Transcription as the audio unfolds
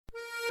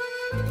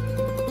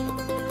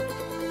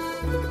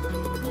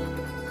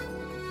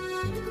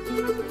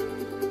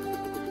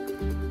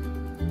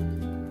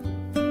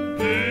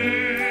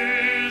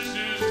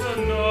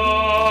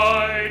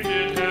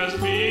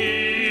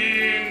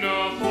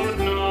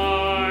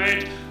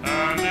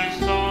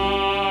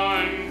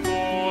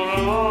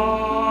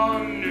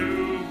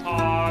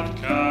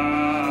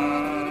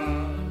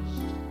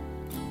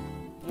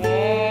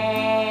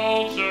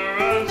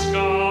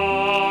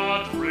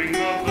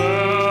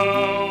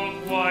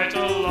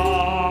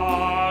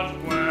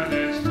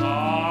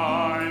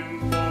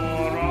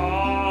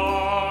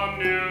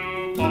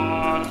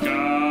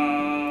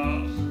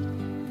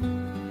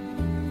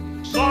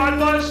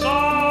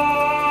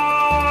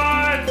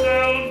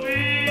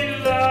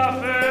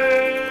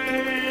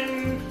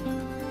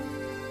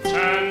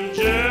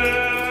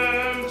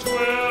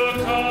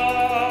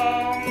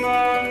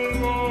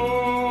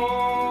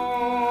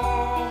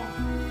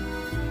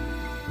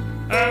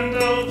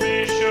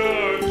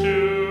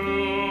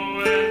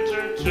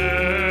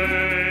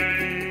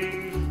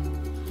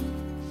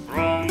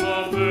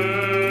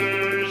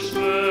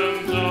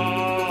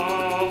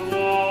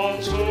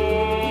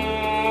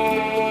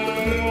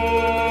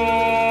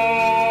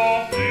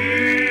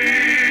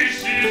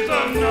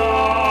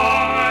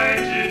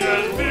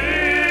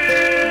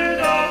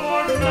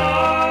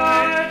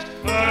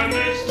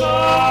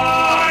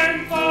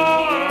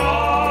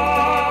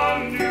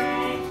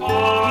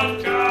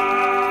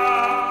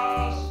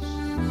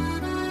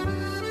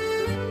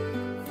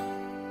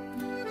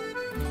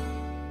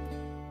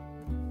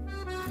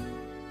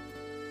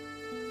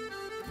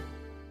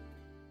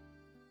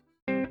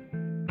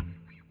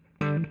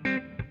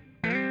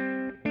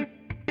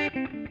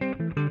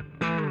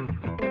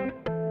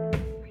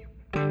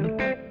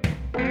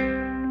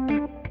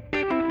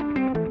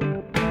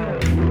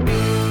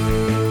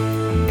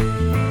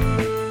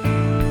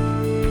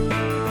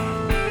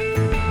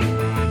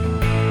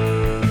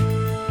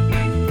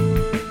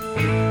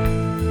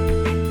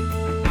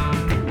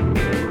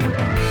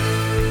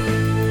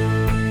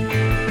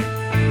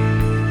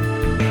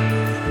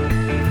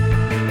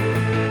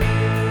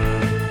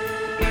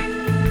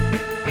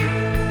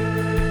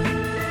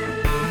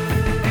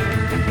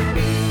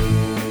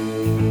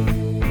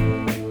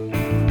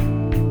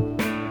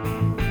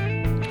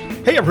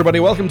Hey everybody,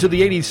 welcome to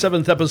the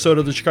 87th episode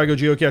of the Chicago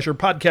Geocacher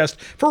podcast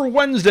for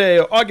Wednesday,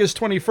 August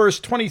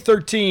 21st,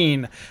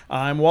 2013.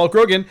 I'm Walt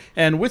Grogan,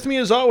 and with me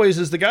as always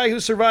is the guy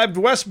who survived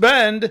West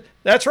Bend.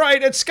 That's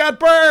right, it's Scott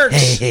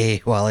Burks!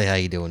 Hey, Wally, how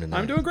you doing tonight?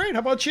 I'm doing great, how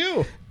about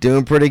you?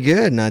 Doing pretty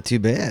good, not too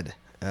bad.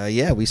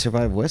 Yeah, we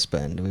survived West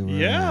Bend.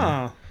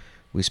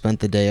 We spent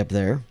the day up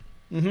there.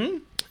 Mm-hmm.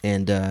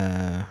 And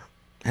had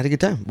a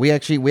good time. We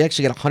actually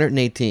got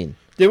 118.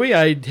 Did we?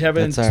 I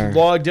haven't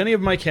logged any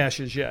of my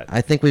caches yet.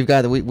 I think we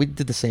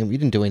did the same. We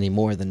didn't do any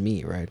more than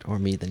me, right? Or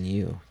me than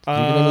you. Did you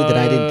get any that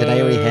I didn't? Did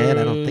I already had?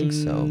 I don't think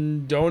so.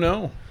 Don't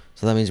know.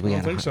 So that means we got. I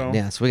don't think so.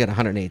 Yeah, so we got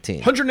 118.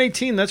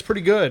 118. That's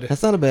pretty good.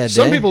 That's not a bad day.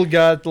 Some people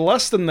got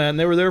less than that, and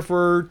they were there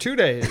for 2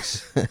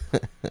 days.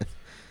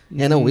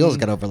 Yeah, no, Wheels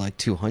got over like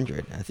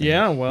 200. I think.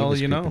 Yeah, well,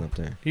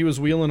 he was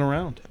wheeling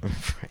around.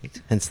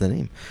 Right, hence the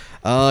name.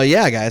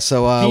 Yeah, guys.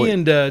 So he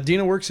and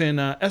Dina works in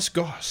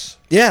Esgos.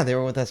 Yeah, they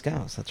were with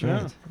Esgos. That's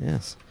right. Yeah.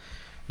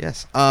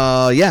 Yes.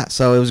 Yeah.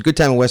 So it was a good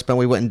time in West Bend.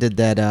 We went and did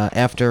that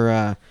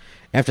after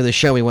the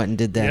show. We went and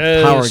did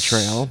that power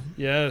trail.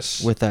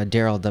 Yes. With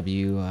Daryl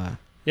W.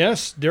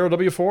 Yes, Daryl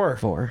W4.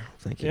 4.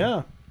 Thank you.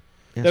 Yeah.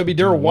 Yes, that would be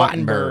Daryl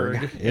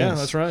Wattenberg. Wattenberg. Yeah,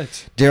 that's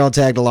right. Daryl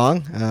tagged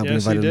along. We yes,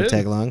 invited him to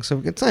tag along.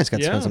 So it's nice.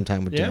 Got to spend some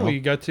time with Daryl. Yeah, we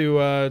got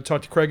to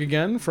talk to Craig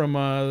again from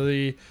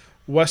the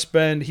West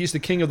Bend. He's the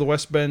king of the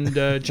West Bend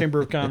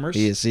Chamber of Commerce.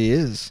 Yes, he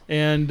is.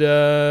 And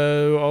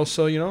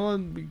also, we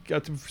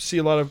got to see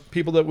a lot of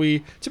people that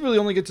we typically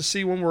only get to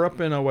see when we're up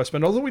in West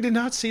Bend. Although we did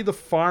not see the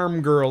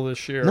farm girl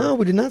this year. No,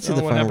 we did not see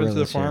the farm girl. What happened to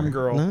the farm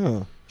girl?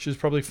 No. She was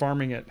probably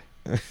farming it.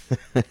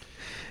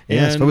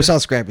 Yes, but we saw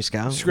Scrappy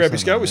Scout.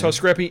 We saw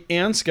Scrappy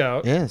and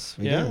Scout. Yes,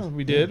 we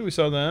did. Yeah. We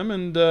saw them.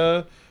 And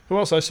who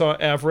else? I saw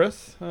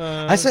Averith.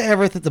 I saw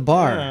Averith at the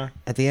bar. Yeah.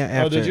 At the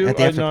after, did you? At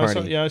the after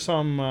party. I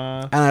saw him.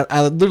 And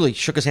I literally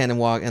shook his hand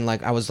and walked, and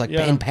I was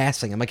in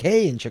passing. I'm like,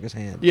 hey, and shook his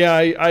hand. Yeah,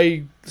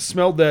 I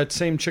smelled that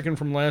same chicken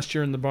from last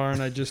year in the bar,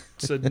 and I just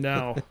said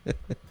no.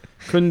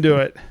 Couldn't do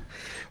it.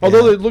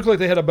 Although it looked like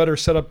they had a better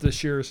setup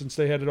this year since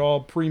they had it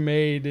all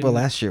pre-made. Well,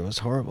 last year was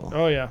horrible.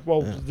 Oh, yeah.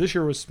 Well, this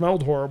year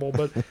smelled horrible,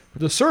 but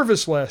the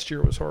service last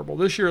year was horrible.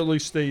 This year, at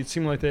least, it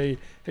seemed like they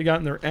had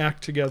gotten their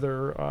act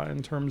together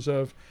in terms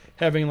of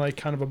having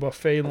kind of a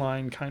buffet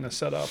line kind of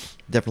set up.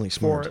 Definitely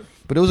smart.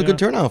 But it was a good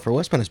turnout for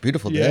West Bend. It's a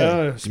beautiful day.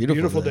 Yeah, it was a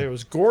beautiful day. It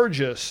was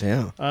gorgeous.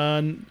 Yeah.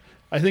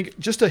 I think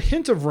just a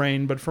hint of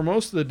rain, but for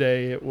most of the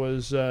day, it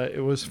was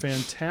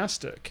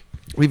fantastic.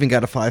 We even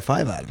got a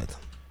 5.5 out of it.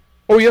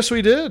 Oh, yes,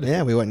 we did.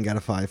 Yeah, we went and got a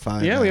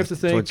 5.5. Yeah, we have to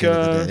thank.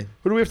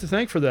 Who do we have to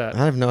thank for that?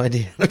 I have no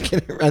idea.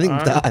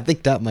 I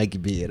think Dot Mikey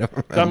B.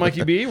 Dot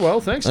Mikey B.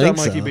 Well, thanks, Dot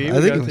Mikey B. I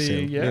think it was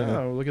him. Yeah,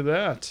 look at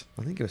that.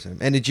 I think it was him.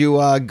 And did you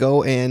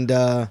go and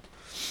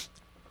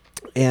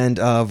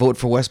vote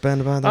for West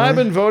Bend? By the way, I've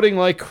been voting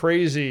like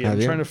crazy.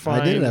 I'm trying to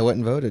find. I did. I went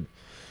and voted.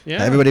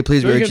 Yeah. Everybody,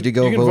 please, we urge you to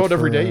go vote. You can vote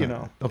every day,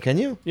 Oh, can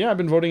you? Yeah, I've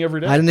been voting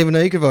every day. I didn't even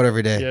know you could vote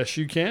every day. Yes,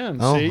 you can.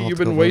 Oh, see, you've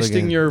been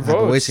wasting your votes.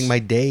 I've been wasting my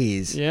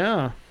days.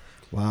 Yeah.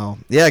 Wow.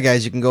 Yeah,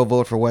 guys, you can go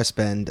vote for West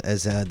Bend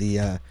as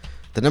the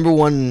number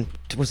one.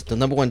 Was it the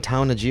number one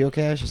town of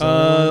geocache?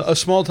 A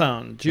small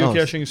town,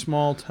 geocaching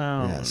small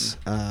town. Yes.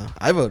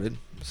 I voted.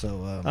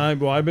 So.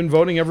 I've been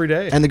voting every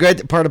day. And the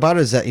great part about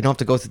it is that you don't have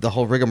to go through the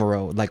whole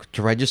rigmarole,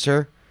 to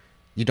register.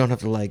 You don't have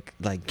to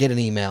get an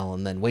email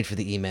and then wait for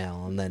the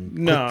email and then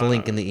click the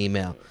link in the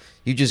email.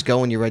 You just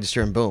go and you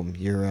register and boom,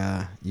 you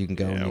can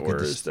go. Yeah, and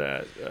where's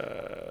that?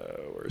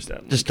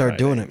 Just start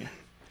doing it.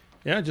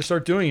 Yeah, just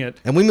start doing it.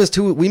 And we missed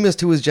who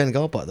was Jen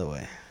Galt, by the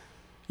way.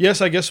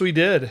 Yes, I guess we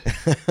did.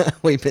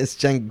 We missed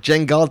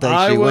Jen Galt.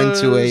 Actually went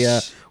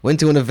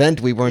to an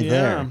event. We weren't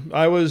there.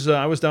 I was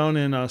down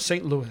in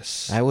St.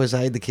 Louis. I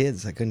had the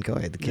kids. I couldn't go.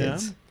 I had the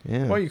kids.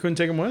 Yeah. Why, you couldn't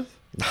take them with?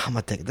 I'm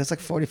gonna take it. That's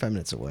 45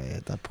 minutes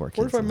away. That poor kid.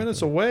 45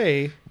 minutes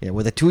away? Yeah,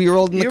 with a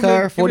 2-year-old in the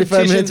car.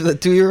 45 minutes with a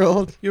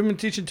 2-year-old. You haven't been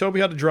teaching Toby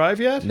how to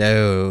drive yet?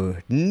 No.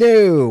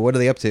 What are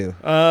they up to?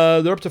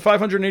 They're up to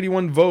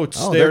 581 votes.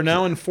 Oh, they are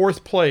now in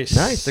 4th place.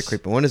 Nice. They're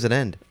creeping. When does it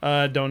end?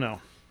 Don't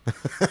know.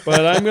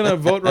 But I'm gonna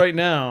vote right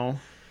now.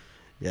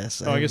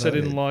 Yes. I guess I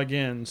didn't log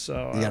in,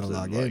 so you gotta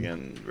log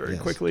in very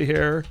quickly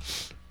here.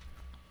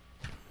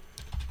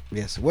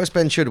 Yes, West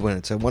Bend should win.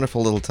 It's a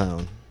wonderful little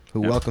town. Who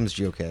welcomes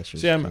geocachers.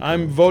 See,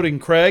 I'm voting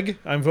Craig.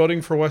 I'm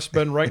voting for West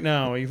Bend right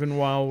now, even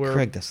while we're...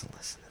 Craig doesn't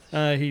listen.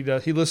 He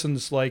does. He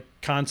listens,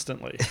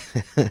 constantly.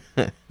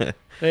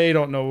 They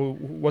don't know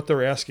what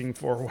they're asking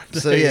for when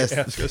they ask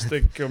us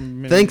to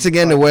come in. Thanks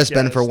again to West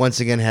Bend for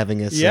once again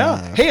having us.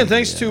 Yeah. Hey, and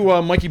thanks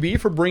to Mikey B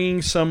for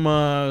bringing some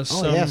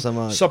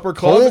supper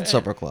club. Cold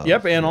supper club.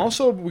 Yep, and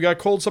also we got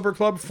Cold Supper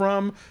Club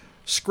from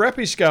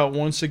Scrappy Scout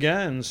once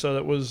again, so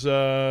that was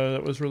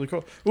really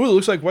cool. Ooh, it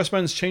looks like West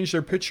Bend's changed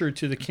their picture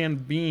to the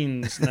canned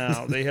beans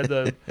now. They had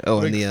the big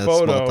photo,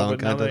 small town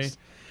but now contest.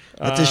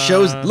 That just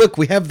shows. Look,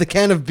 we have the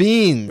can of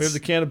beans. We have the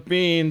can of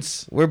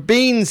beans. We're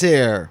beans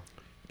here.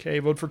 Okay,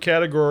 vote for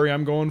category.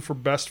 I'm going for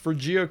best for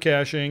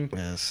geocaching.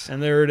 Yes.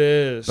 And there it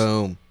is.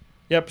 Boom.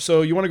 Yep.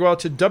 So you want to go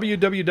out to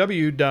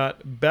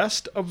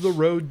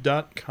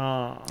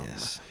www.bestoftheroad.com.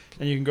 Yes.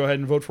 and you can go ahead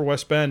and vote for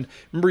West Bend.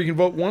 Remember, you can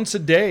vote once a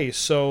day,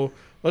 so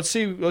let's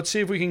see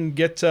if we can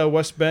get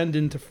West Bend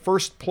into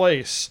first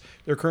place.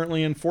 They're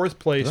currently in fourth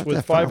place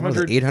with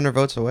 500. 800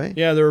 votes away?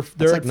 Yeah, they're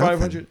like at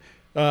 500.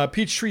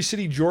 Peachtree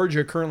City,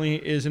 Georgia, currently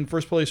is in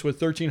first place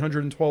with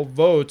 1,312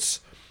 votes.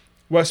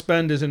 West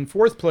Bend is in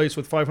fourth place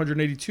with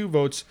 582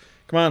 votes.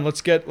 Come on,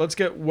 let's get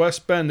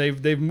West Bend.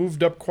 They've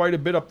moved up quite a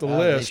bit up the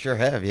list. They sure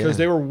have, yeah. Because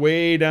they were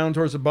way down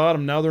towards the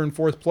bottom. Now they're in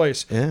fourth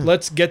place. Yeah.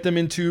 Let's get them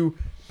into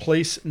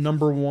place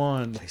number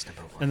one.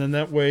 And then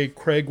that way,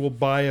 Craig will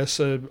buy us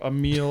a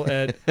meal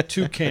at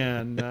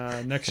Toucan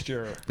next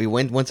year. We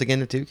went once again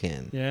to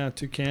Toucan. Yeah,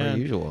 Toucan. Per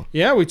usual.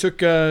 Yeah, we took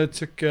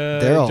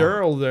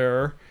Daryl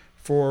there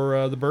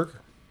for the burger.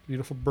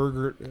 Beautiful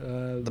burger.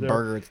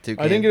 Burger at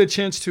Toucan. I didn't get a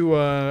chance to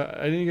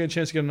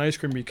get an ice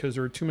cream because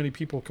there were too many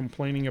people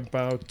complaining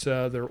about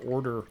their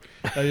order.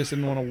 I just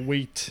didn't want to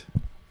wait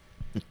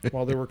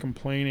while they were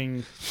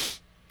complaining.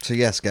 So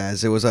yes,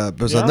 guys, it was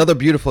another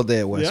beautiful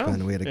day at West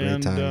Bend. We had a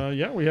great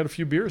time. We had a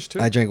few beers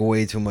too. I drank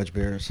way too much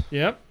beers.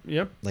 Yep.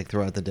 Like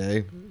throughout the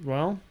day.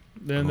 Well,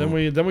 then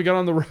we got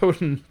on the road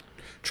and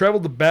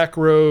traveled the back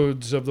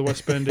roads of the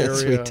West Bend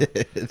area.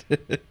 Yes, we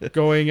did.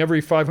 Going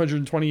every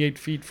 528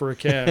 feet for a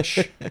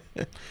cache.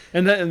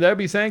 and that'd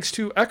be thanks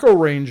to Echo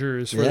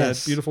Rangers for that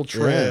beautiful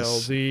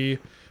trail. Yes.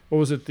 What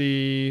was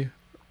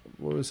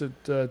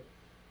it,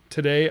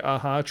 Today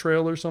Aha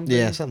Trail or something?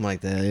 Yeah, something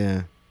like that,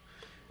 yeah.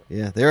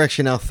 Yeah, they're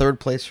actually now third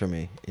place for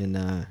me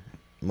in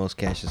most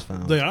caches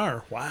found. They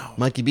are? Wow.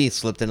 Mikey B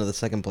slipped into the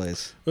second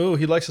place. Oh,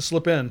 he likes to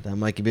slip in.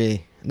 Mikey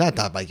B. Not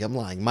Mikey, I'm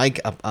lying.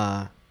 Mikey.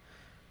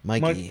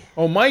 Mikey.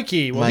 Well,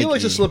 Mikey. he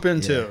likes to slip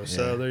in too, Yeah.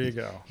 so there you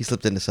go. He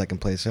slipped into second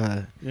place.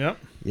 Yep.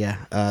 Yeah.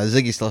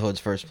 Ziggy still holds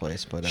first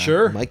place, but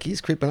sure.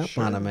 Mikey's creeping up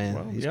on him, man.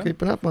 Well, He's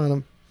creeping up on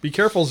him. Be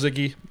careful,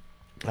 Ziggy.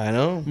 I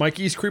know.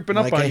 Mikey's creeping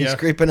up on you. Mikey's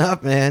creeping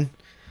up, man.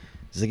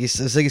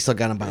 Ziggy still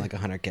got him by like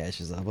 100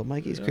 caches, though, but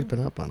Mikey's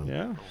creeping up on him.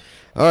 Yeah.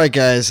 All right,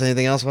 guys.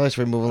 Anything else? Should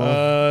we move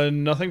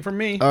along? Nothing from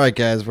me. All right,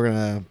 guys. We're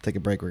going to take a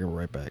break. We're going to be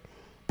right back.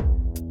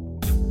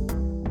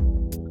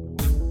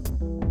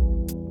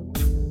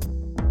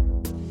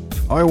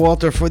 All right,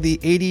 Walter, for the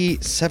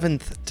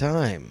 87th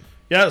time.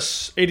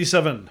 Yes,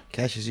 87.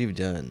 Caches you've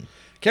done.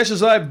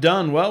 Caches I've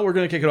done. Well, we're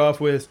going to kick it off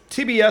with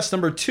TBS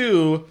number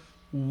 2,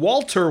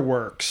 Walter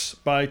Works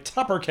by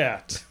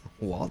Toppercat.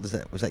 Was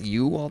that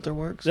you, Walter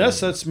Works? Yes,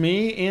 that's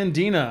me and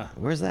Dina.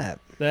 Where's that?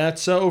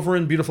 That's over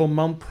in beautiful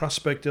Mount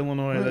Prospect,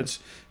 Illinois. Right. That's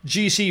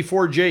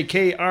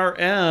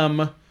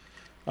GC4JKRM.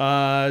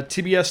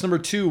 TBS number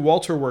 2,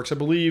 Walter Works. I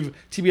believe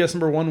TBS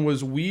number 1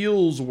 was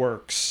Wheels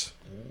Works.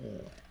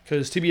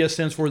 Because TBS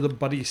stands for the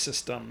Buddy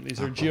System. These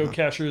are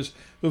geocachers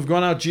who've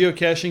gone out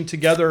geocaching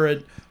together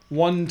at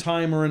one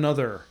time or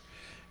another.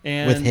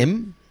 And with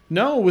him?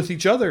 No, with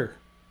each other.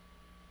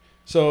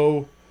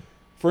 So,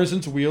 for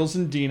instance, Wheels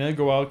and Dina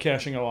go out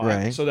caching a lot.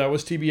 Right. So that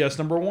was TBS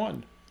number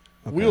 1.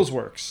 Okay. Wheels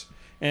Works.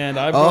 And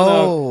I've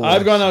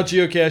gone out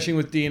geocaching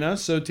with Dina,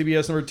 so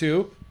TBS number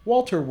 2,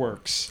 Walter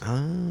Works.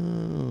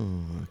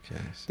 Oh, okay.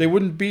 They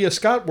wouldn't be a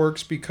Scott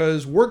Works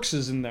because Works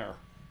is in there.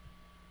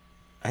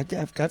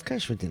 I've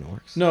cached with Dina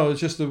Works. No, it's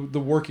just the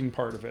working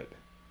part of it.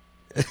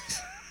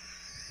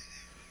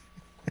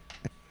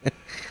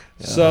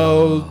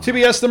 So,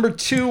 TBS number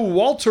 2,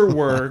 Walter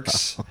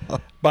Works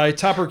by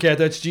Toppercat.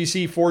 That's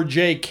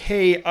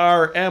GC4JKRM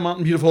out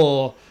in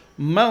beautiful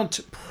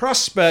Mount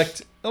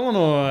Prospect,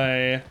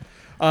 Illinois.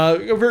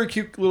 A very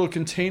cute little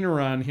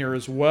container on here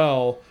as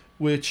well,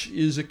 which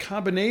is a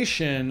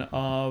combination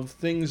of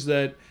things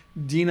that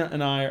Dina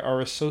and I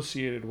are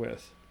associated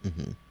with.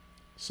 Mm-hmm.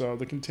 So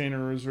the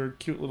container is a very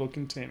cute little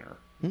container.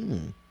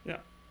 Mm. Yeah.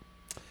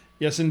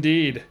 Yes,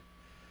 indeed.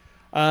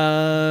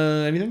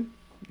 Anything?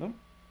 No?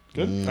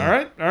 Good.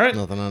 No. All right.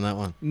 Nothing on that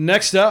one.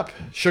 Next up,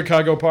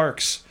 Chicago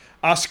Parks.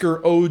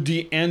 Oscar O.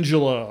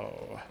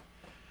 D'Angelo.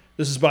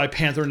 This is by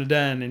Panther in the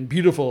Den in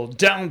beautiful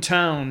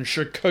downtown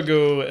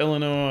Chicago,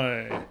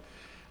 Illinois.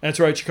 That's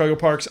right, Chicago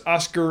Parks.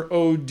 Oscar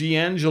O.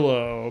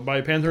 D'Angelo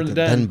by Panther in the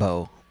Den.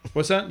 Denbo.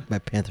 What's that? By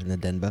Panther in the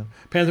Denbo.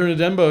 Panther in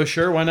the Denbo,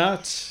 sure, why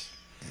not?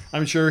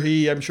 I'm sure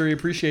he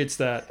appreciates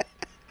that.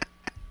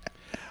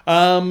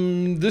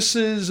 This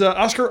is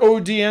Oscar O.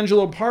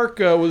 D'Angelo Park.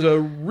 Was a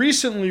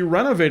recently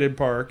renovated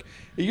park.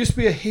 It used to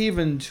be a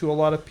haven to a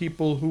lot of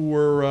people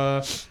who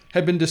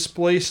had been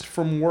displaced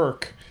from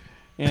work,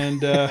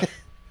 and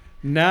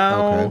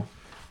now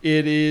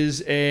it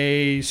is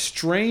a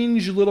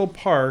strange little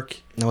park.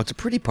 No, it's a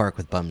pretty park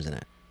with bums in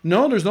it.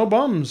 No, there's no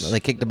bums. Well, they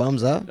kicked the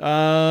bums out?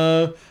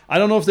 I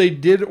don't know if they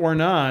did or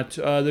not.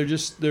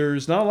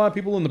 There's not a lot of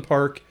people in the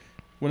park.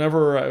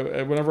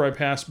 Whenever I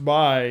pass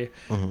by,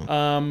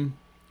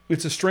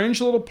 it's a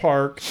strange little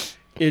park.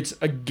 It's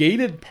a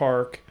gated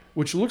park,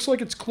 which looks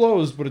like it's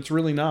closed, but it's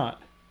really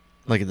not.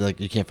 Like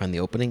you can't find the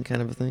opening,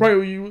 kind of a thing.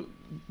 Right.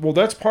 Well,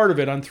 that's part of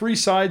it. On 3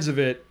 sides of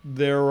it,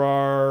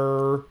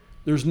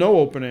 there's no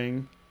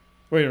opening.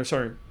 Wait,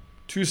 sorry,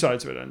 2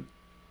 sides of it.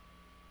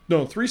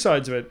 No, 3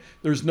 sides of it.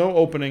 There's no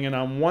opening, and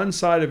on 1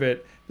 side of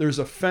it, there's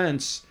a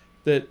fence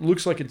that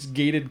looks like it's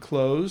gated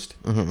closed,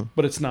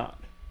 but it's not.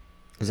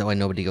 Is that why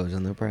nobody goes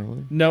in there,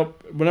 probably?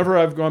 Nope. Whenever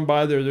I've gone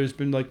by there, there's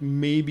been like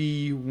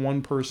maybe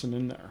one person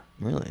in there.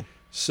 Really?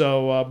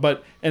 So,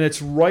 and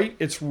it's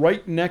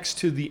right next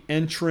to the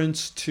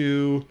entrance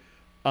to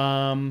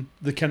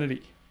the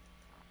Kennedy.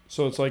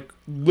 So it's like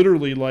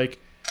literally like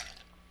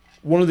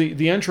one of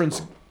the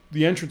entrance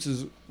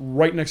is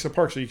right next to the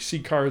park, so you see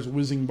cars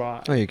whizzing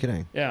by. Oh, you're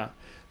kidding? Yeah.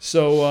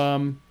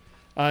 So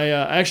I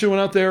actually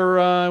went out there.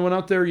 I went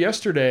out there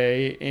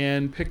yesterday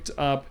and picked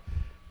up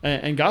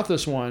and got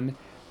this one.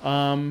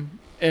 And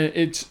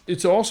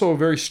it's also a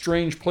very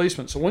strange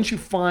placement. So once you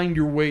find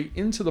your way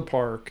into the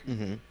park,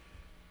 Mm-hmm.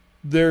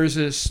 there's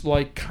this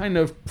like kind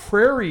of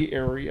prairie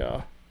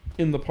area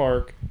in the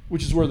park,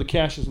 which is where the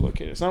cache is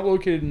located. It's not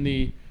located in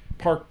the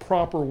park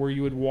proper where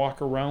you would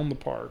walk around the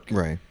park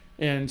Right.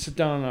 and sit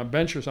down on a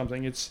bench or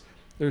something.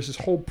 There's this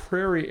whole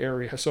prairie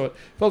area, so it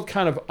felt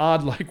kind of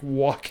odd, like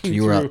walking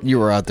through. You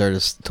were out there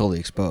just totally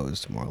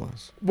exposed, more or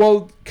less.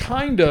 Well,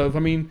 kind of. I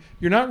mean,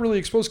 you're not really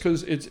exposed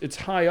because it's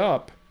high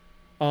up,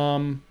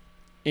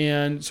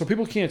 and so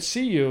people can't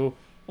see you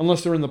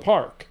unless they're in the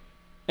park.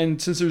 And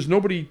since there's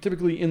nobody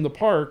typically in the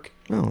park,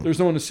 there's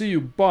no one to see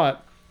you.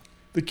 But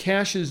the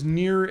cache is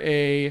near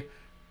a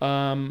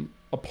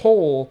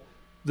pole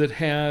that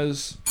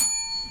has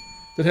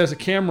a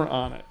camera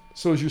on it.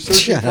 So as you're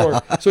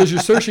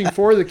searching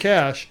for the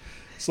cache,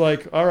 it's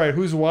like, all right,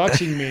 who's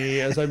watching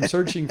me as I'm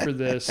searching for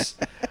this?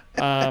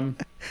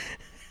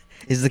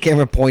 Is the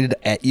camera pointed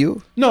at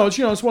you? No,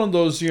 it's one of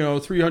those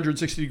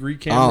 360-degree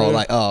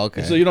cameras.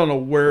 Okay. So you don't know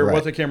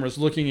what the camera's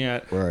looking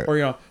at, right.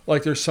 Or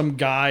like there's some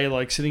guy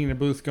like sitting in a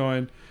booth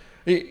going.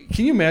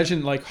 Can you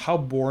imagine like how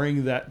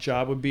boring that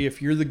job would be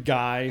if you're the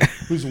guy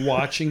who's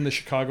watching the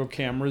Chicago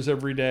cameras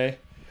every day?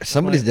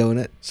 Somebody's doing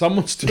it.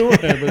 Someone's doing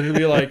it, but it'd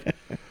be like,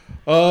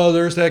 oh,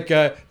 there's that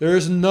guy.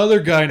 There's another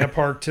guy in the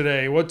park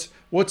today.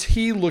 What's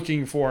he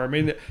looking for? I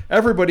mean,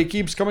 everybody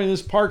keeps coming to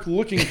this park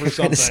looking for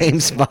something. The same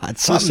spot.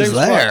 Something's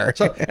there.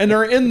 And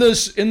they're in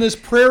this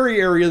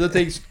prairie area that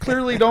they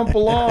clearly don't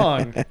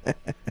belong.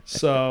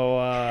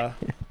 So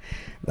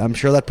I'm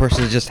sure that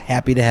person is just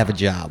happy to have a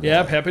job.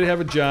 Yeah, happy to have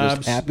a job.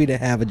 Just happy to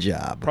have a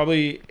job.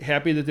 Probably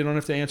happy that they don't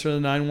have to answer the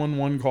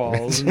 911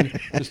 calls and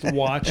just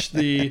watch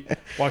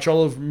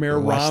all of Mayor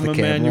Rahm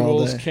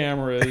Emanuel's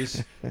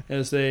cameras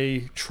as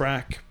they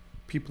track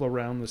people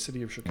around the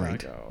city of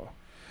Chicago. Right.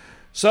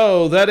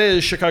 So that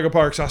is Chicago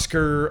Parks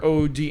Oscar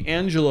O.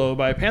 D'Angelo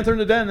by Panther in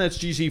the Den. That's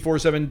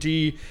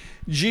GC47T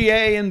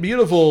GA in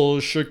beautiful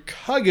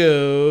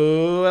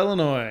Chicago,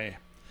 Illinois.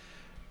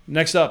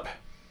 Next up,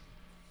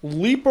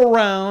 Leap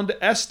Around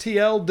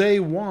STL Day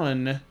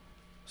 1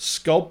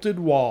 Sculpted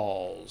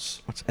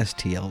Walls. What's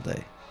STL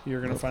Day? You're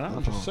going to find out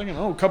in just a second.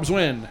 Oh, Cubs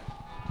win.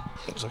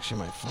 It's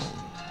actually my phone.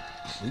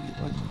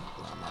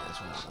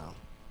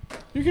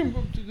 You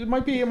can. It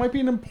might be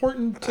an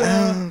important.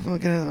 I'll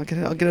get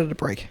it at a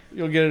break.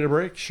 You'll get it at a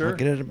break, sure. I'll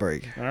get it at a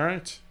break. All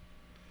right.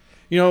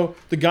 The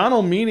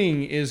gonal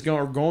meeting is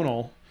going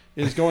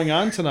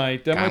on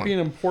tonight. That might be an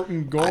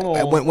important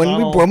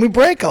gonal. When we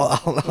break,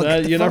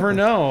 I'll you never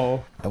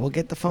know. I will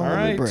get the phone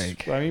when we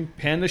break. I mean,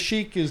 Panda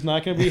Chic is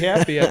not going to be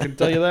happy. I can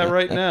tell you that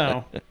right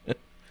now.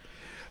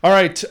 All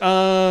right.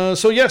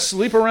 So yes,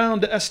 Leap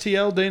Around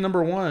STL Day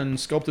number 1,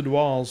 Sculpted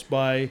Walls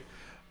by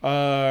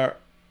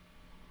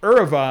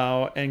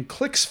Uravow and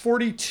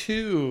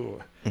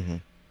Clicks42.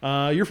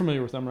 Mm-hmm. You're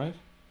familiar with them, right?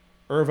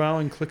 Uravow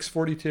and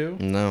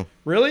Clicks42? No.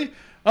 Really?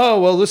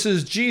 Oh, well, this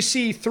is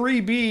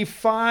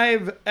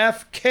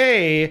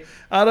GC3B5FK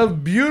out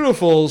of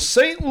beautiful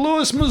St.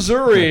 Louis,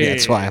 Missouri.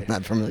 That's why I'm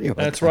not familiar with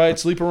it. That's right.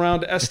 Sleep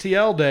Around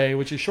STL Day,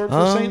 which is short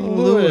for St.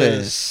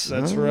 Louis.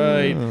 That's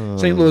right.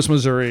 St. Louis,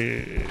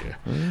 Missouri.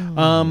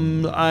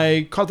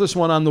 I caught this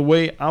one on the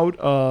way out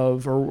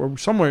of, or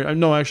somewhere,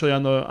 no, actually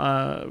on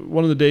the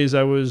one of the days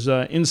I was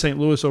in St.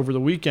 Louis over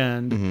the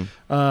weekend. Mm-hmm.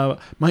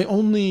 My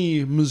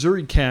only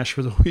Missouri cache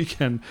for the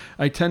weekend.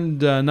 I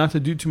tend not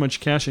to do too much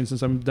caching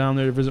since I'm down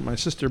there to visit my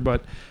sister,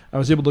 but I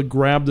was able to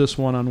grab this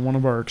one on one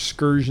of our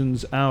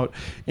excursions out.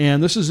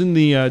 And this is in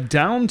the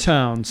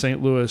downtown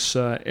St. Louis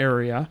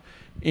area.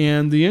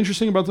 And the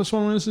interesting about this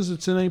one is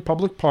it's in a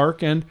public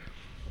park, and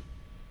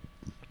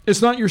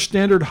it's not your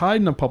standard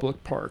hide in a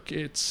public park.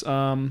 It's it's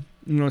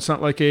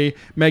not like a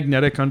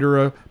magnetic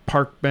under a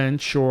park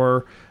bench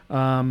or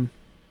a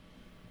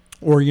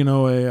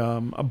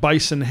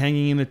bison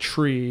hanging in a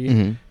tree.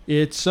 Mm-hmm.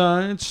 It's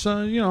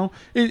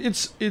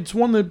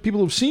one that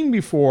people have seen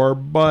before,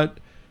 but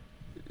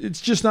it's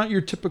just not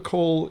your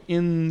typical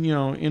in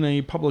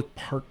a public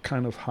park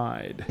kind of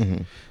hide.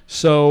 Mm-hmm.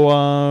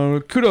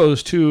 So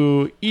kudos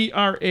to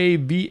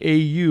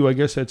ERAVAU, I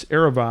guess that's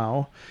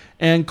Uravow,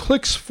 and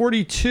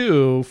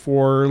Clicks42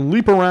 for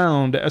Leap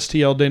Around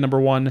STL Day number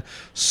 1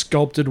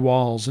 Sculpted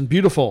Walls in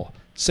beautiful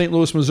St.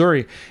 Louis,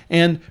 Missouri.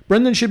 And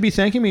Brendan should be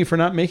thanking me for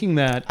not making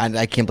that.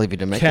 I can't believe you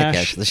didn't make that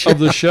cache of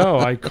the show.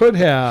 I could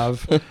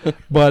have,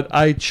 but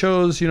I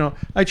chose.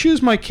 I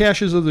choose my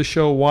caches of the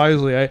show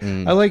wisely.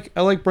 I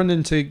like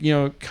Brendan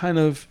to kind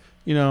of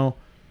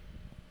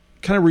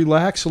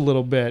relax a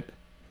little bit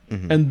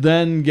and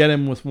then get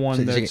him with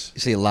one that's...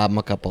 So you lob him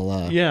a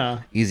couple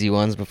easy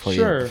ones before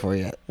you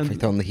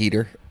throw in the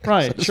heater.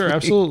 Right, sure,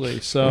 absolutely.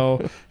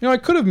 So, I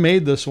could have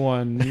made this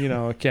one,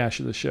 a cache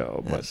of the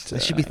show. But I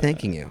should be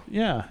thanking you.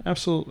 Yeah,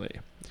 absolutely.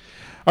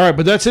 All right,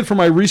 but that's it for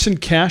my recent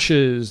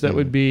caches. That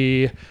would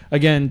be,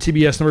 again,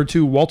 TBS number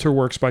 2, Walter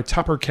Works by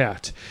Topper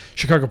Cat,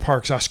 Chicago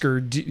Parks,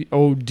 Oscar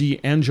O.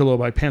 D'Angelo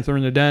by Panther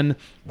in the Den,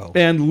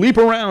 and Leap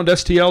Around,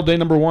 STL, Day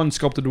number 1,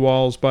 Sculpted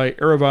Walls by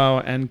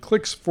Erevow and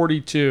Clicks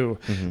 42.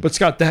 But,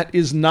 Scott, that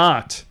is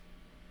not,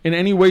 in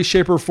any way,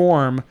 shape, or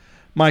form,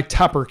 my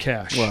Topper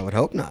cache. Well, I would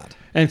hope not.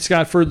 And,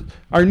 Scott, for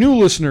our new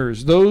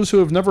listeners, those who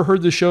have never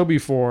heard the show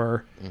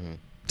before...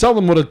 Tell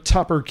them what a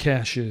topper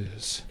cache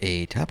is.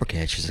 A topper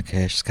cache is a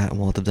cache Scott and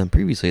Walt have done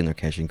previously in their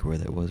caching career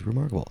that was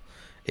remarkable.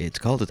 It's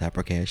called a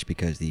topper cache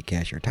because the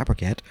cacher Topper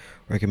Cat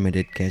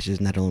recommended caches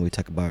not only we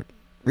talk about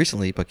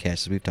recently, but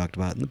caches we've talked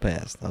about in the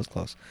past. That was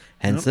close.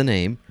 Hence the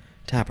name,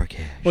 Topper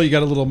Cache. Well, you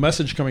got a little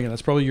message coming in.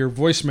 That's probably your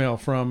voicemail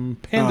from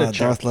Panda Chick.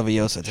 Darth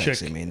Leviosa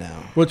texting me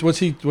now. What's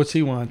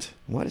he want?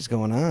 What is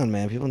going on,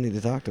 man? People need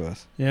to talk to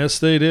us. Yes,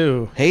 they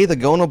do. Hey, the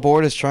Gono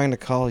board is trying to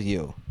call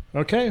you.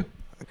 Okay.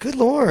 Good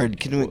Lord!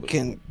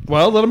 Can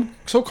well let him?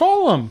 So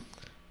call him.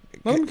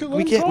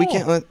 We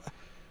can't.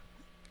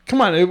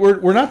 Come on,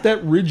 we're not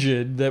that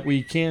rigid that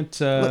we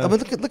can't.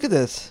 Look at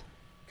this.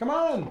 Come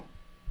on,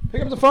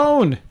 pick up the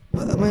phone.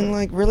 I mean,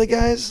 like, really,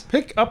 guys?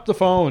 Pick up the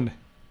phone.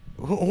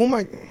 Who am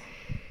I?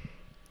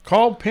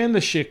 Call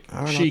Panda Chick back.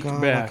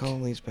 I'll call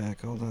Elise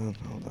back. Hold on.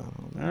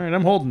 All right,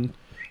 I'm holding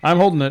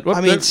it.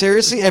 Whoop,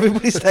 seriously,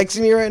 everybody's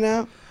texting me right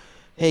now.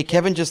 Hey,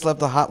 Kevin just left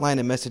the hotline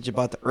a message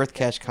about the Earth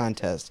Cache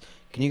contest.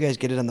 Can you guys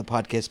get it on the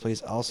podcast,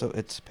 please? Also,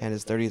 it's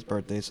Panda's 30th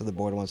birthday, so the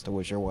board wants to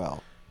wish her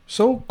well.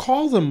 So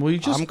call them. Will you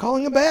just? I'm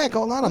calling him back.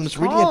 Hold on. I'm just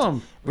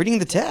reading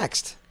the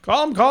text.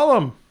 Call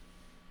him.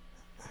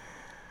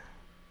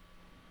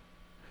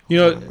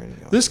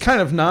 This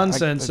kind of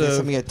nonsense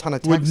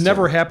would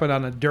never happen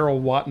on a Daryl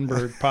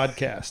Wattenberg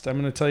podcast. I'm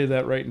going to tell you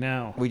that right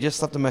now. We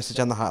just left a message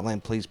on the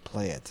hotline. Please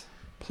play it.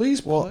 Play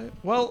it?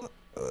 Well...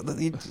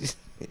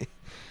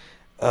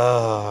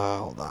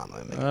 hold on.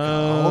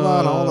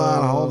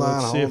 Hold on.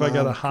 Let's see if I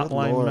got a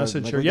hotline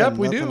message here. Yep,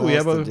 we do. We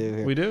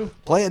do.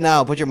 Play it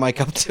now. Put your mic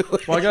up to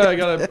it.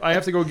 Well, I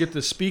have to go get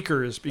the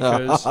speakers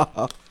because.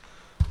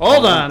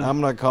 Hold on.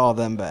 I'm gonna call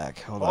them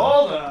back. Hold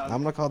on.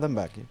 I'm gonna call them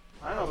back.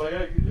 I know, but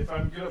if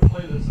I'm gonna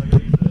play this, I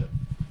gotta get the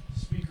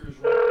speakers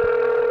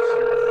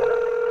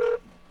right.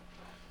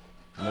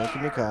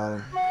 Making me call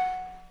them.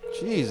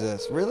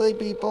 Jesus, really,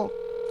 people?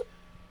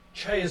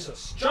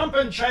 Jesus,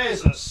 jumping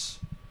Jesus.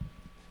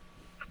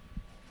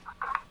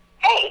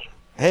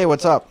 Hey,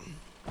 what's up?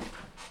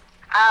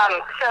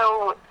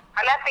 So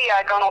I'm at the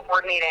Gonal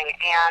board meeting,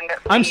 and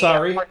I'm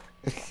sorry.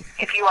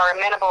 If you are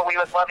amenable, we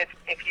would love it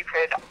if you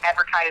could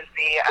advertise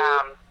the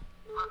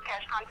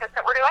cash contest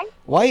that we're doing.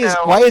 Why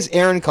is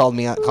Aaron calling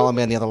me on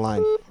the other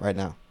line right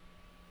now?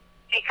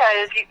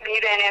 Because you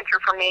didn't answer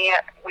for me.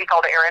 We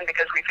called Aaron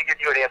because we figured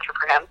you would answer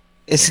for him.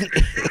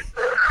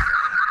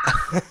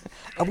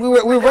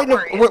 We're waiting.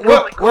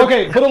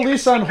 Okay, put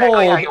Elise on hold.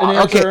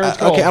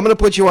 Okay, I'm gonna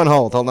put you on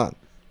hold. Hold on.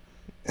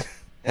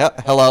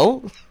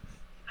 Hello?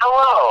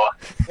 Hello.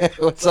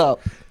 What's up?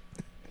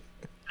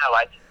 Hello.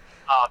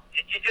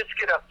 Did you just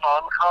get a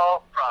phone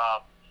call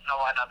from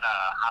someone on the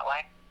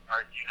hotline,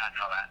 or do you not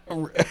know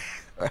that?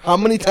 How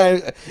many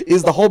times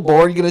is the whole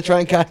board gonna try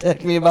and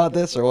contact me about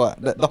this, or what?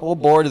 The whole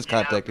board is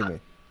contacting me.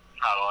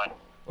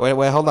 Probably.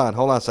 Wait, hold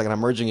on a second. I'm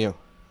merging you.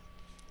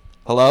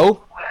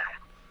 Hello?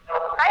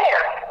 Hi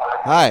there.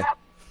 Hi.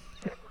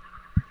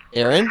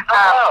 Aaron?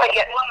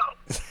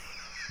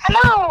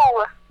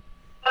 Hello.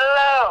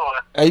 Hello.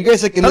 Are you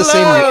guys in the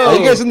same? Are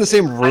you guys in the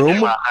same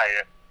room?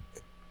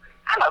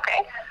 I'm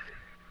okay.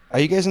 Are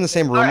you guys in the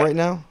same room right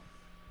now?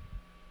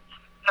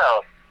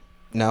 No.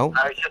 No?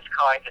 I was just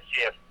calling to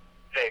see if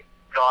the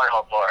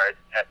Gonal board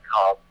had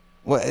called.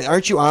 What?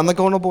 Aren't you on the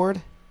Gonal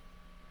board?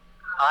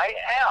 I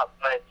am,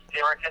 but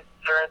they were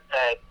concerned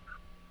that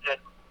there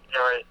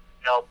was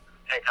no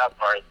pickup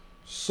or.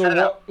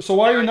 So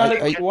why are you not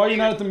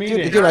at the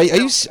meeting? Dude, are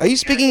you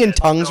speaking in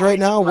tongues right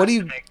now? What do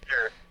you?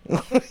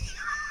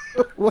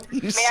 What do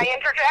you May I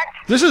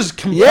interject? This is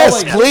compelling.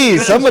 Yes,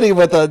 please. Somebody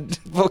with a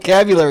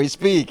vocabulary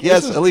speak.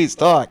 Yes, Elise,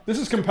 talk. This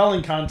is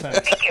compelling content.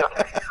 Thank you.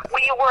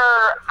 We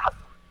were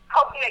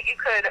hoping that you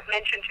could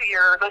mention to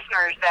your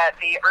listeners that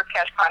the Earth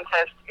Cache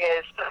contest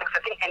is still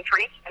accepting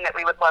entries, and that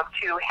we would love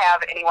to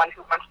have anyone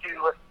who wants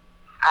to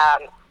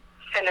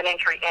send an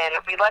entry in.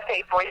 We left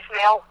a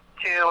voicemail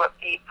to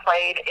be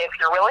played if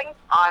you're willing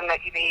on the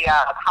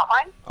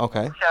hotline.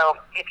 Okay. So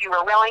if you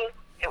were willing,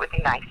 it would be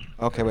nice.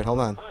 Okay, wait, hold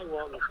on.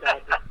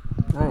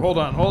 Hold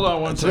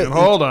on one second.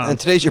 Hold on. And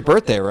today's your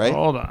birthday, right?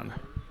 Hold on.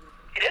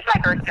 It is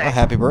my birthday. Oh,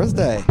 happy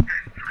birthday.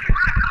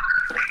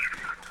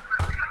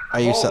 Are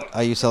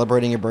you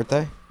celebrating your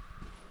birthday?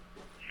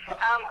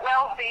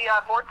 Well, the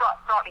board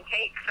brought me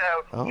cake,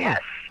 so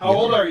yes. How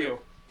old are you?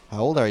 How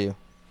old are you?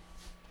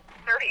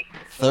 30.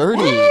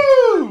 30.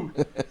 Woo!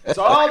 It's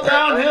all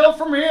downhill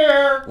from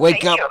here.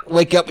 Wake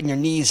up and your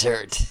knees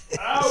hurt.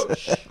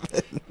 Ouch.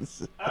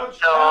 Ouch.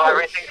 So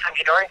everything's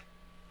hunky-dory?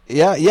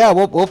 Yeah,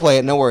 we'll play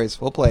it. No worries.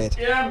 We'll play it.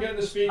 Yeah, I'm getting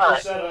the speaker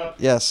set up.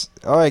 Yes.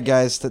 All right,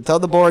 guys. Tell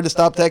the board to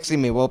stop texting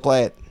me. We'll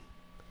play it.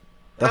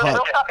 We'll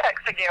stop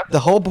texting you. The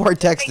whole board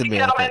texted Thank you, me.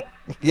 gentlemen.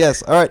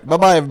 Yes. All right.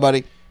 Bye-bye,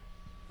 everybody.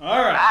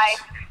 All right. Bye.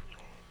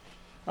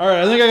 All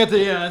right. I think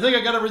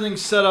I got everything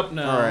set up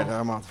now. All right.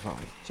 I'm off the phone.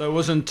 So I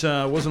wasn't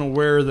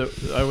aware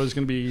that I was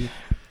going to be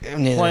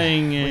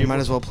playing. You might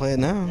as well play it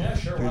now. Yeah,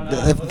 sure. Why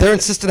not? If they're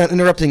insistent on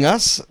interrupting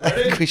us, I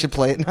Ready? think we should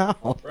play it now.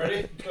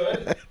 Ready?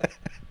 Good.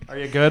 Are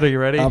you good? Are you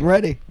ready? I'm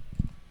ready.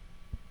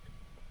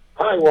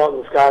 Hi, Walt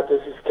and Scott.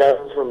 This is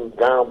Kevin from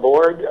Down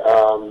Board.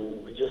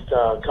 Just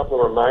a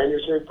couple of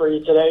reminders here for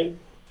you today.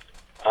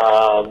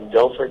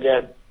 Don't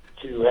forget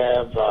to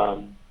have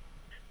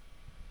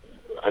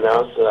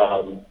announced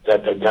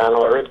that the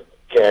Donald Earth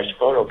Cache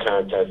photo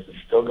contest is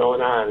still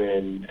going on,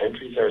 and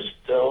entries are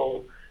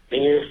still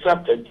being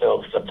accepted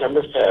till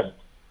September 5th.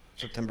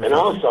 And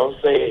also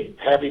say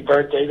happy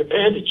birthday to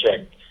Panda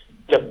Chick,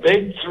 the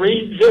big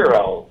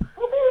 30.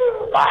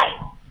 Bye.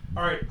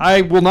 All right.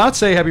 I will not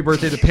say happy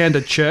birthday to Panda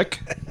Chick.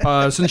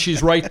 Since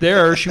she's right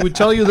there, she would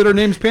tell you that her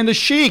name's Panda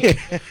Chic.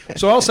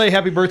 So I'll say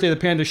happy birthday to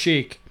Panda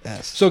Chic.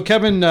 Yes. So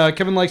Kevin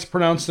likes to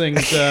pronounce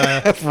things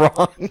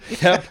wrong.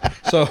 Yep.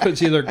 So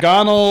it's either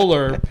Gonal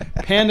or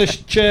Panda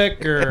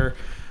Chick or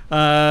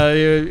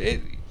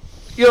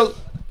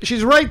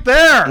she's right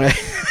there.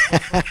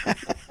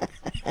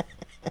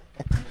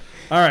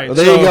 All right. Well,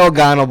 there you go,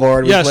 Gonal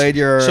board. We yes. played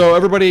your. So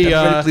everybody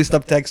please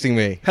stop texting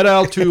me. Head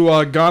out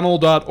to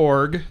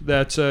gonal.org.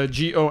 That's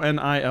GONIL.org.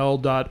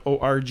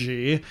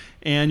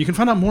 And you can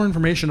find out more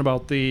information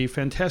about the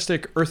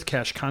fantastic Earth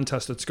Cache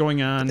contest that's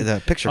going on.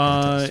 The picture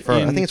contest.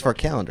 I think it's for a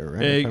calendar,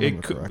 right?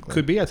 It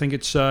could be. I think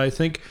it's. I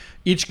think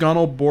each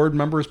Gonal board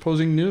member is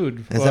posing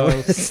nude. Is that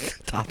what it's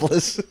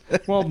topless?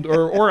 Well,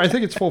 or I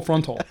think it's full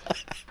frontal.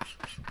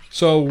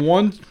 So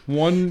one,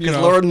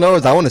 Lord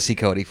knows I want to see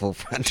Cody full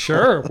frontal.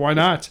 Sure, why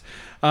not?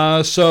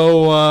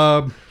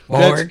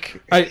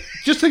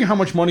 Just think how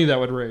much money that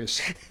would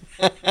raise.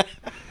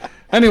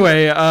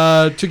 Anyway,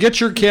 to get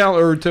your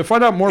calendar, to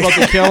find out more about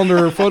the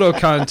calendar photo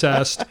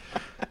contest,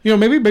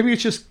 maybe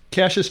it's just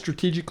cache is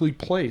strategically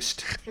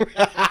placed.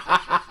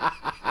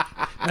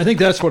 I think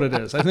that's what it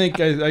is. I think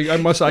I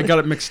got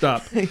it mixed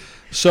up.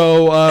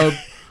 So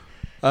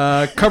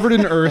covered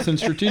in earth and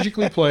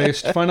strategically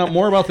placed. Find out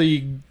more about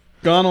the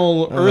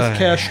Gonal Earth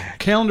Cache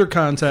calendar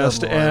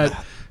contest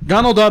at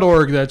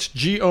gonal.org. That's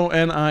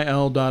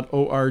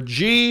GONIL.org.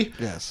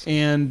 Yes.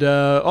 And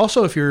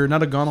also, if you're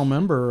not a Gonal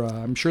member,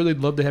 I'm sure they'd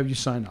love to have you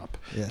sign up.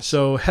 Yes.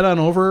 So head on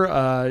over.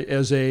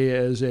 As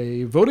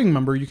a voting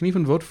member, you can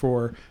even vote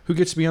for who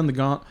gets to be on the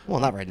Gonal.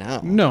 Well, not right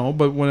now. No,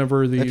 but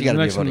whenever the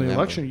next one in the member.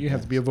 election, you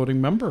have to be a voting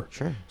member.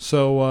 Sure.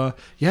 So,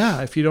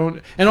 if you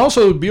don't... And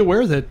also, be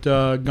aware that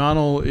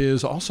Gonal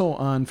is also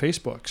on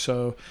Facebook.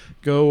 So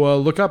go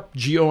look up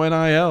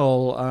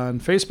GONIL on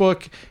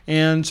Facebook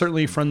and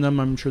certainly friend them.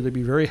 I'm sure they'd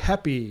be very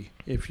happy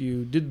if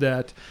you did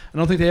that. I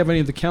don't think they have any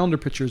of the calendar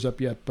pictures up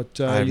yet, but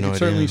you can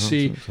certainly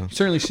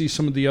see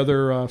some of the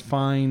other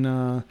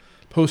fine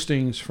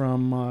postings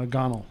from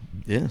Gonal.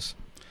 Yes.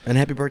 And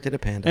happy birthday to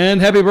Panda.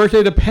 And happy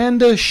birthday to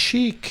Panda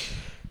Chic.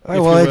 All right,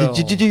 well,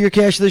 did you do your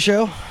cache of the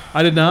show?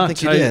 I did not. I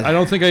think you did. I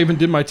don't think I even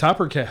did my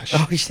topper cache.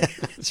 Oh,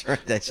 that's right.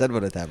 I said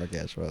what a topper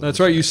cache was. That's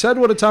right. You said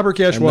what a topper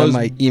cache was.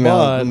 My email,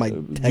 but my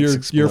text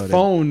exploded. Your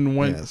phone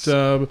went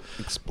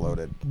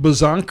exploded.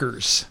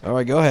 Bazonkers. All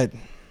right, go ahead.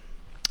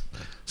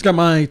 It's got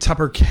my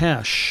topper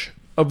cache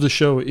of the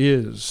show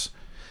is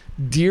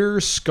Deer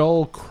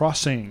Skull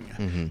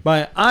Crossing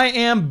by I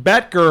Am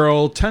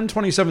Batgirl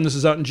 1027. This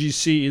is out in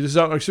GC. This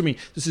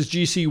is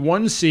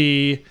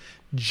GC1C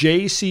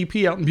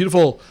JCP out in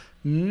beautiful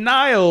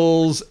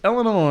Niles,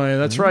 Illinois.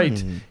 That's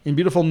right, in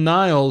beautiful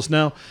Niles.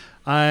 Now,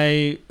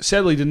 I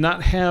sadly did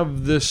not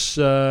have this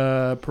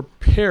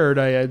prepared.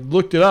 I had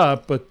looked it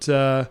up, but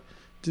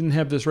didn't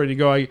have this ready to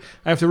go. I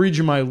have to read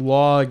you my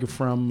log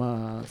from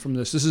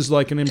this. This is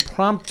like an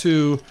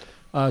impromptu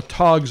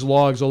TOGS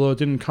logs, although it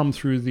didn't come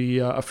through the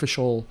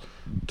official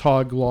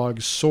TOG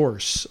log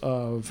source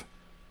of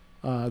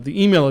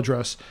the email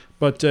address.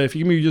 But if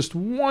you give me just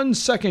 1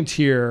 second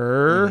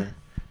here,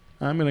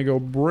 I'm going to go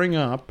bring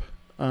up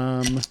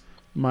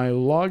my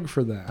log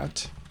for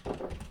that.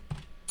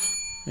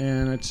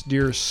 And it's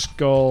Deer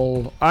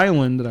Skull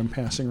Island that I'm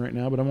passing right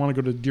now, but I want to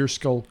go to Deer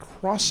Skull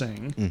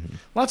Crossing.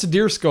 Lots of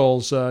deer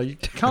skulls. You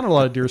count a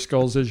lot of deer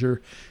skulls as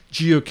you're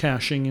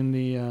geocaching in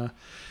the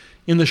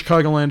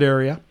Chicagoland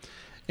area.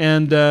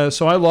 And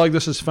so I logged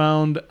this as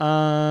found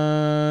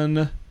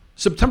on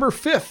September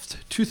 5th,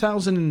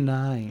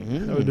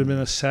 2009. That would have been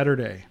a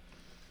Saturday.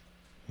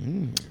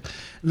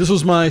 This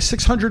was my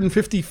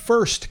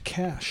 651st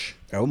cache.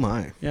 Oh,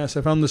 my. Yes,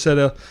 I found this at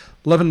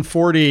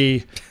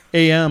 11:40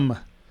 a.m.,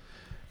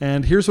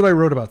 and here's what I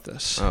wrote about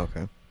this. Oh,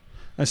 okay.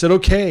 I said,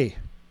 okay,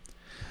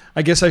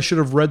 I guess I should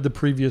have read the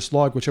previous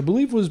log, which I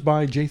believe was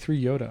by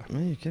J3 Yoda.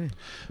 Are you kidding?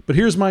 But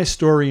here's my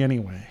story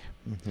anyway.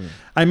 Mm-hmm.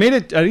 I made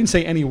it. I didn't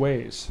say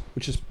anyways,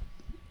 which is,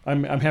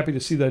 I'm happy to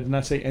see that I did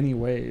not say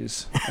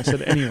anyways. I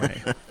said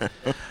anyway.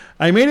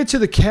 I made it to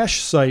the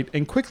cache site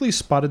and quickly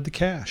spotted the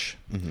cache.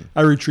 Mm-hmm.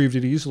 I retrieved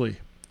it easily,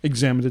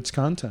 examined its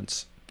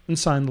contents, and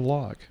signed the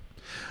log.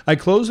 I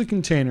closed the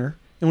container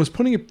and was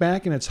putting it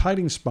back in its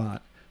hiding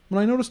spot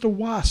when I noticed a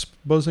wasp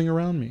buzzing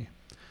around me.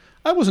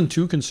 I wasn't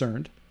too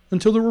concerned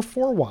until there were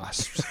 4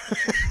 wasps.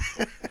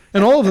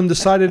 And all of them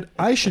decided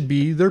I should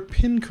be their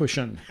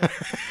pincushion.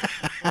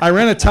 I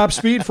ran at top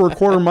speed for a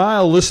quarter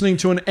mile, listening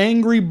to an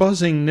angry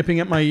buzzing nipping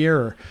at my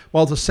ear,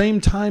 while at the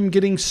same time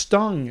getting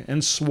stung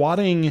and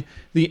swatting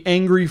the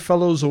angry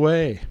fellows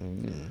away.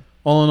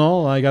 All in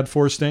all, I got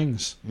 4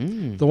 stings.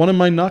 The one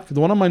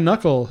on my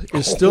knuckle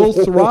is still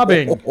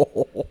throbbing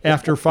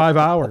after 5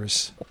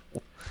 hours.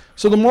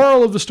 So the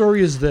moral of the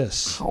story is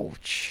this.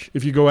 Ouch.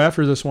 If you go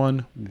after this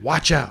one,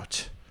 watch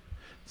out.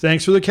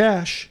 Thanks for the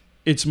cash.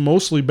 It's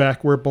mostly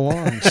back where it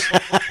belongs.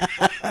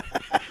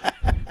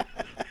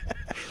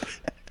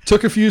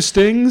 Took a few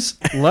stings,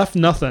 left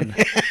nothing.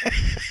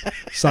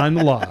 Signed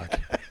the log.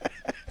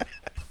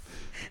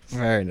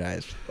 Very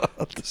nice.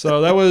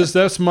 So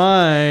that's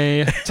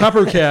my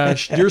Topper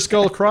Cache, Deer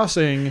Skull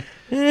Crossing.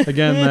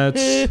 Again,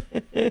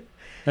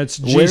 that's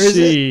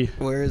GC.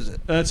 Where is it?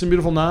 That's in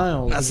beautiful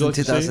Niles. That's Would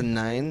you in like to see?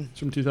 2009. It's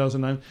from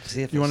 2009.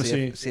 See if You want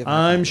to see?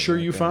 I'm sure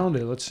you found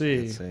it. Let's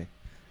see.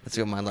 Let's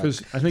see what mine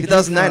looks. 'Cause I think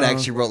 2009, I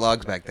actually wrote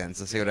logs back then,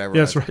 so see what I wrote.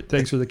 Yeah, that's right.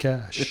 Thanks for the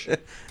cash.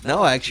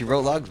 No, I actually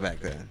wrote logs back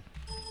then.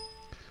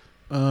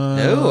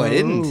 No, I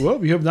didn't.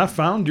 Whoa, you have not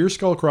found Deer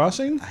Skull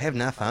Crossing? I have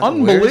not found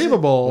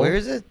Unbelievable. it. Where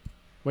is it?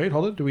 Wait,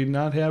 hold it. Do we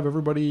not have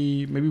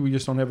everybody? Maybe we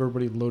just don't have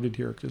everybody loaded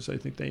here because I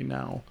think they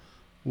now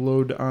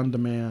load on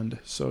demand.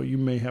 So you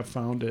may have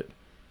found it.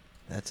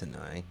 That's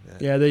annoying.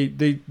 Yeah,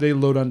 they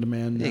load on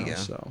demand There now. you go.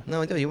 So.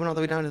 No, you went all the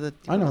way down to the.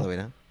 I know. All the way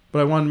down. But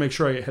I wanted to make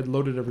sure I had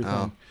loaded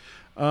everything.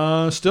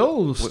 Oh.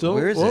 Still.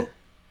 Where is it?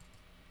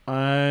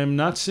 I'm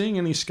not seeing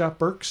any Scott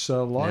Burke's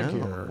log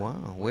here.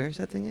 Wow, where's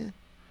that thing at?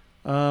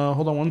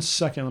 Hold on 1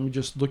 second. Let me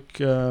just look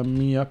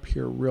me up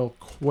here real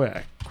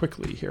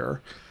quickly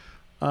here.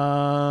 There's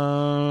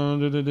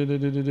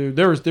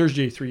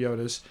J3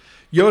 Yoda's.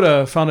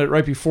 Yoda found it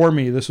right before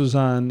me.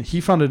 He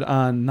found it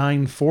on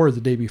 9/4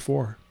 the day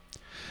before.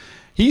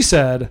 He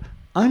said,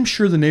 I'm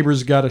sure the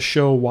neighbors got a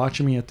show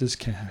watching me at this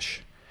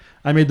cache.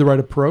 I made the right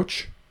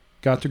approach,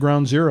 got to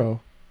ground zero,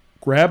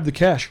 grabbed the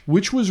cache,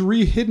 which was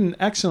re-hidden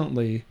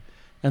excellently,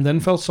 and then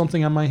felt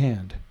something on my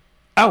hand.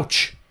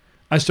 Ouch!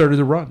 I started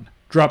to run,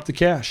 dropped the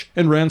cache,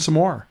 and ran some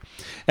more.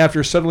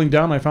 After settling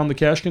down, I found the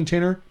cache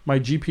container, my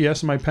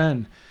GPS, and my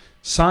pen.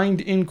 Signed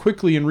in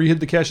quickly and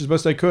re-hid the cache as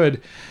best I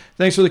could.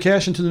 Thanks for the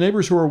cache and to the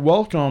neighbors who are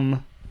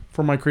welcome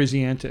for my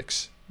crazy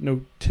antics.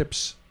 No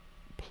tips,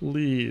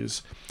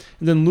 please.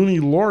 And then Looney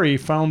Laurie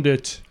found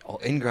it. Oh,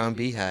 in-ground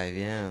beehive,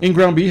 yeah.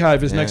 In-ground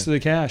beehive is next to the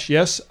cache.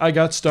 Yes, I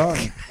got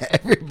stung.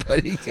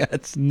 Everybody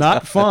got stung.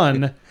 Not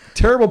fun.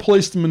 Terrible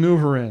place to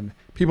maneuver in.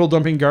 People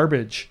dumping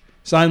garbage.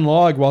 Sign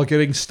log while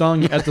getting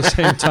stung at the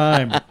same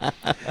time.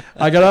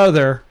 I got out of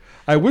there.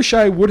 I wish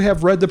I would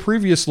have read the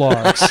previous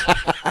logs.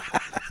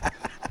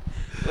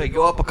 Wait,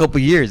 go up a couple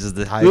years. Is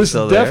the hive This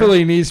still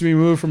definitely needs to be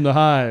moved from the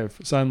hive.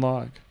 Sign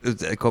log.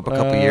 there? Go up a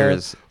couple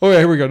years. Oh, yeah,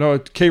 here we go. No,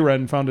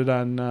 Karen found it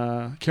on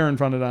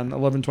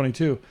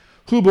 11/22.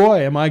 Oh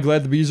boy, am I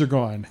glad the bees are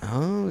gone.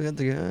 Oh, we got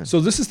the guy. So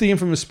this is the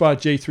infamous spot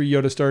J3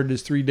 Yoda started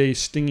his 3-day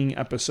stinging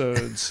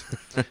episodes.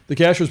 The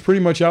cache was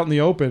pretty much out in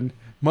the open.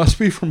 Must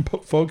be from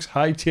folks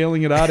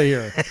hightailing it out of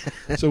here.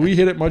 So we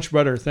hit it much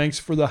better. Thanks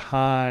for the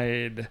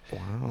hide.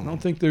 Wow. I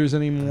don't think there's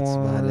any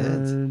more about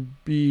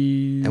it.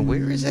 bees. And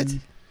where is it?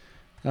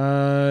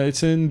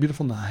 It's in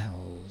beautiful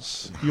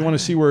Niles. You want to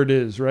see where it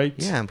is, right?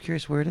 Yeah, I'm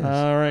curious where it is.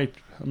 All right.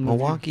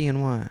 Milwaukee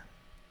and what?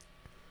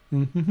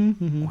 Why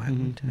Why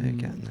haven't I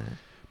gotten that?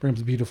 Bring up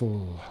the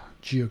beautiful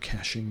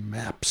geocaching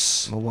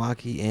maps.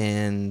 Milwaukee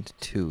and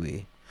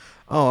Tui.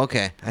 Oh,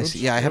 okay. I see.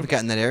 Yeah, I haven't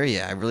gotten that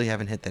area. I really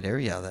haven't hit that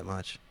area that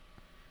much.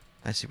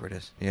 I see where it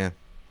is. Yeah.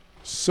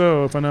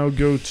 So if I now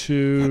go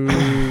to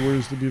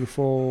where's the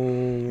beautiful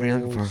What are you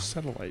looking for?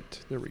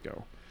 satellite? There we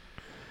go.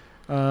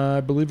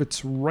 I believe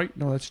it's right.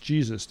 No, that's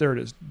Jesus. There it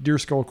is. Deer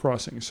Skull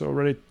Crossing. So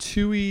right at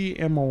Tui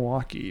and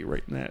Milwaukee,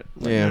 right in that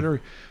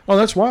area. Oh,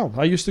 that's wild.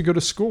 I used to go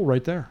to school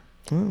right there.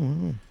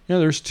 Oh, Yeah,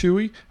 there's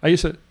Tui.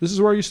 This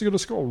is where I used to go to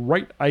school.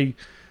 I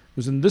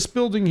was in this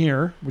building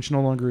here, which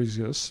no longer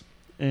exists,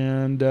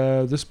 and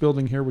this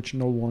building here, which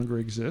no longer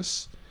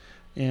exists.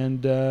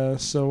 And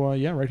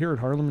right here at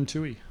Harlem and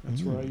Tui.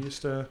 That's where I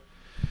used to.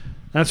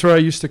 That's where I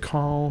used to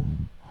call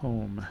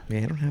home. Yeah,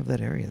 I don't have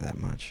that area that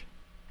much.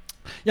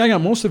 Yeah, I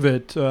got most of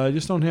it. I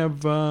just don't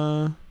have.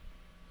 I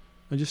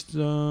just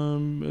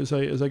as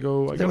I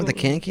go. Is that where the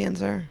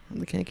can-cans are?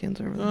 The can-cans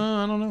are over there?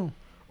 I don't know.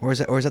 Or is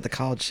that the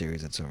college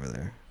series that's over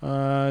there?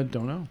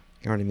 Don't know.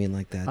 You know what I mean,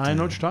 like that. I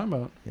know what you're talking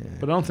about, Yeah.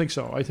 but I don't think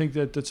so. I think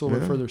that's a little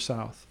bit Yeah. further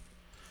south.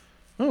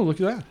 Oh,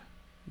 look at that!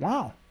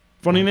 Wow.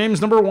 Funny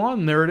names number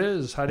 1. There it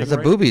is. Hiding That's the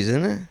right. boobies,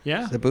 isn't it?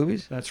 Yeah. Is that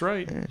boobies? That's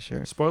right. Yeah,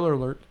 sure. Spoiler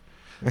alert.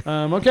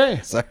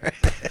 Okay. Sorry.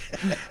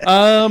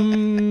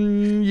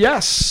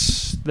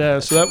 Yes.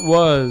 So that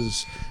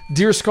was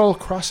Deer Skull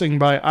Crossing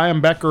by I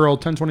Am Batgirl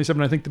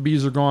 1027. I think the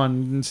bees are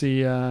gone. Didn't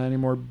see any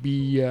more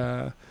bee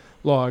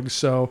logs.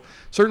 So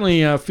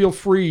certainly feel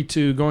free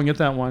to go and get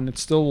that one.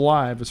 It's still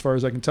live as far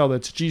as I can tell.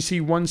 That's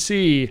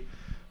GC1C.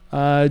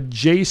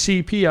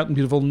 JCP out in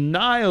beautiful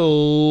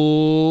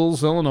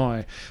Niles,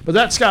 Illinois. But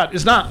that, Scott,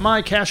 is not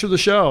my cache of the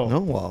show. No,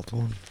 Walt.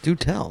 Well, do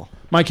tell.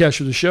 My cache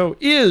of the show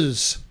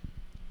is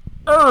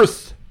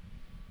Earth.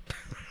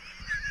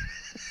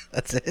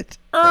 That's it?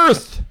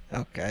 Earth.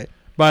 Okay.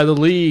 By the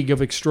League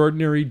of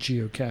Extraordinary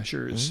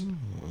Geocachers.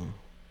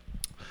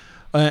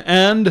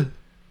 And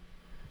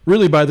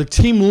really by the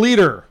team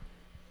leader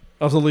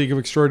of the League of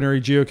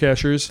Extraordinary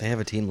Geocachers. They have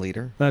a team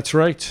leader? That's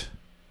right.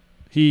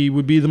 He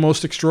would be the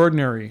most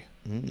extraordinary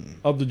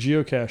of the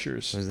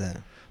geocachers. Who's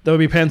that? That would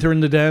be Panther in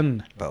the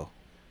Den. Bo.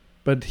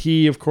 But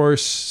he, of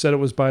course, said it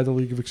was by the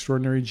League of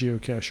Extraordinary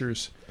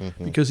Geocachers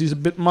because he's a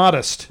bit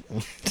modest.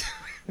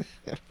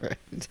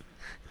 Right.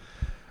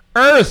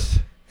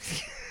 Earth.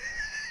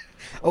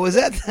 Oh, is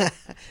that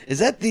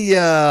the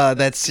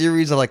that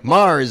series of like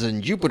Mars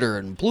and Jupiter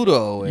and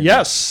Pluto? And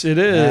Yes, it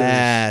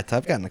is.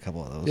 I've gotten a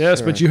couple of those. Yes,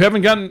 sure. but you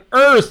haven't gotten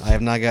Earth. I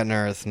have not gotten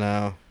Earth.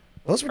 No.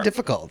 Those were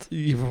difficult.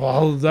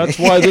 Well, that's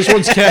why this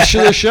one's cache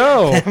of the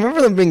show. I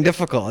remember them being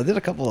difficult. I did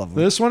a couple of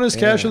them. This one is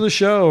cache of the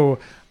show.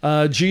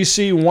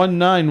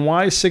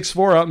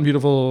 GC19Y64 out in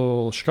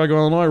beautiful Chicago,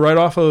 Illinois, right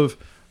off of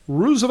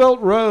Roosevelt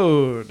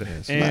Road.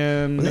 Yes.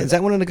 And is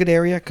that one in a good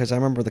area? Because I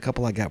remember the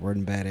couple I got were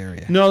in a bad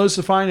area. No, this is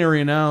a fine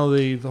area now.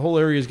 The whole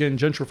area is getting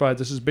gentrified.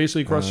 This is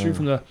basically across the street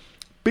from the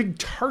big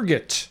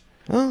Target.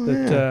 Oh,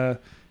 that,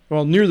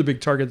 well, near the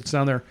big Target that's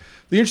down there.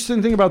 The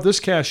interesting thing about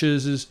this cache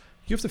is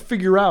you have to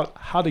figure out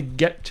how to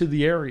get to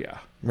the area.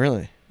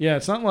 Really? Yeah,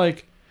 it's not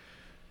like,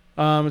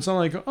 oh,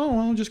 well,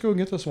 I'll just go and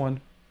get this one.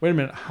 Wait a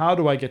minute, how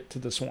do I get to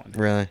this one?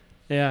 Really?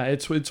 Yeah,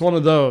 it's one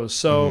of those.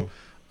 So,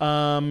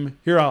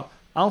 here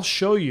I'll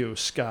show you,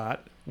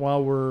 Scott,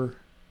 while we're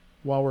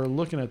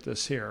looking at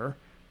this here.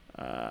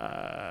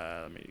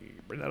 Let me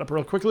bring that up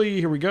real quickly.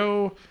 Here we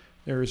go.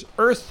 There's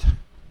Earth.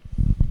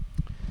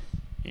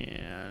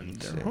 And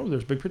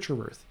there's a big picture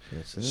of Earth.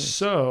 Yes, it is.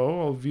 So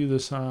I'll view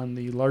this on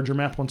the larger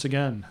map once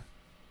again.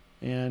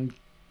 And,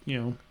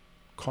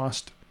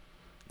 cost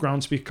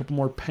Groundspeak a couple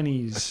more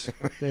pennies.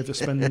 They have to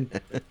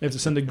send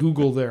to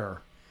Google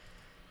there.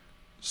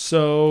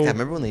 So Yeah,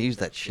 remember when they used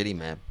that shitty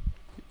map?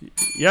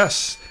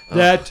 Yes,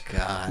 God.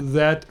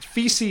 that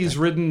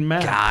feces-ridden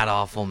map. God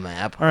awful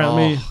map. All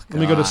right, let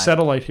me go to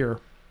satellite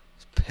here.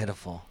 It's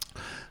pitiful.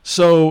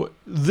 So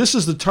this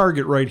is the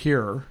target right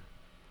here.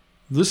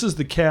 This is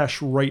the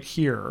cache right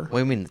here. What do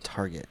you mean the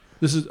target?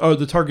 This is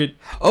the target.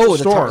 Oh, store.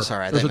 the target.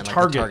 Sorry, there's a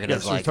target. Like the target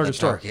yes, is like target the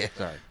store. target.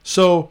 Sorry.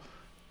 So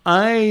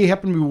I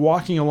happened to be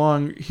walking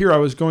along here. I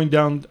was going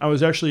down. I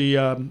was actually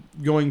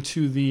going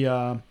to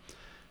the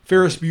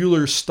Ferris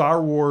Bueller's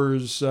Star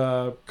Wars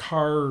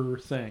car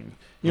thing.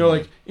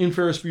 Like in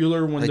Ferris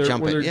Bueller when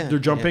they're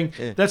jumping.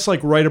 Yeah. That's like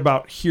right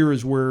about here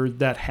is where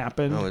that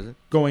happened. Oh, is it?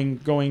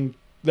 Going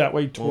that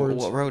way towards.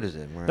 What road is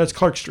it? That's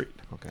Clark Street.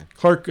 Okay.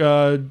 Clark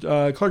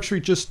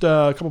Street, just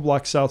a couple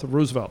blocks south of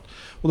Roosevelt.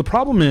 Well, the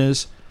problem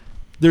is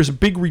there's a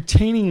big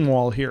retaining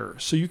wall here,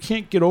 so you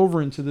can't get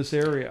over into this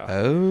area.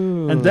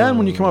 Oh. And then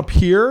when you come up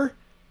here,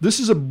 this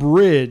is a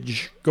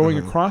bridge going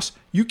across.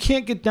 You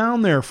can't get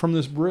down there from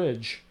this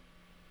bridge.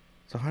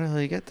 So how the hell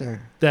do you get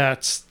there?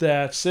 That's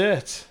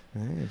it.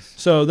 Nice.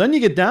 So then you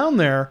get down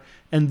there,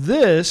 and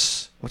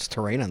this... What's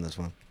terrain on this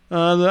one?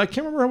 I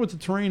can't remember what the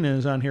terrain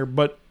is on here,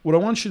 but what I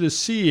want you to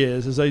see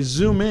is, as I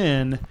zoom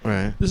in,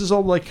 this is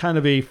all like kind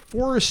of a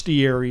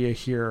foresty area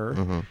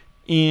here,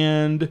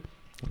 and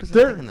what is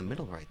that thing in the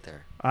middle right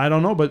there? I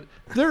don't know, but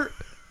there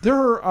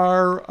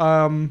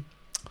are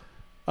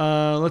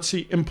let's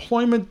see,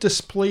 employment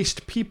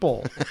displaced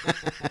people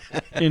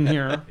in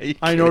here.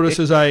 I noticed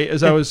as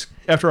I was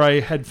after I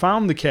had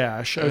found the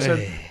cache, I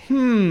said,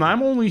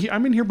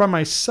 I'm in here by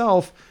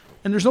myself.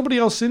 And there's nobody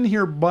else in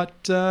here but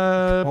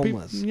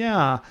homeless.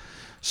 Yeah.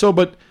 So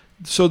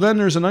then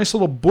there's a nice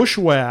little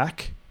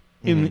bushwhack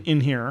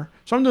in here.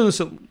 So I'm doing this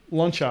at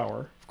lunch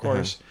hour, of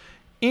course.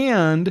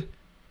 And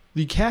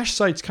the cache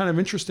site's kind of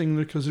interesting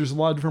because there's a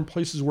lot of different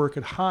places where it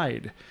could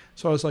hide.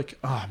 So I was like,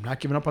 I'm not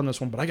giving up on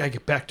this one, but I got to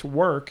get back to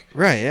work.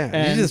 Right, yeah.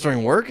 And you did this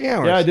during work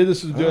hours? Yeah, I did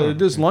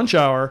this lunch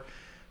hour.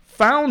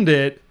 Found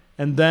it,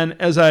 and then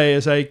as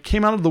I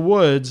came out of the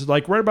woods,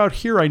 like right about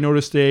here, I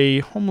noticed a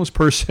homeless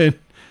person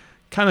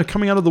kind of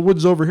coming out of the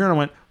woods over here, and I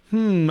went,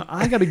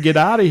 I got to get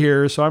out of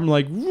here. So I'm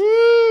like,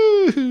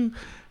 woo,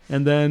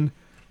 and then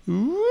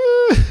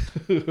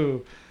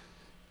woo,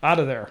 out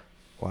of there.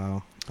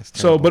 Wow.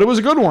 So, but it was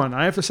a good one.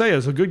 I have to say, it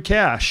was a good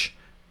cache.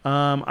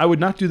 I would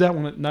not do that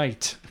one at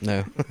night.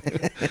 No.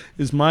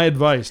 Is my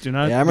advice. Do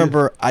not. Yeah, I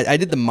remember I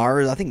did the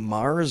Mars, I think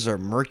Mars or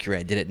Mercury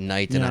I did at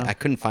night, and I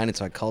couldn't find it,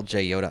 so I called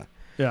Jay Yoda.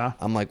 Yeah.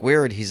 I'm like,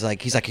 where? He's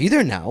like, are you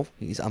there now?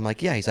 I'm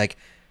like, yeah. He's like,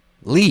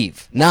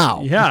 leave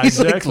now. Yeah, he's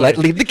exactly. Like,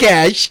 leave the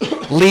cache.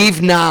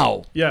 Leave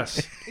now.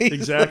 Yes,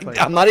 exactly. Like,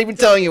 I'm not even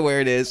telling you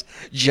where it is.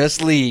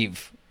 Just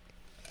leave.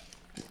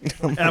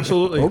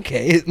 Absolutely.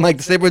 Okay, Mike,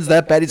 the neighborhood's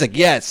that bad? He's like,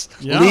 yes.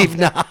 Yeah. Leave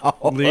now.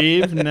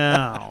 Leave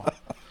now.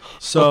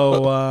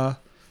 So,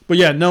 but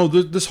yeah, no,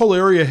 this whole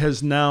area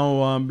has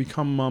now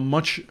become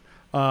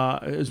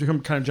has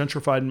become kind of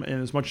gentrified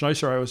and is much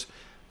nicer. I was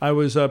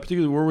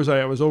particularly, where was I?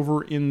 I was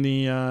over in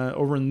the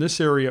over in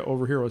this area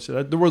over here. Let's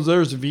see,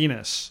 there's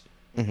Venus.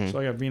 So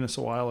I got Venus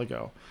a while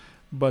ago,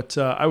 but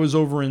I was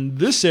over in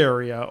this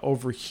area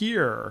over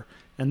here,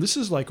 and this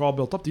is like all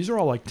built up. These are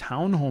all like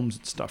townhomes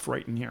and stuff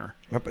right in here.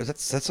 Is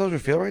that Soldier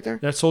Field right there?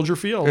 That's Soldier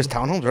Field. There's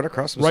townhomes right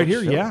across from right Soldier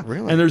here, Field? yeah.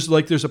 Really? And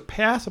there's a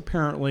path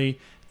apparently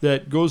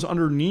that goes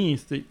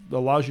underneath that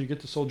allows you to get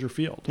to Soldier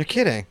Field. You're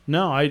kidding.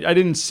 No, I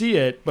didn't see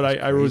it, but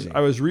I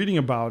was reading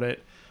about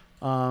it.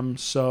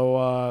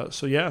 So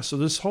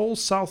this whole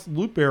South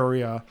Loop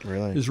area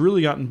has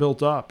really gotten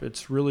built up.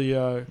 It's really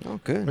good.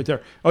 Right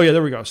there. Oh yeah,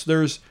 there we go.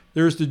 So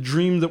there's the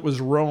Dream That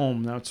Was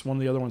Rome. That's one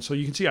of the other ones. So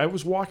you can see I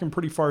was walking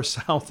pretty far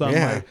south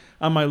on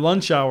my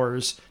lunch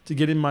hours to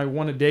get in my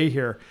one a day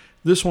here.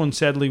 This one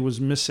sadly was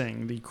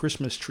missing, the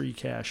Christmas tree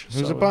cache.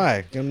 Who's it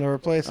by? Give them to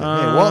replace it.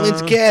 Hey, Walt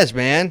needs cash,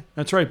 man.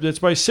 That's right. That's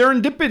by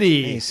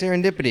Serendipity. Hey,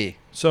 Serendipity.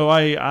 So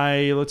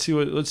I let's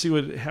see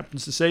what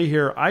happens to say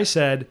here. I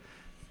said.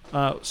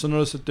 So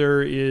notice that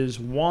there is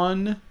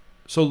one.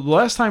 So the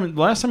last time it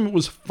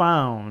was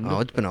found. Oh,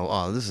 it's been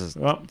this is.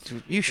 Well,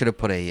 you should have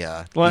put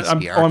a.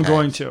 I'm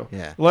going to.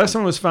 Yeah. The last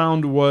time it was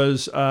found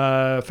was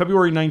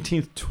February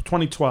 19th,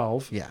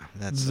 2012. Yeah,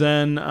 that's.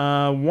 Then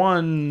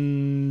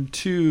 1,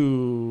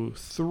 2,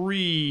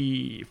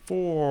 3,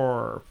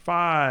 4,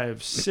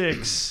 5,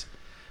 6,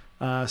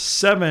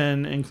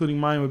 7, including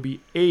mine would be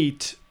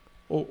 8.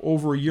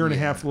 Over a year and a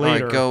half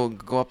later. All right,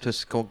 go up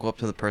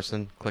to the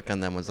person. Click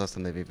on them. When's the last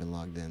time they've even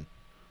logged in?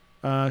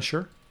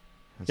 Sure.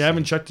 I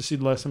haven't checked to see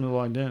the last time they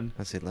logged in.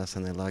 Let's see. The last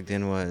time they logged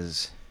in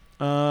was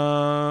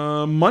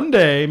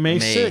Monday, May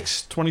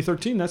 6th,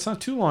 2013. That's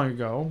not too long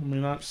ago. I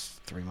mean, not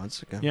 3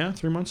 months ago. Yeah,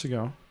 3 months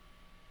ago.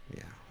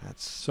 Yeah,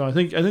 that's. So I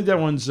think that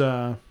one's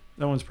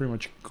pretty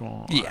much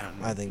gone. Yeah,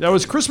 I think that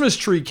was Christmas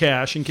tree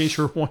cache. In case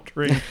you're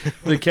wondering,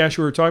 the cache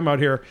we were talking about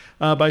here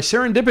by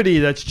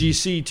Serendipity. That's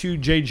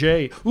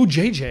GC2JJ. Ooh,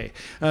 JJ.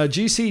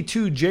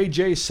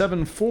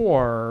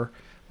 GC2JJ74.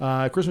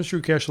 Christmas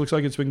tree cache looks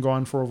like it's been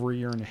gone for over a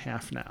year and a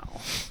half now.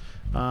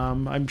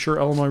 I'm sure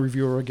Illinois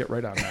Reviewer will get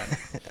right on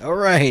that. All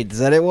right, is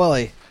that it,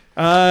 Wally?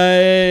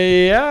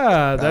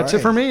 Yeah, that's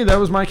it for me. That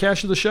was my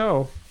cache of the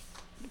show.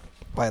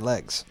 By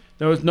legs.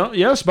 By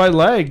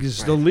Legs,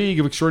 right. The League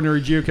of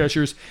Extraordinary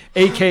Geocachers,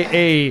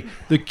 a.k.a.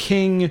 the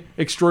King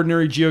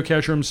Extraordinary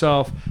Geocacher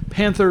himself,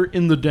 Panther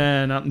in the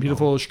Den, out in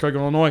beautiful Chicago,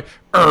 Illinois,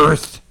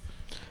 Earth.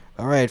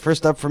 All right,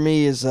 first up for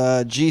me is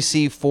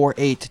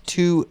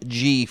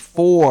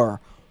GC482G4,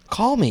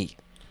 Call Me,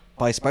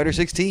 by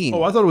Spider16.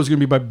 Oh, I thought it was going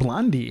to be by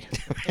Blondie.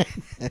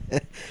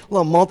 A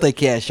little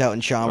multi-cache out in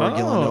Schaumburg,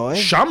 Illinois.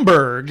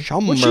 Schaumburg.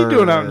 What's she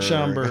doing out in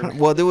Schaumburg?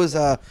 Well, there was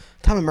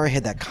Tom and Murray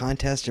had that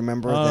contest. You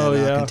remember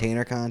that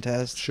container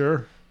contest?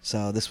 Sure.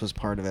 So this was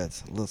part of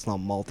it. A little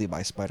multi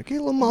by Spider. Okay, a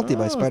little multi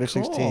by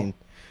Spider16. Cool.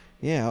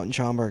 Yeah, out in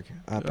Schaumburg.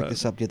 I picked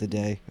this up the other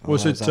day.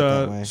 Was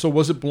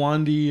it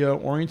Blondie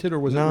oriented, or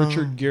was it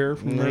Richard Gere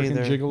from American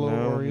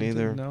Gigolo oriented?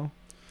 Neither. No.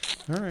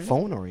 All right.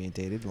 Phone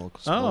orientated.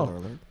 Spoiler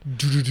alert.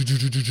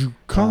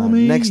 Call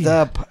me. Next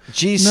up,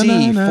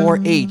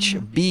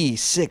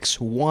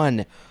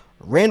 GC4HB61.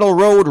 Randall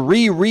Road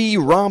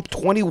Romp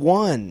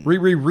 21.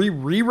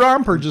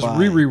 Romp or just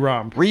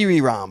Romp?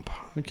 Romp.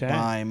 Okay.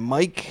 By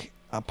Mike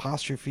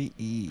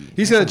 *E.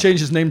 He's got to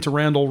change his name to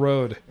Randall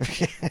Road.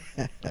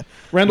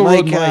 Randall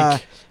Road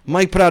Mike.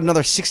 Mike put out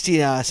another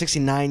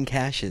 69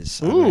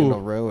 caches on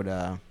Randall Road.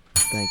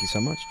 Thank you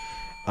so much.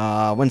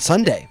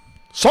 Sunday.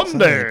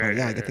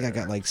 Yeah, I think I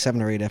got like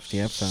 7 or 8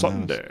 FTFs on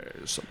Sunday.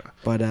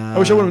 But I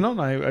wish I would have known.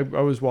 I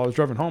was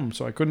driving home,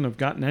 so I couldn't have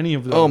gotten any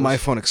of those. Oh, my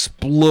phone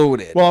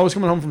exploded. Well, I was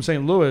coming home from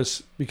St.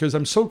 Louis because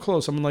I'm so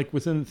close. I'm like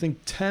within, I think,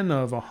 10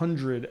 of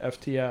 100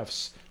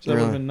 FTFs. So that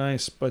would have been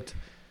nice, but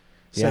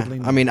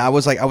sadly I mean, I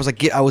was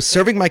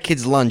serving my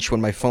kids lunch when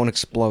my phone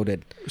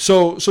exploded.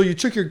 So you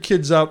took your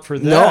kids out for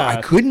that? No,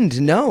 I couldn't.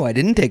 No, I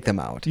didn't take them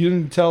out. You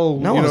didn't tell?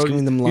 No, I was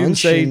giving them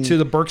lunch. You didn't say to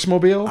the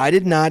Berksmobile? I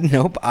did not.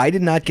 Nope, I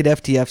did not get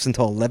FTFs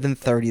until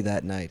 11:30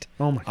 that night.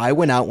 Oh my! I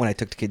went out when I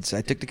took the kids.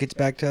 I took the kids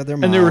back to their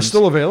moms. And they were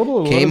still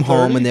available. Came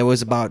home and there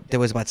was about.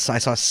 I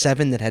saw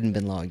 7 that hadn't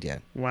been logged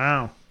yet.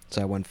 Wow!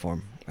 So I went for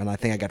them, and I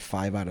think I got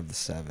 5 out of the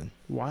 7.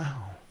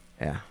 Wow!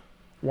 Yeah.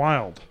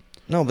 Wild.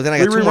 No, but then I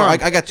got 2 more.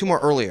 I got 2 more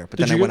earlier, but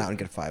then I went out and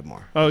got 5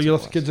 more. Oh, you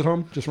left the kids at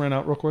home? Just ran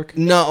out real quick?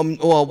 No,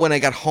 well, when I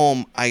got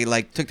home, I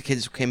took the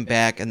kids, came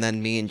back, and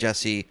then me and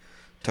Jesse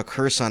took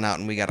her son out,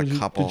 and we got a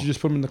couple. Did you just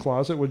put them in the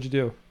closet? What'd you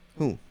do?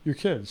 Who? Your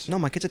kids. No,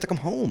 my kids, I took them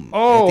home.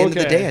 Oh, At the end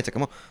of the day, I took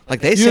them home.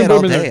 Like they sat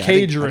all day. You didn't put them in their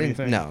cage or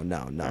anything? No.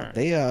 Right.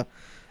 They, I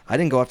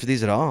didn't go after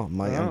these at all.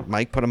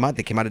 Mike put them out.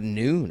 They came out at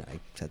noon. I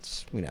had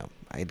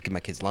to give my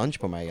kids lunch,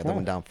 put my other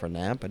one down for a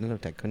nap. I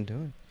couldn't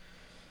do it.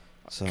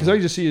 Because I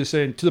just see you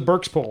saying to the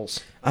Berks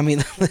polls. I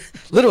mean,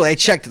 literally, I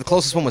checked. The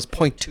closest one was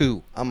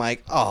 0.2. I'm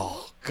like,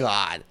 oh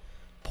God,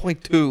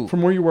 0.2.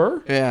 From where you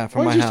were? Yeah, from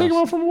Why my did you house. take them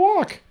out for a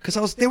walk?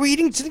 Because they were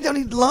sitting down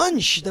eating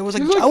lunch. There was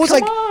like, He's like, I was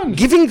 "Come like on."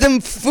 giving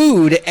them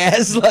food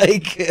as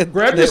like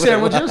Grab your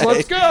sandwiches.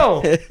 Let's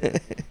go.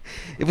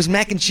 It was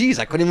mac and cheese.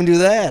 I couldn't even do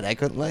that. I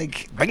couldn't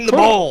bring the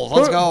bowls.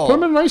 Let's go. Put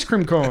them in an ice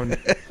cream cone.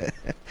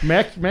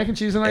 mac and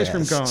cheese and ice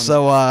cream cone.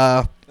 So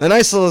a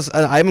nice little.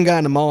 I haven't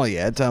gotten them all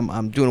yet.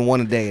 I'm doing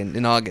one a day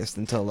in August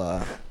until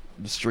the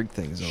streak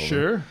thing's over.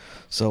 Sure.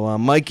 So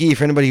Mikey,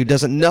 for anybody who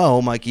doesn't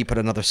know, Mikey put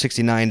another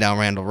 69 down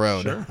Randall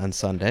Road on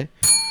Sunday.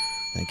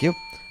 Thank you.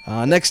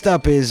 Next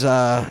up is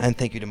and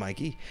thank you to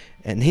Mikey,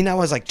 and he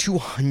now has like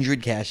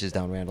 200 caches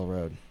down Randall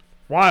Road.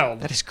 Wild.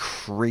 That is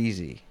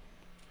crazy.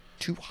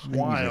 200.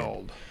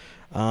 Wild.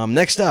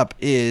 Next up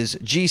is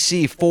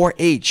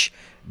GC4H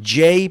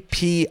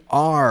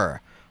JPR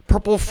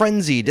Purple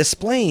Frenzy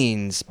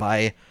Displays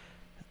by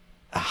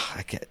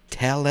Talegi?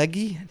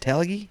 Talegi?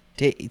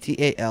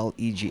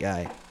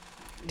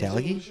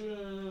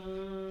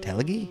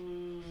 Talegi?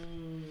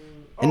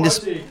 And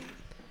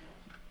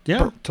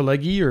Yeah,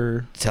 Talegi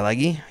or...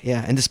 Talegi,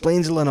 yeah. And Des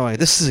Plaines, Illinois.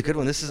 This is a good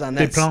one. This is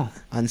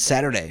on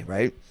Saturday,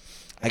 right?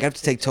 I got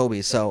to take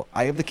Toby. So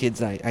I have the kids,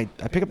 and I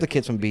pick up the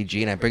kids from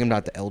BG, and I bring them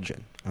down to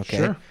Elgin, okay?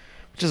 Sure.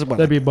 Which is about...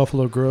 That'd be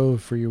Buffalo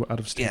Grove for you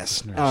out-of-state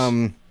Yes.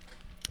 listeners.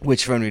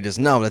 Which, for anybody who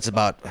doesn't know, that's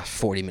about a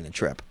 40-minute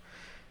trip.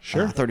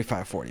 Sure.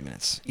 35, 40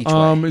 minutes each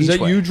way. Is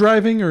that you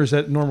driving, or is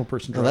that normal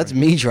person driving? No, that's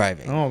me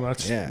driving. Oh,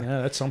 that's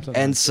that's something.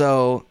 And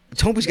so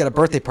Toby's got a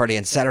birthday party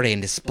on Saturday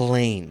in Des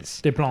Plaines.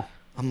 Des Plaines.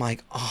 I'm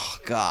like, oh,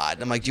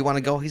 God. I'm like, do you want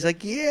to go? He's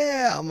like,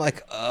 yeah. I'm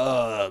like,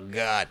 oh,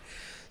 God.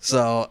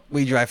 So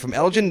we drive from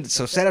Elgin.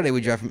 So Saturday we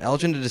drive from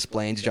Elgin to Des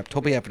Plaines, drop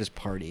Toby up at his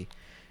party.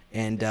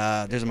 And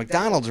there's a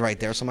McDonald's right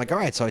there. So I'm like, all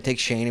right. So I take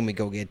Shane and we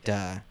go get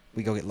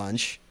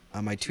lunch.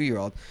 My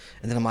 2-year-old.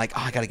 And then I'm like,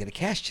 oh, I got to get a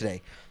cache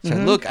today.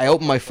 So I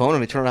open my phone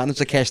and I turn around. There's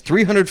a cache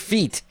 300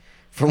 feet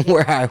from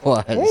where I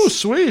was. Oh,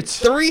 sweet.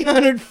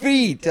 300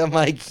 feet. I'm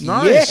like,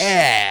 nice.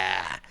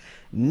 Yeah.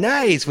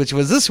 Nice. Which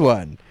was this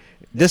one.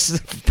 This is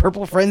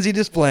Purple Frenzy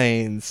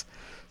Displays.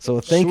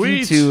 So thank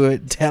you to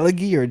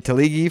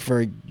Talegi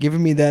for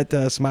giving me that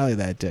smiley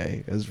that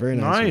day. It was very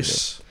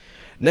nice.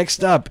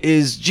 Next up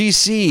is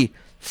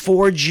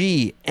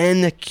GC4G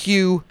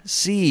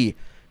NQC.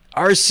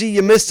 RC,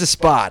 You Missed a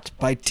Spot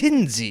by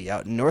Tinsy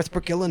out in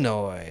Northbrook,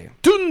 Illinois.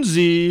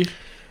 Tinsy.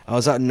 I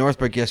was out in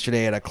Northbrook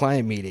yesterday at a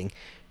client meeting,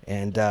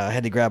 and I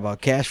had to grab a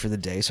cache for the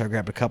day, so I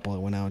grabbed a couple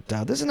and went out.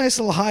 There's a nice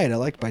little hide I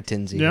liked by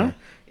Tinsy. Yeah?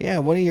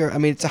 Yeah,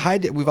 it's a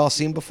hide that we've all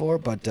seen before,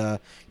 but you're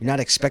not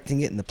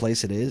expecting it in the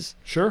place it is.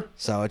 Sure.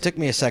 So it took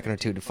me a second or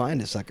two to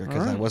find a sucker,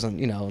 because I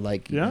wasn't,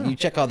 Yeah. you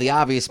check all the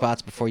obvious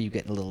spots before you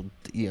get a little,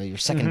 your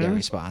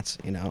secondary spots,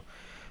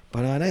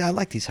 But I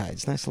like these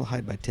hides. Nice little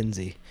hide by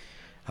Tinsy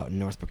out in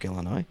Northbrook,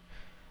 Illinois.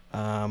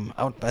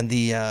 Out in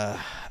the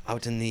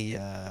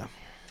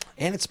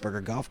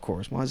Anitsberger golf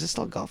course. Well, is this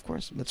still a golf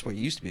course? That's where it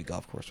used to be a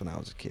golf course when I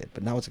was a kid,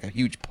 but now it's like a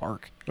huge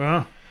park.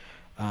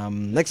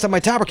 Next up,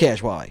 my Topper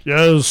Cache, Wally.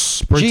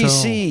 Yes.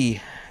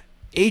 GC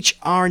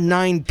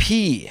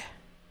HR9P.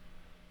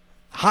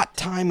 Hot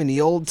Time in the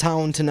Old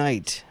Town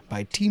Tonight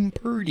by Team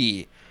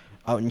Purdy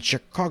out in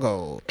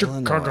Chicago,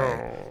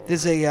 Illinois.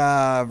 There's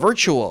a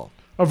virtual.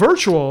 A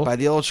virtual? By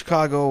the old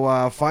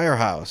Chicago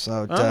Firehouse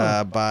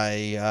out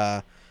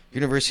by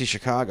University of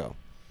Chicago.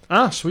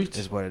 Ah, sweet.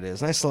 Is what it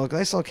is. Nice little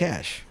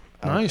cache.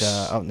 Nice.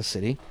 Out in the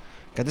city.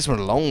 Got this one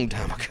a long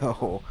time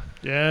ago.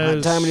 Yes.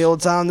 Hot Time in the Old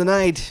Town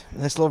tonight.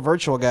 Nice little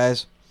virtual,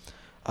 guys.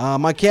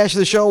 My cache of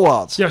the show,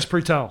 Waltz. Yes,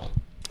 pre-tell.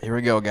 Here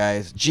we go,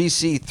 guys.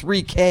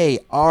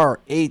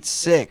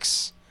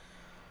 GC3KR86.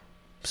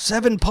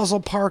 7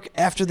 Puzzle Park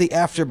After the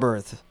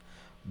Afterbirth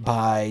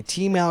by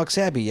Team Alex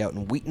Abbey out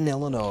in Wheaton,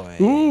 Illinois.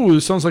 Ooh,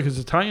 this sounds like it's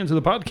a tie-in to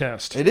the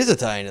podcast. It is a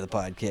tie-in to the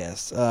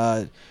podcast.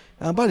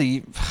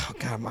 Buddy,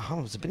 God, how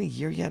long has it been? A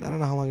year yet? I don't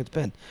know how long it's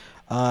been.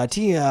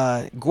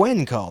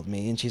 Gwen called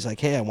me and she's like,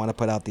 "Hey, I want to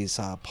put out these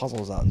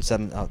puzzles out in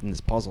this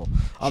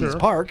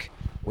park,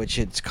 which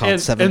it's called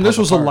Seven." And this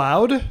was Park.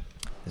 allowed.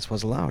 This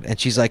was allowed, and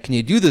she's like, "Can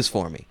you do this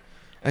for me?"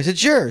 I said,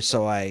 "Sure."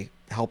 So I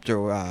helped her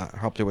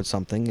with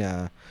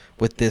something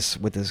with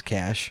this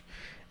cache,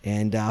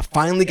 and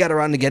finally got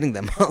around to getting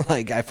them.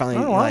 I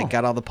finally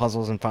got all the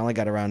puzzles and finally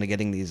got around to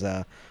getting these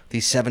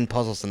 7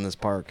 puzzles in this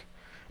park.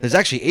 There's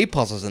actually 8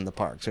 puzzles in the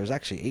park. So there's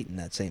actually 8 in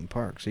that same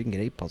park. So you can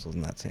get 8 puzzles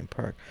in that same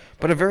park.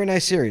 But a very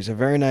nice series. A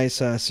very nice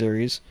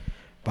series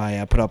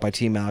put out by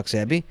Team Alex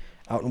Abbey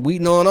out in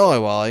Wheaton, Illinois,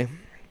 Wally.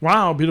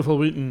 Wow, beautiful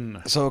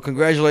Wheaton. So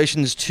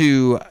congratulations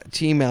to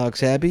Team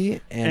Alex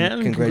Abbey.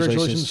 And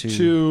congratulations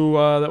to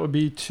that would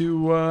be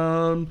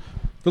to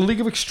the League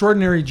of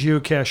Extraordinary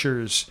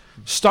Geocachers,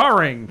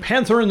 starring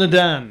Panther in the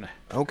Den.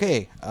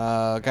 Okay,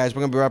 guys,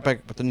 we're going to be right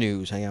back with the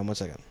news. Hang on one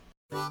second.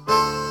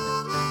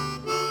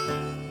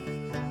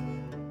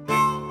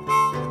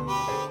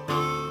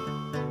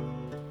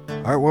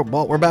 All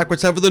right, we're back.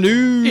 What's time for the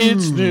news?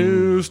 It's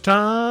news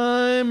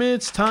time.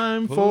 It's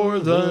time for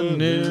the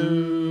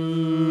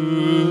news.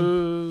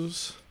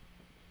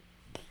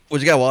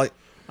 What you got, Wally?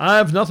 I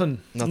have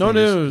nothing. No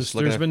news.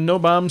 Just There's been no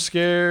bomb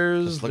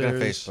scares. Just look at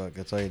Facebook.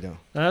 That's all you do.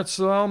 That's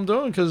all I'm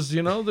doing because,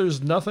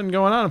 there's nothing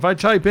going on. If I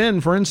type in,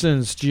 for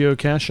instance,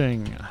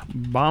 geocaching,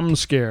 bomb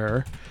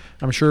scare,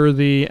 I'm sure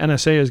the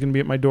NSA is going to be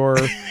at my door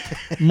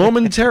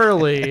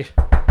momentarily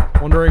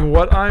wondering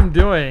what I'm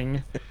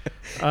doing.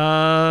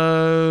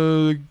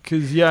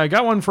 Because, I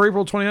got one for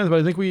April 29th, but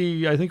I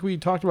think we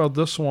talked about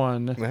this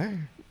one.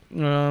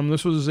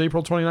 This was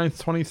April 29th,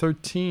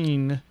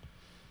 2013.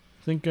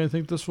 I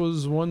think this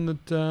was one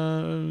that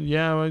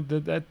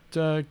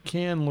that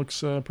can looks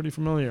pretty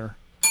familiar.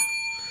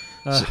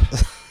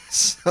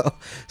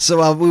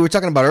 So we were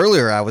talking about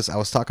earlier. I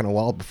was talking to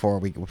Walt before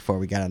we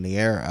got on the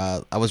air.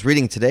 I was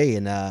reading today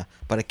about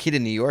a kid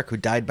in New York who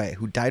died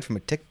from a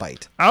tick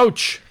bite.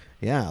 Ouch!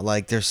 Yeah,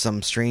 like there's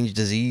some strange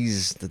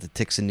disease that the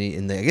ticks in the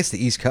I guess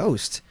the East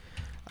Coast,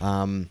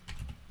 that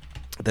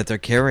they're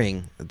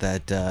carrying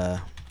that,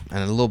 and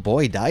a little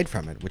boy died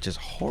from it, which is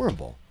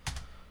horrible. I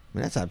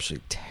mean, that's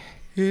absolutely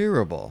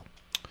terrible.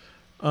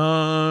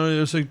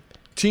 There's a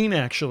teen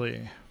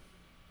actually.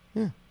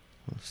 Yeah,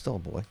 well, still a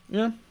boy.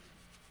 Yeah.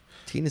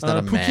 Teen is not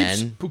a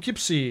man.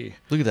 Poughkeepsie.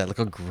 Look at that. Look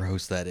how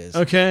gross that is.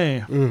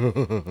 Okay.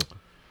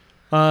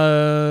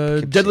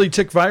 Deadly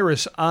tick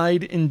virus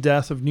eyed in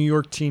death of New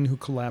York teen who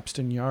collapsed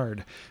in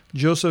yard.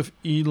 Joseph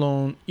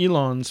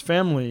Elon's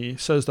family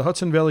says the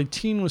Hudson Valley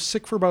teen was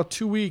sick for about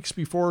 2 weeks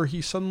before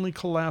he suddenly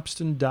collapsed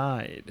and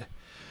died.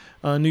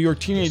 A New York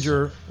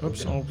teenager.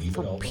 Oops! Oh,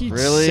 for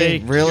Pete's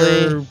sake!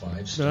 Really?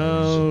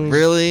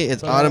 Really?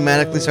 It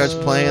automatically starts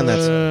playing.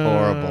 That's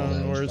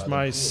horrible. Where's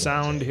my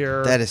sound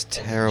here? That is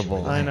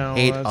terrible. I know. I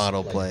hate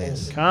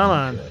autoplays. Come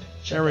on.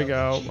 There we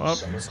go.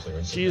 Oh,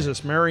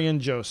 Jesus, Mary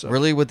and Joseph.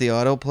 Really, with the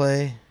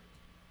autoplay?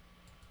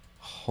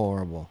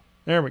 Horrible.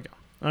 There we go.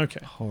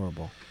 Okay.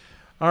 Horrible.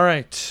 All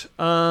right.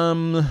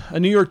 A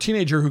New York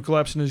teenager who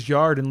collapsed in his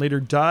yard and later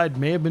died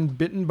may have been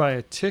bitten by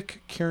a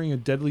tick carrying a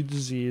deadly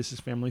disease, his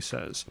family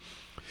says.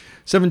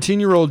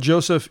 17-year-old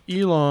Joseph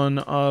Elon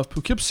of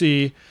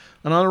Poughkeepsie,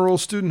 an honor roll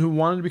student who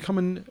wanted to become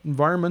an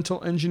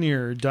environmental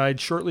engineer, died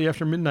shortly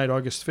after midnight,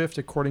 August 5th,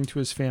 according to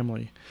his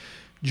family.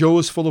 Joe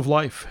was full of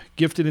life,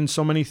 gifted in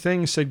so many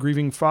things, said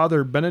grieving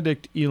father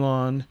Benedict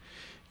Elon.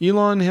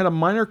 Elon had a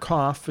minor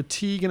cough,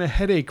 fatigue, and a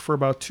headache for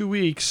about 2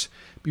 weeks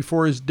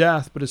before his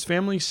death, but his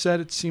family said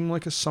it seemed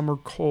like a summer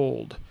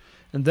cold.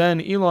 And then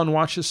Elon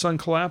watched his son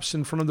collapse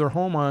in front of their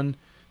home on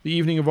the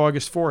evening of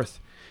August 4th.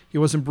 He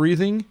wasn't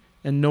breathing,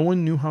 and no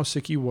one knew how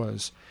sick he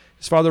was.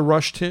 His father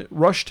rushed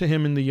to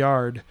him in the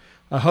yard.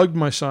 I hugged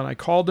my son. I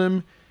called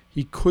him.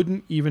 He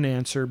couldn't even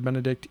answer,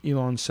 Benedict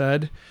Elon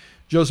said.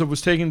 Joseph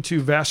was taken to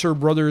Vassar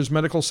Brothers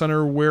Medical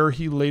Center, where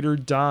he later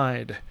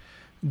died.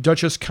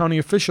 Dutchess County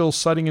officials,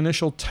 citing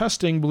initial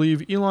testing,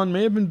 believe Elon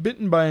may have been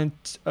bitten by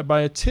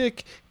a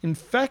tick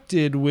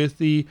infected with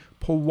the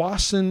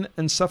Powassan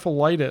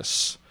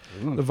encephalitis.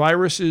 Ooh. The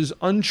virus is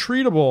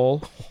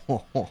untreatable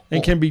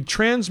and can be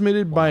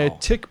transmitted by a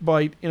tick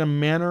bite in a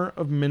matter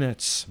of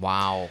minutes.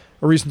 Wow.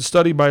 A recent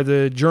study by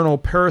the journal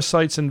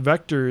Parasites and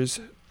Vectors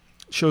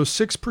shows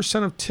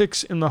 6% of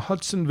ticks in the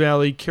Hudson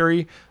Valley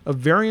carry a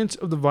variant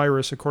of the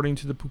virus, according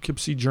to the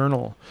Poughkeepsie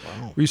Journal.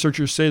 Wow.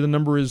 Researchers say the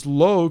number is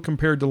low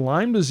compared to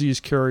Lyme disease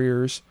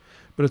carriers,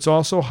 but it's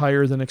also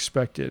higher than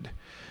expected.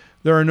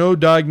 There are no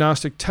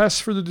diagnostic tests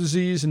for the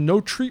disease and no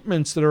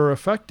treatments that are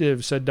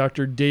effective, said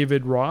Dr.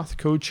 David Roth,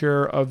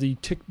 co-chair of the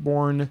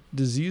Tick-Borne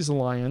Disease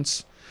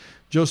Alliance.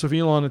 Joseph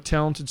Elon, a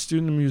talented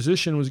student and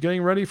musician, was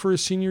getting ready for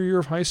his senior year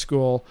of high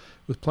school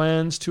with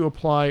plans to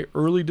apply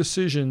early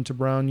decision to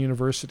Brown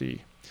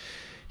University.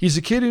 He's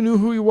a kid who knew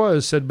who he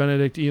was, said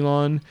Benedict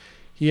Elon.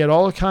 He had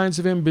all kinds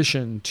of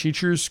ambition.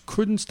 Teachers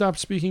couldn't stop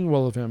speaking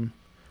well of him.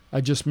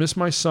 I just miss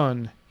my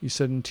son, he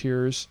said in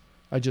tears.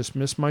 I just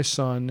miss my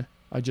son.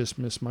 I just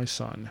miss my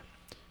son.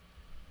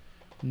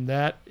 And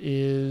that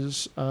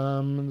is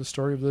the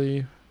story of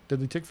the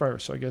deadly tick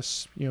virus. So I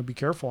guess, be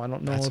careful. I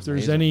don't know if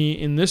there's any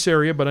in this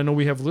area, but I know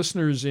we have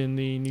listeners in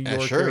the New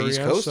York area.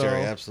 East Coast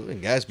area, absolutely.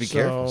 Guys, be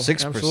careful.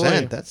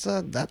 6%. That's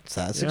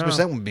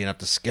 6% would be enough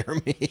to scare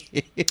me.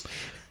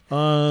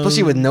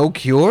 Especially with no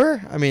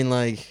cure. I mean,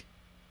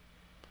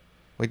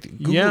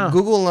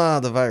 Google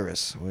the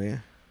virus, will you?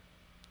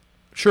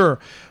 Sure.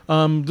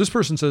 This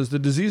person says the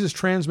disease is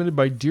transmitted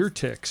by deer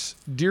ticks.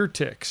 Deer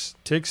ticks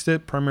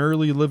that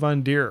primarily live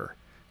on deer.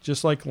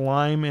 Just like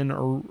Lyme and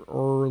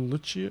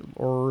Ehrlichia,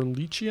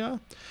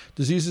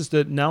 diseases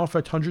that now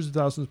affect hundreds of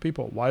thousands of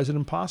people. Why is it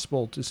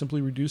impossible to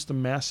simply reduce the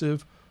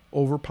massive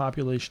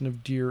overpopulation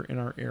of deer in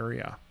our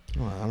area?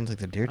 Well, I don't think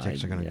the deer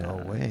ticks are going to go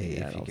away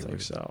if you get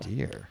rid of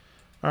deer.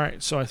 All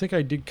right, so I think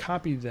I did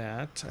copy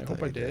that. I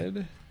hope I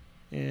did.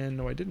 And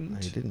no, I didn't. No,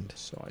 you didn't.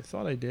 So I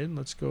thought I did.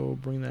 Let's go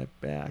bring that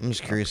back. I'm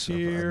just curious.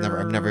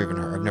 I've never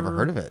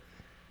heard of it.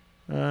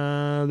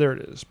 There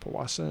it is.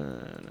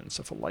 Powassan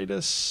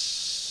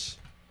encephalitis.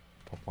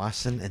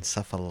 Powassan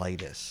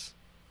encephalitis.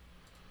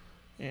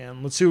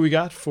 And let's see what we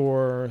got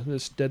for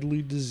this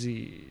deadly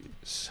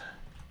disease.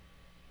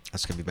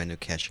 That's going to be my new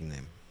caching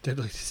name.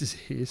 Deadly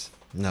disease?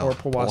 No. Or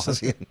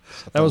Powassan.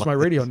 That was my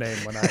radio name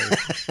when I...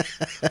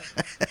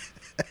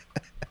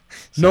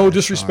 No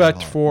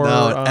disrespect for...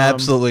 No,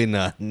 absolutely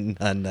none.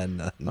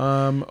 None.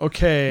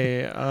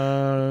 Okay.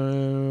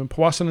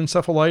 Powassan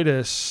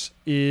encephalitis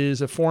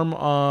is a form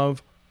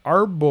of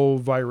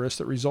arbovirus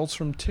that results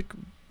from tick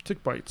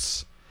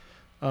bites.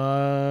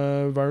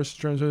 Virus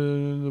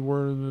transmitted. The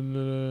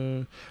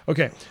word.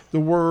 Okay. The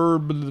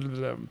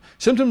word.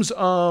 Symptoms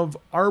of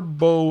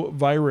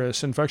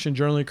arbovirus infection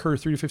generally occur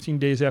 3 to 15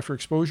 days after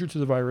exposure to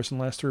the virus and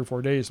last 3 or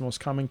 4 days. The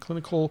most common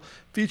clinical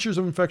features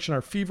of infection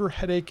are fever,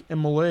 headache,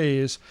 and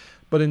malaise.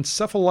 But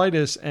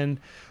encephalitis and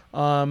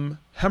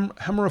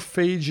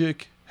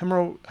hemorrhagic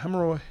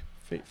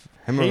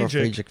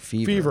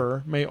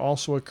fever may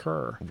also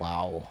occur.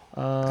 Wow.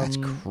 That's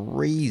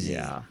crazy.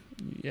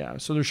 Yeah.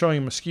 So they're showing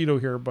a mosquito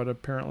here, but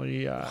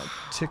apparently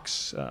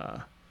ticks.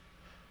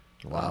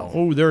 Wow.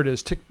 Oh, there it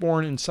is.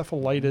 Tick-borne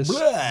encephalitis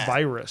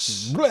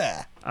virus.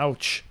 Blah.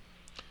 Ouch.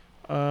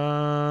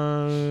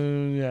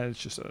 Yeah, it's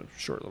just a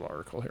short little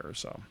article here.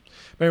 So,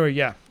 but anyway,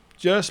 yeah.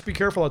 Just be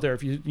careful out there.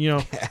 If you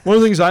know, one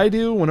of the things I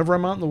do whenever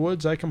I'm out in the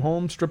woods, I come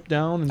home, strip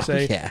down, and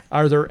say,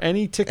 "Are there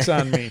any ticks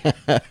on me?"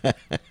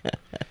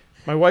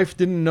 My wife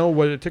didn't know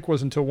what a tick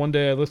was until one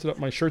day I lifted up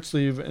my shirt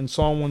sleeve and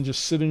saw one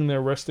just sitting there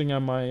resting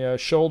on my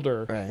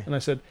shoulder. Right. And I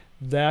said,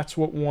 "That's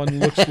what one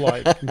looks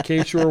like," in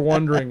case you were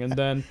wondering. And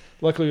then,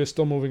 luckily, it was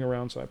still moving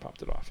around, so I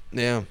popped it off.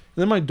 Yeah. And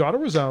then my daughter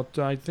was out.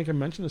 I think I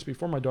mentioned this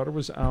before. My daughter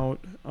was out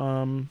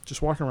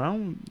just walking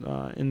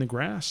around in the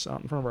grass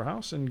out in front of our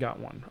house and got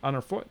one on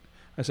her foot.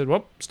 I said,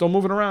 "Well, still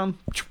moving around."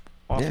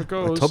 Off it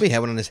goes. Well, Toby had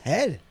one on his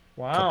head.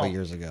 Wow. A couple of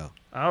years ago.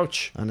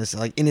 Ouch. On his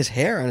in his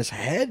hair, on his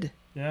head.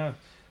 Yeah.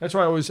 That's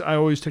why I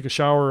always take a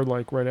shower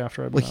right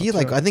after I've been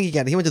out. I think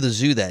he went to the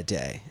zoo that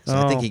day. So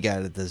I think he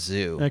got it at the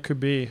zoo. That could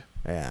be.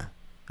 Yeah.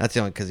 That's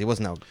the only because he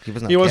wasn't out. He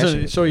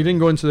wasn't. So he didn't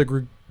go into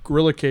the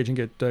gorilla cage and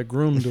get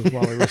groomed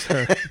while he was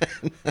there.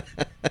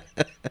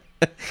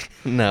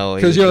 No,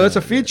 because that's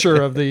a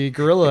feature of the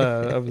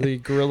gorilla. You have to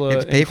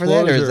pay for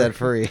that, or is that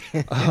free?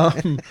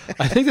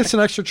 I think that's an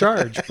extra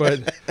charge,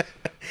 but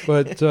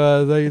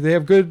they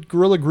have good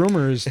gorilla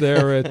groomers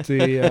there at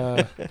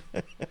the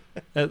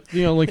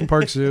Lincoln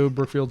Park Zoo,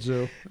 Brookfield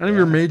Zoo, any of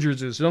your major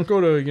zoos. Don't go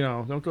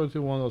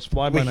to one of those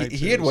fly-by-night zoos.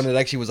 He had one that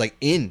actually was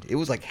it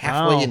was like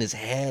halfway in his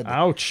head.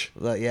 Ouch!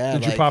 Yeah.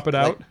 Did you pop it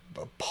out?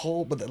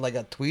 Pull, but like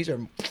a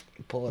tweezer,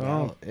 pull it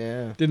out.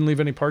 Yeah. Didn't leave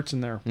any parts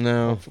in there.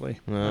 No. Hopefully.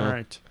 No. All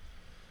right.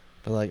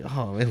 But it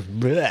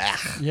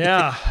was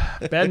yeah,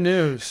 bad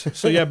news.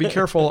 So yeah, be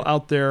careful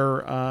out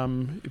there.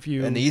 If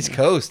you and the East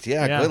Coast,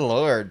 good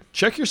Lord,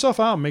 check yourself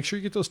out. Make sure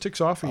you get those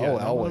ticks off of you. Oh,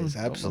 always,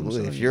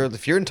 absolutely. If you're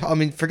in,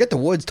 forget the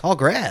woods, tall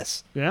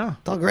grass. Yeah,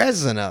 tall grass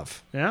is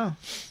enough. Yeah,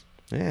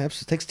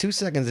 it takes 2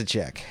 seconds to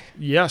check.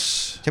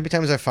 Yes. How many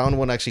times I found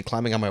one actually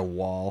climbing on my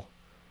wall?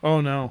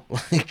 Oh no!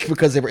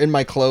 Because they were in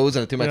my clothes,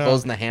 and I threw my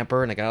clothes in the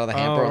hamper, and I got out of the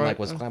hamper and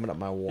was climbing up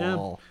my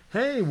wall.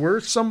 Yeah. Hey,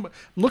 I'm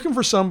looking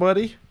for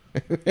somebody.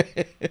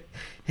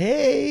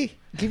 Hey,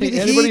 give me the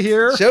anybody heat.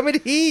 Here? Show me the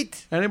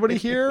heat. Anybody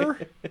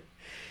here?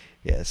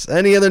 Yes.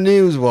 Any other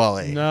news,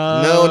 Wally?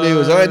 No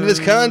news. All right, it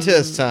is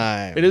contest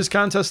time. It is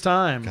contest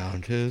time.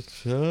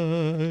 Contest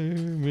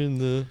time in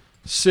the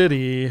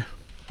city.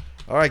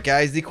 All right,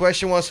 guys. The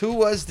question was, who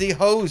was the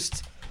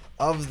host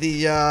of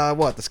the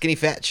the Skinny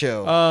Fat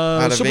Show?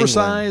 Super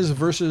Size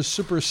versus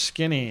Super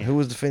Skinny. Who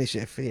was the finish?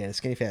 Yeah,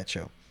 Skinny Fat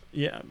Show.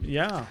 Yeah.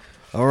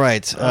 All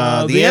right.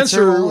 The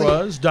answer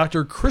was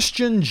Dr.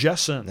 Christian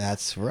Jessen.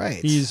 That's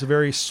right. He's a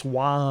very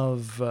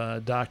suave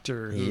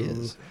doctor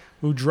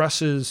who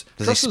dresses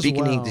Does he speak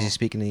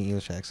in the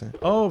English accent?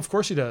 Oh, of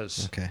course he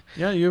does. Okay.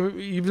 Yeah,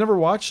 you've never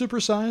watched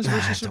Super Size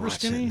versus Super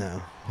Skinny? No.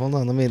 Hold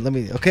on. Let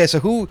me. Okay, so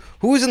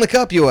who's in the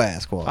cup? You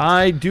ask. Well,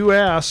 I do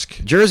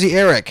ask. Jersey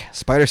Eric,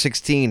 Spider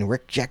 16,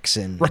 Rick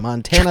Jackson,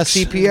 Montana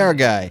CPR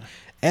guy,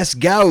 S.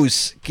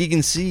 Gauss,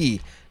 Keegan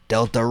C.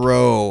 Delta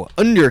Row,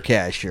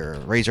 Undercasher,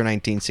 Razor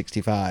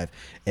 1965,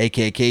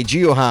 AKK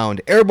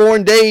Geohound,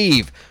 Airborne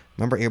Dave.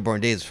 Remember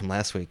Airborne Dave from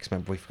last week?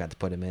 Remember we forgot to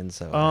put him in.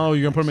 So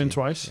you're gonna put him in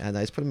twice? Yeah, I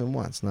just put him in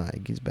once. No,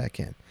 he's back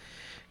in.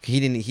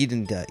 He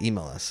didn't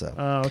email us. So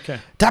okay.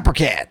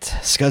 Toppercat,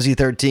 Scuzzy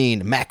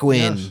 13, Mac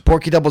Win,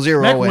 Borky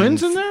 00. Mac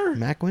Win's in there.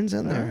 Mac Win's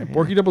in there. Right.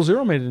 Borky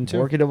 00 made it in too.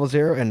 Borky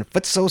 00 and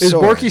Futso. Is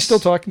Borky still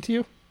talking to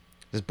you?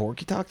 Does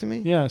Borky talk to me?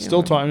 Yeah,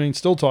 still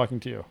talking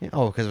to you. Yeah.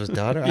 Oh, because of his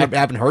daughter? I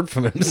haven't heard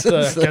from him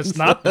since. I guess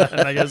not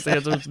then. I guess the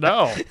answer is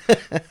no.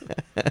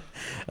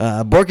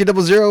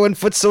 Borky 00 and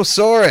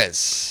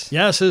Futsosaurus.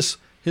 Yes,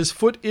 his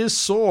foot is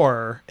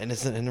sore. And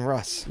it's in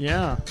Russ.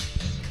 Yeah.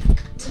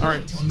 All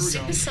right.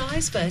 Super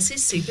Size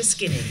versus Super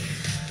Skinny.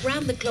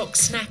 Round-the-clock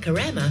snacker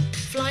Emma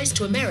flies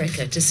to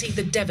America to see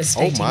the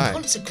devastating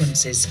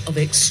consequences of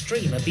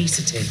extreme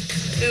obesity.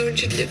 No one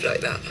should live like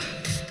that.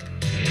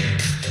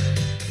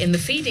 In the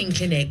feeding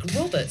clinic,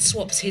 Robert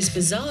swaps his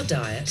bizarre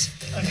diet.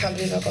 I can't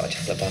believe I got a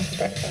chocolate bar for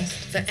breakfast.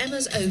 For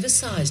Emma's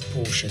oversized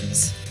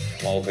portions.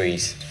 More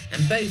grease.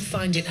 And both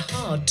find it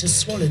hard to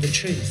swallow the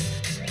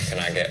truth. Can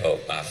I get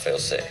up? I feel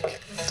sick.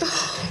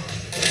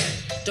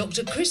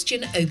 Dr.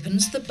 Christian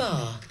opens the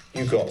bar.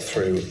 You got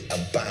through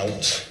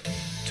about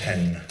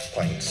 10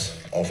 pints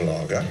of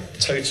lager,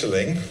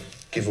 totaling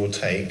give or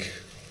take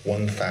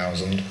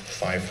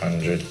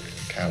 1,500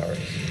 calories.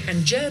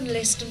 And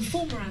journalist and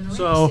former anorexic.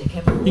 So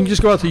you can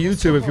just go out to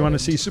YouTube if you want to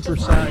see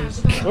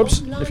Supersize.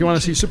 Whoops! If you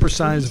want to see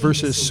Supersize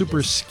versus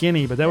Super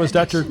Skinny, but that was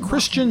Dr.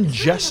 Christian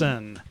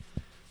Jessen,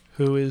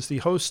 who is the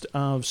host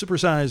of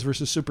Supersize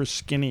versus Super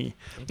Skinny.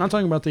 I'm not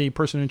talking about the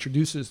person who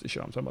introduces the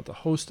show. I'm talking about the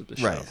host of the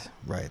show.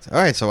 Right. All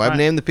right, so I've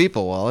named the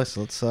people, Wallace.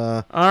 Let's.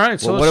 All right,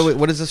 so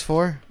what is this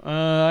for?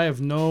 I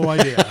have no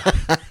idea.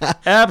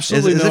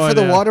 Absolutely is no idea. Is it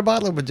for the water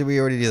bottle, or did we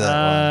already do that?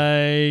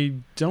 I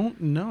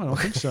don't know. I don't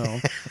think so.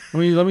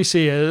 Let me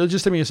see. It'll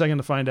just take me a second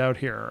to find out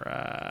here.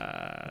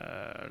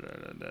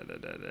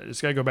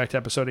 Just got to go back to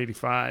episode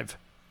 85.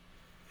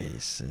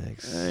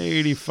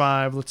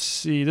 85. Let's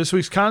see. This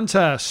week's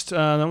contest.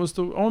 That was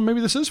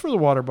maybe this is for the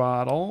water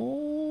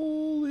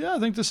bottle. Yeah, I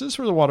think this is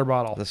for the water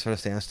bottle. This is for the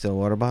stainless steel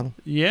water bottle?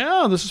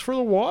 Yeah, this is for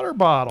the water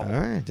bottle. All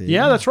right.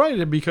 Yeah, that's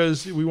right.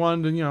 Because we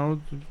wanted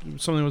to,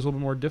 something that was a little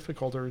bit more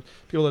difficult, or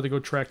people had to go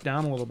track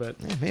down a little bit.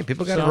 Yeah, man,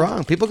 people got it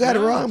wrong. People got it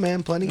wrong,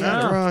 man. Plenty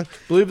got it wrong.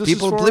 Believe me,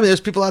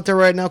 there's people out there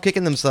right now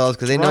kicking themselves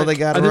because they know they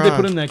got it wrong. I think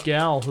they put in that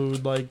gal who,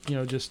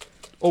 just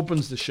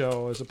opens the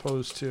show as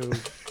opposed to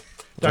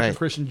Dr.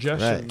 Christian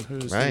Jessen,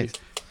 who's the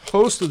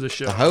host of the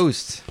show. The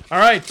host. All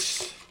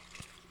right.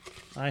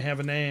 I have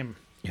a name.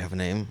 You have a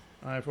name?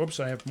 I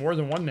have more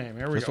than one name.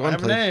 Here we go. One, I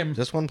have please. a name.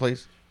 Just one,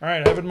 please. All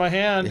right, I have it in my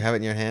hand. You have it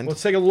in your hand?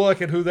 Let's take a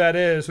look at who that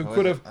is. Who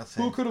could have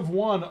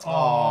won?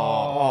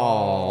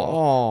 Oh,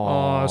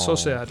 so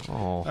sad.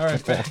 All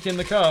right, back in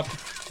the cup.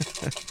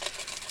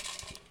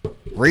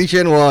 Reach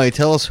in, Wally.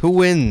 Tell us who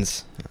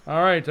wins.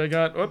 All right, I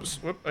got. I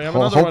have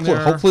another one here.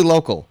 Hopefully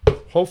local.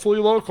 Hopefully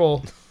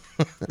local.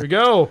 Here we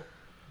go.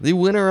 The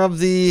winner of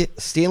the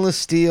stainless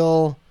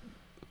steel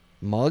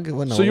mug.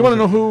 So you want to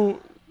know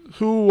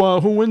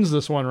who wins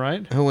this one,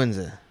 right? Who wins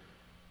it?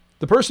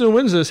 The person who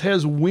wins this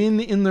has "win"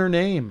 in their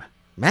name.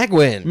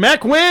 MacWin.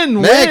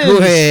 MacWin wins.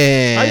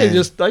 MacWin. I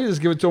just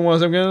give it to him while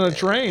I'm getting on the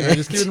train. I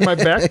just give it in my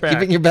backpack.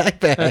 Keep it in your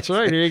backpack. That's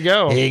right. Here you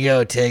go. Here you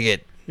go. Take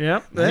it.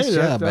 Yep. Nice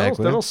job,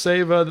 that'll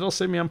save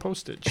me on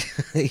postage.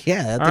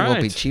 Yeah, that thing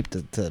won't be cheap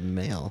to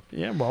mail.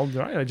 Yeah, well,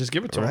 right. I just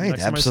give it to him. Right,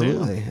 next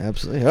absolutely,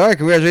 absolutely. All right,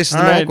 congratulations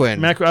to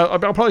MacWin. I'll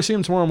probably see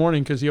him tomorrow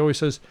morning because he always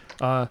says,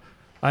 "I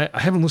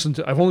haven't listened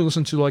to. I've only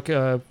listened to like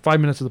 5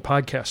 minutes of the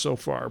podcast so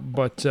far."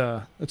 But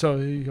that's how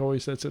he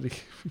always says it.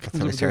 That's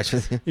how he starts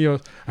with you.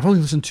 I've only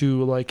listened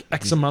to like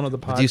X amount of the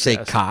podcast. Do you say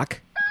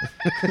cock?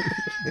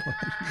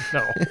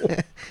 No.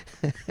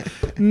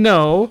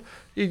 No.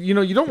 You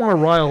don't want to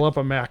rile up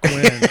a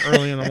MacWin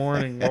early in the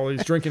morning while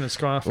he's drinking his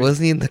coffee.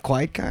 Wasn't he in the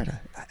quiet card?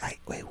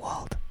 Wait,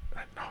 Walt.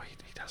 No, he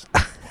doesn't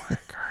have the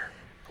quiet card.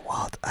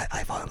 Walt,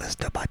 I've only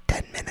listened to about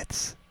 10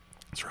 minutes.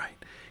 That's right.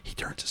 He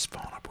turns his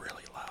phone up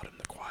really loud in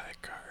the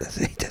quiet card.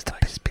 He just to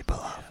piss people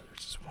off. Yeah,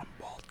 there's this one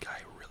bald guy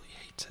who really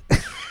hates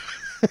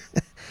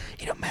it.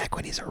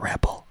 MacWin, he's a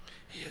rebel.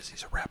 He is.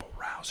 He's a rebel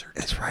rouser.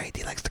 That's right.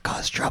 He likes to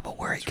cause trouble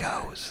where he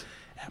goes.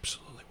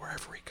 Absolutely,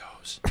 wherever he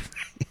goes.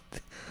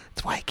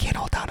 That's why he can't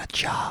hold down a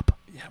job.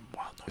 Yeah,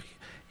 well, no, he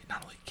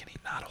not only can he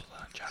not hold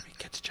down a job, he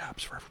gets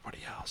jobs for everybody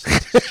else.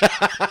 That's his job.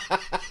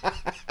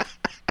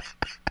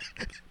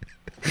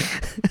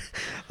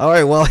 All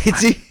right, well,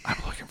 I'm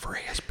looking for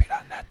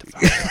ASP.NET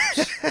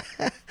developers.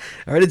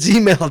 All right, it's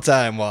email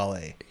time,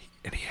 Wally.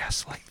 And he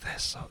asks like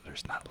this, so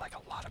there's not like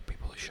a lot of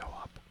people who show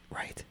up.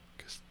 Right.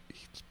 Because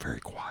he's very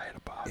quiet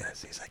about it.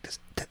 Yes, he's like,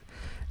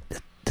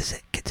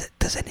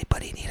 does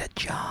anybody need a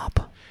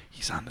job?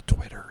 He's on the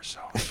Twitter, so.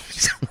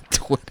 He's on the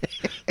Twitter.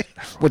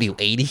 What are you,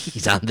 80?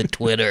 He's on the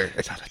Twitter.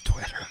 He's on the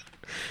Twitter.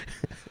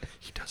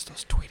 He does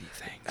those tweety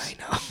things. I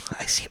know.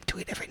 I see him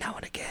tweet every now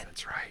and again.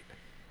 That's right.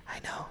 I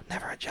know.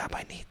 Never a job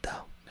I need,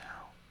 though.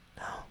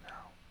 No.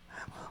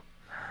 I will.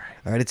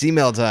 All right, it's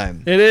email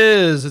time. It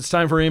is. It's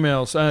time for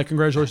emails.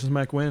 Congratulations,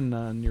 MacWin,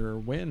 on your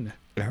win.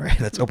 All right,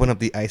 let's open up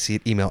the I See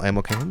It email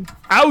ammo can.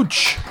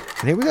 Ouch!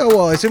 And here we go,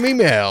 Wally. Some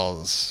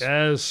emails.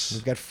 Yes.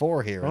 We've got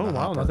 4 here. Oh,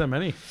 wow. Not that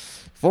many.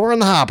 4 in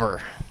the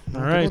hopper.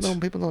 All right.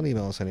 People don't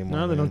email us anymore.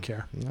 No, they don't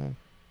care. No.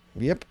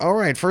 Yep. All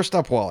right. First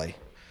up, Wally.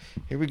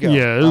 Here we go.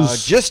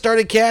 Yes. Just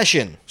started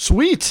cashing.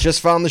 Sweet. Just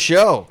found the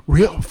show.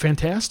 Real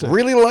fantastic.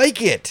 Really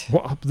like it.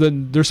 Well,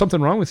 then there's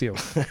something wrong with you.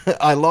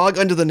 I log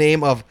under the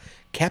name of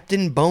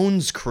Captain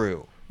Bones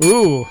Crew.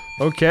 Ooh.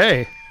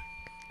 Okay.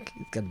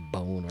 He's got a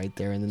bone right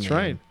there in the name. That's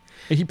right.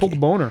 He pulled the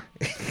boner.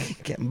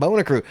 Captain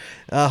Boner Crew.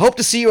 Hope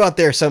to see you out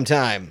there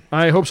sometime.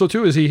 I hope so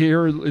too. Is he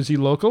here? Is he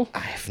local?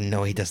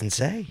 He doesn't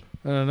say.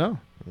 I don't know.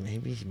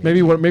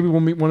 Maybe we'll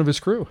meet one of his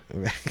crew.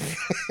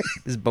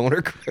 His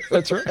boner crew.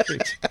 That's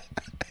right.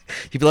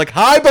 He'd be like,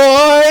 "Hi,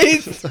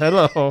 boys."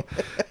 Hello.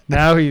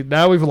 Now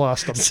we've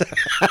lost him.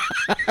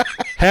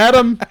 Had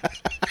him,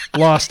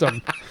 lost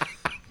him.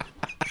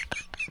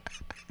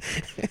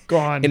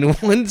 Gone in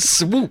one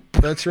swoop.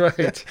 That's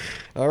right.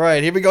 All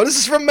right, here we go. This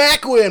is from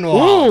MacWin.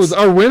 Ooh,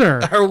 our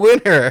winner. Our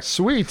winner.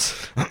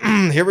 Sweet.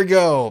 Here we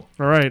go.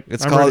 All right.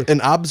 It's called An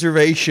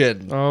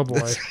Observation. Oh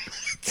boy.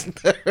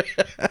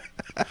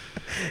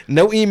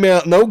 No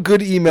email, no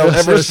good email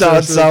ever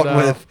starts out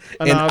with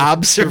an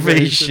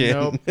observation.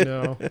 Nope,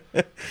 no.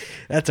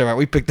 That's all right.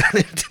 We picked on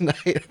it tonight.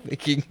 I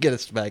think you can get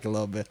us back a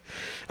little bit.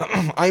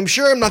 I'm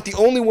sure I'm not the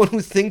only one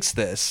who thinks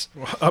this.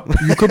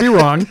 You could be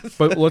wrong,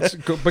 but let's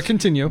go. But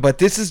continue. But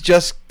this is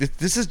just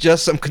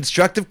some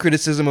constructive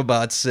criticism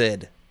about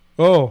Sid.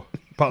 Oh,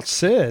 about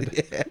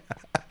Sid. Yeah.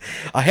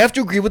 I have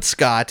to agree with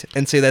Scott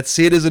and say that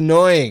Sid is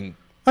annoying.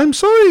 I'm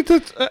sorry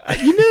that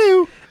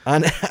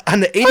on the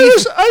 80s.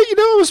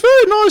 It was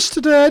very nice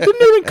today. I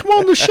didn't even come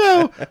on the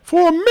show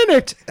for a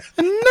minute,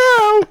 and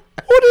now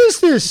what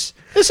is this?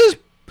 This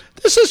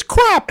is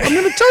crap. I'm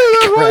going to tell you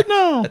that right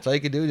now. That's all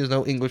you can do. There's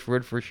no English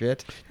word for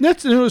shit.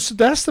 That's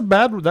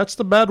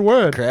the bad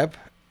word. Crap.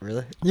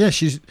 Really? Yeah,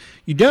 shit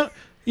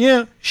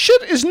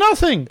is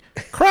nothing.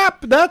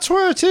 Crap. That's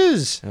where it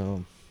is.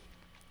 Oh.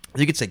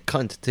 You could say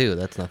cunt too.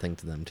 That's nothing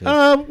to them too.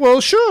 Well,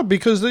 sure,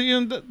 because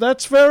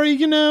that's very,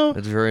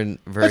 It's very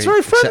that's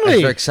very friendly.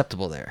 It's very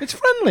acceptable there. It's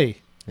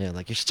friendly. Yeah,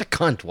 like you're such a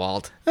cunt,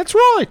 Walt. That's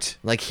right.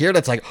 Like here,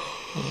 that's like.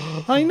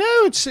 I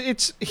know. It's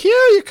here.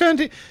 You can't.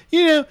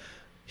 Here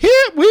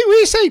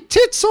we say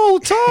tits all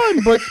the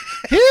time, but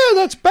here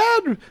that's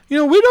bad. We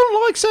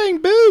don't like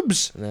saying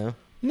boobs. No.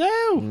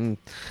 No.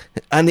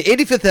 On the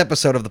 85th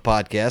episode of the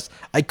podcast,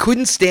 I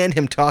couldn't stand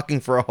him talking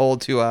for a whole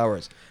 2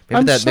 hours.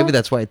 Maybe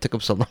that's why it took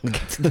him so long to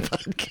get to the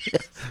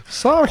podcast.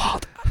 Sorry.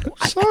 Walt,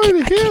 Sorry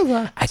to hear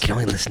that. I can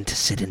only listen to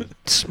Sid in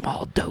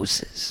small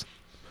doses.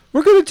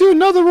 We're going to do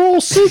another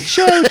all Sid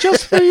show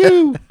just for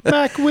you,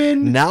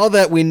 MacWin. Now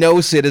that we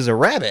know Sid is a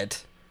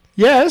rabbit,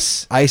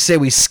 yes, I say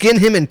we skin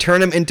him and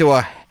turn him into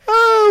a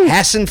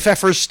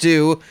Hassenpfeffer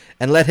stew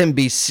and let him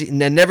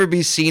never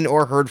be seen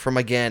or heard from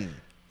again.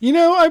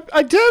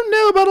 I don't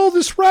know about all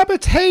this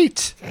rabbit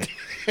hate.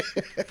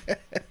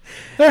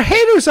 There are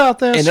haters out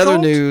there, In Scott. other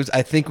news,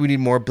 I think we need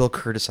more Bill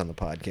Curtis on the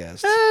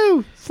podcast.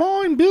 Oh,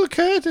 fine, Bill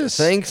Curtis.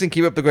 Thanks and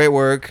keep up the great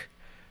work,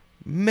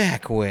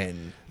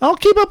 MacWin. I'll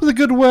keep up the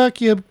good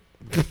work, you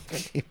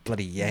You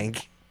bloody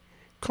yank.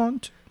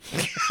 cunt.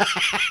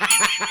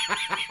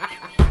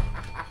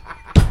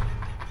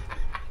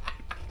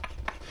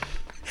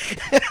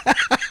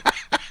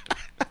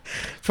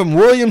 From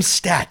William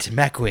Stat,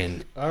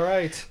 MacWin. All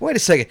right. Wait a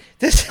second.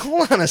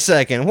 Hold on a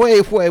second.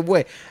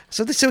 Wait.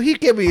 So he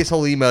gave me his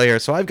whole email here.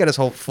 So I've got his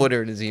whole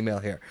footer in his email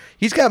here.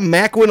 He's got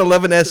MacWin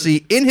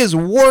 11SE in his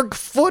work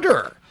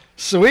footer.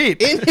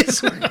 Sweet. In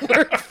his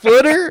work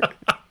footer?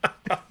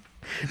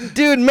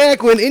 Dude,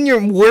 MacWin, in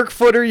your work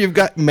footer, you've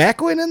got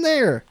MacWin in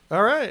there.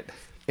 All right.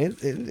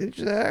 It's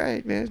all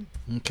right, man.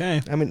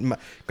 Okay. I mean,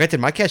 granted,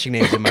 my caching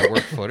name is in my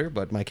work footer,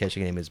 but my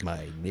caching name is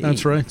my name.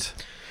 That's right.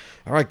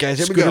 All right, guys,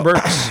 here Scooter we go.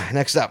 Burks.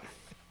 Next up.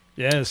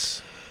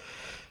 Yes.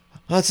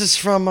 This is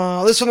from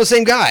the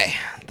same guy.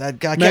 That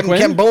guy, Mac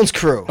Captain Bones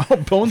Crew. Oh,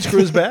 Bones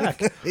Crew's back.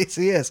 Yes,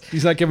 he is.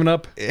 He's not giving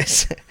up.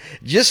 Yes.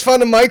 Just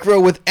found a micro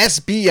with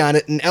SB on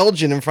it in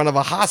Elgin in front of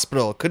a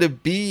hospital. Could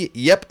it be?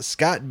 Yep,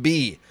 Scott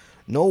B.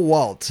 No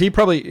Walt.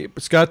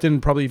 Scott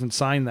didn't probably even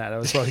sign that. It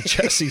was probably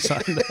Jesse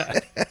signed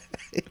that.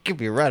 It could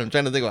be right. I'm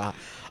trying to think of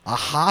a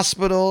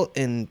hospital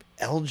in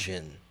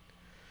Elgin.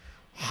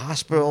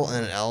 Hospital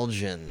in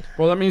Elgin.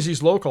 Well, that means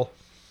he's local.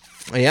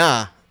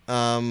 Yeah.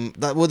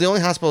 The only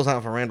hospital is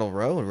out for Randall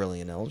Road,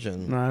 really, in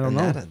Elgin. I don't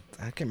know.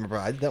 I can't remember.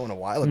 I did that one a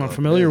while I'm ago. not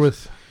familiar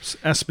with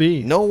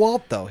SB. No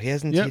Walt though. He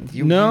hasn't. Yeah.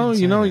 No,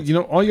 you know.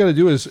 All you got to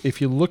do is if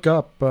you look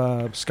up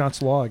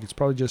Scott's log, it's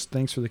probably just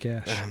thanks for the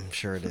cash. I'm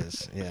sure it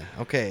is. Yeah.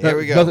 Okay. Here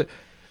we go.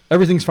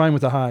 Everything's fine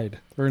with the hide.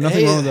 There's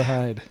nothing wrong with the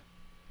hide.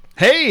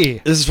 Hey,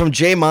 this is from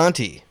Jay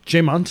Monty.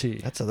 Jay Monty.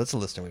 That's a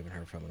listener we haven't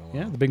heard from in a while.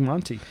 Yeah, the big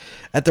Monty.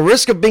 At the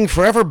risk of being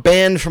forever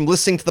banned from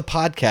listening to the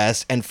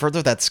podcast, and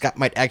further that Scott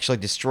might actually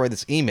destroy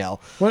this email.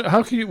 What?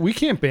 How can you? We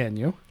can't ban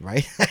you,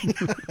 right? You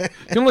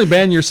can only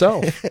ban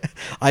yourself.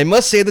 I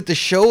must say that the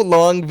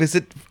show-long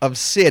visit of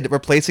Sid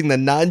replacing the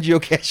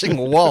non-geocaching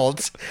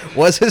Walt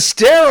was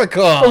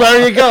hysterical. Well,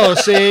 there you go.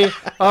 See,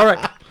 all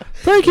right.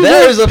 Thank you.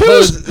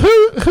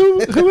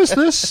 Who is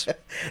this?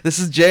 This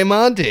is Jay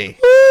Monty.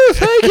 Ooh,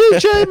 thank you,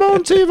 Jay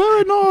Monty.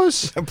 Very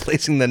nice.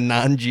 Replacing the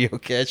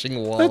non-geocaching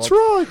Walt. That's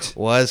right.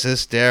 Was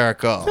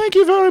hysterical. Thank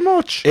you very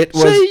much. See,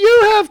 you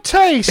have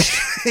taste.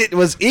 It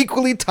was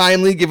equally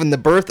timely given the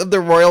birth of the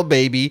royal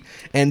baby,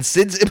 and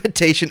Sid's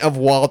imitation of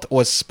Walt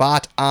was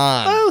spot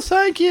on. Oh,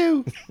 thank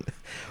you.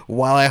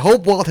 While I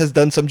hope Walt has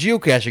done some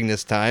geocaching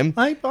this time,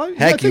 I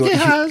think he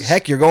has.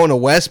 Heck, you're going to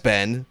West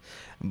Bend.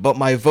 But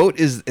my vote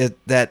is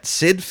that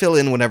Sid fill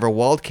in whenever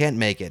Walt can't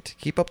make it.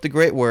 Keep up the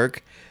great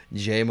work,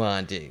 Jay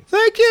Monty.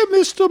 Thank you,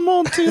 Mr.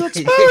 Monty. That's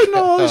very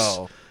nice.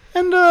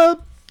 And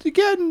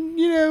again,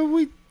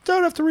 we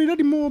don't have to read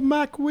any more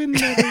MacWin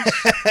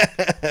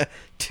letters.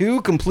 Two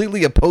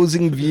completely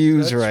opposing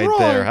views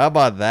there. How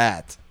about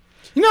that?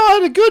 I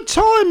had a good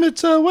time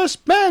at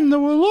West Bend. There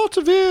were a lot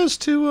of ears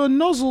to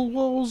nozzle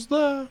walls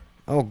there.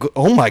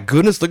 Oh my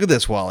goodness! Look at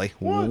this, Wally.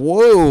 What?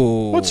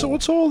 Whoa! What's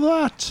all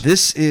that?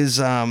 This is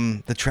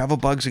the Travel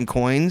Bugs and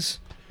Coins.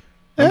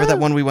 Remember that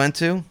one we went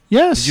to?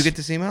 Yes. Did you get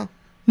this email?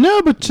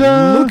 No, but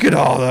look at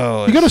all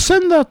those. You got to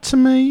send that to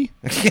me.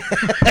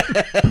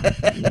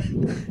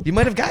 You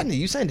might have gotten it.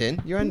 You signed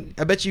in. You're on.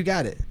 I bet you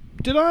got it.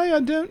 Did I?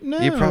 I don't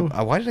know.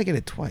 Why did I get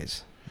it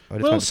twice?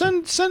 Well,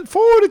 send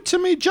forward it to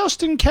me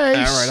just in case.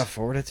 All right, I'll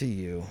forward it to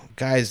you,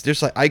 guys.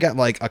 There's I got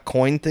a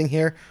coin thing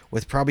here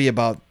with probably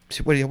about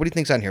what do you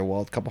think's on here,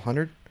 Walt? A couple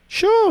hundred?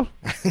 Sure.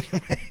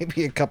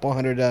 Maybe a couple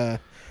hundred.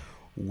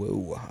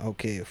 Whoa.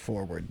 Okay,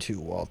 forward to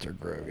Walter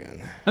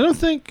Grogan.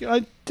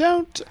 I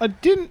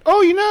didn't.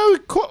 Oh,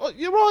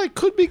 you're right. It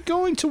could be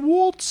going to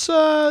Walt's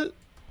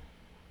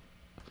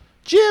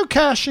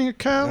geocaching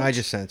account. I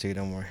just sent it to you.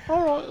 Don't worry.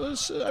 All right.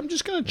 I'm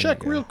just going to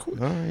check real quick.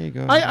 Oh, there you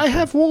go. I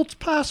have Walt's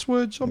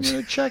password, so I'm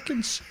going to check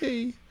and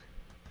see.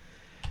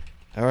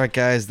 All right,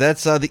 guys.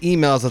 That's the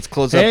emails. Let's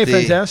close up the... Hey,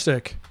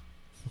 fantastic.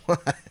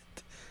 What?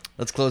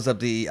 Let's close up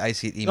the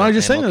IC email. No, I'm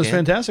just saying it was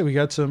fantastic. We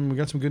got some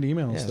good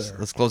emails there.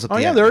 Let's close up the... Oh,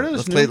 yeah, there it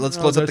is. Let's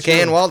close up the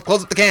can. Walt,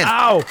 close up the can.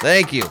 Ow!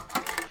 Thank you.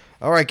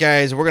 All right,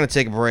 guys. We're going to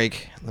take a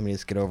break. Let me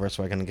just get over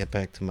so I can get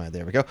back to my...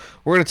 There we go.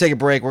 We're going to take a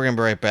break. We're going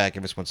to be right back.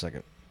 Give us 1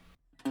 second.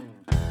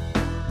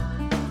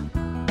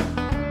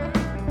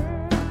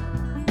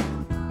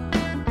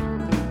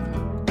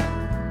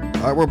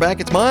 All right, we're back.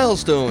 It's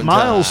Milestone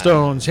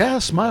Milestones. Time.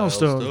 Yes,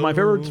 Milestones. My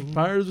favorite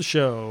part of the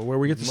show, where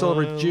we get to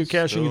celebrate the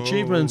geocaching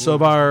achievements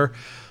of our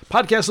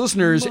podcast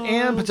listeners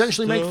and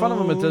potentially make fun of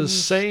them at the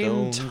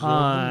same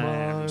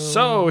time.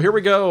 So here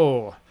we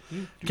go.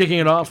 Kicking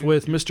it off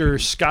with Mr.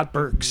 Scott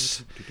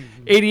Burks.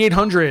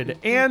 8,800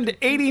 and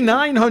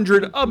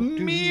 8,900. A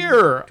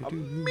mere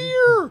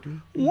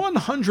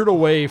 100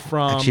 away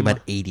from... Actually, about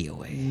 80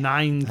 away.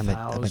 9,000. I'm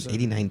at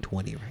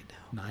 8,920 right now.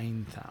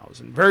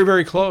 9,000. Very,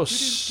 very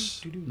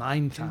close.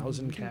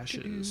 9,000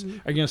 caches. Are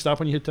you going to stop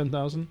when you hit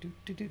 10,000?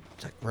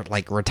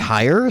 Like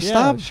retire or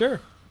stop? Yeah,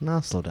 sure. No,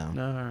 slow down.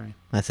 No, all right.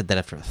 I said that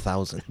after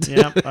 1,000.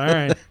 Yep, all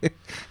right.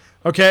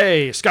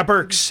 Okay, Scott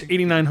Burks,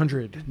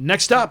 8,900.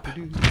 Next up,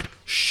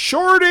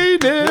 Shorty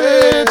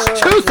Nits,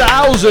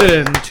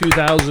 2,000.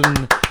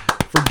 2,000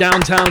 for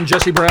downtown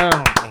Jesse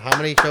Brown. How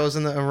many shows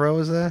in a row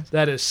is that?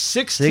 That is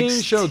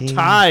 16 shows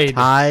tied.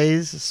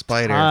 Ties,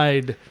 Spider.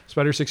 Tied.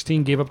 Spider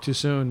 16 gave up too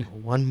soon.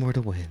 One more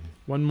to win.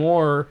 One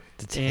more,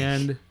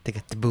 and they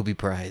get the booby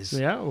prize.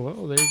 Yeah,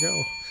 well, there you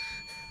go.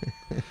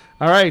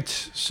 All right,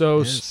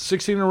 so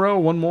 16 in a row,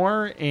 one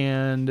more,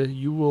 and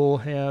you'll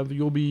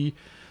be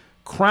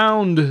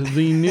crowned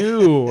the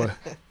new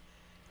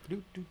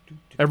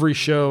every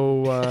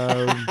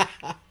show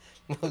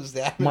what was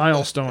that?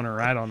 milestoner.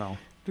 I don't know.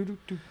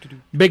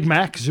 Big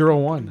Mac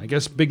 01. I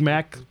guess Big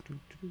Mac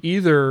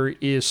either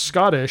is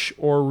Scottish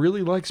or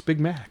really likes Big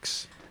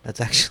Macs. That's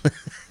actually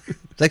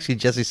it's actually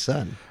Jesse's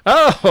son.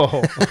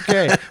 Oh,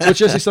 okay. What's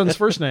Jesse's son's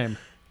first name?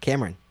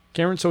 Cameron.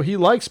 Cameron. So he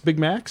likes Big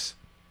Macs?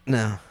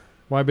 No.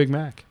 Why Big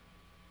Mac?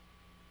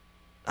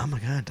 Oh my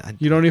God!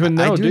 You don't even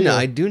know, do you?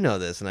 I do know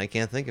this, and I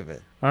can't think of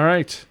it. All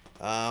right.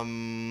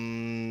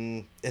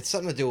 It's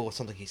something to do with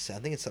something he said. I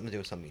think it's something to do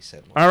with something he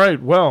said. All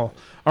right. Well,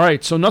 all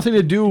right. So nothing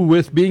to do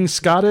with being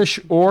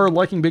Scottish or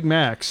liking Big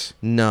Macs.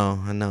 No.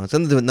 It's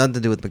nothing to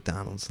do with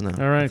McDonald's. No.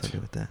 All right. Nothing to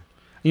do with that.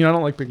 I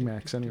don't like Big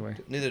Macs anyway.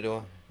 Neither do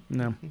I.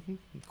 No.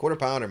 Quarter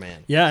pounder,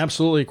 man. Yeah,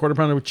 absolutely. Quarter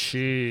pounder with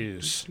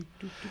cheese.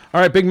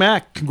 All right, Big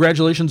Mac,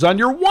 congratulations on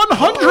your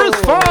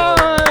 100th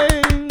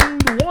find.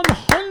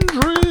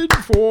 100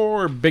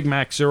 for Big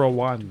Mac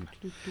 01.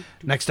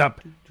 Next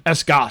up,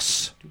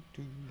 Escos.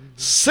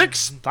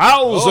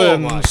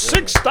 6,000.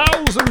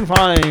 6,000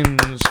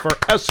 fines for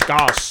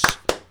Escos.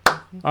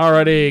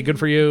 Alrighty, good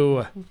for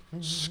you,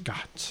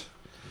 Scott.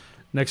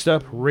 Next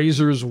up,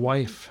 Razor's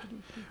Wife.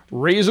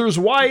 Razor's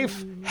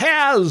Wife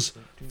has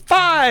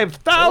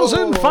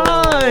 5,000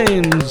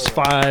 fines.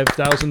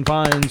 5,000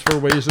 fines for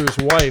Razor's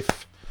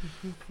Wife.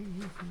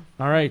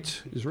 All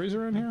right. Is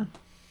Razor in here?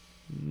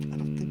 I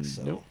don't think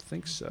so. Don't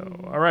think so.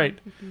 All right.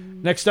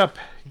 Next up,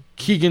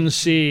 Keegan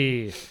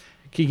C.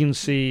 Keegan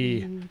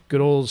C.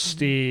 Good old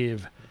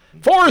Steve.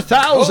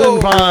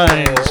 4,000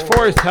 fines.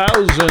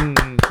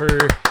 4,000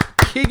 for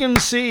Keegan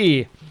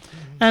C.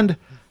 And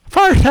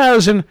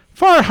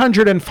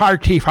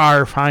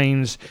 4,444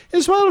 fines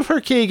as well for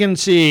Keegan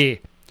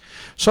C.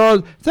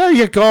 So there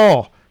you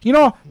go.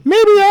 Maybe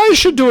I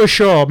should do a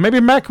show. Maybe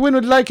Mac Wynn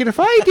would like it if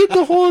I did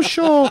the whole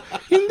show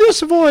in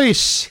this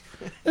voice.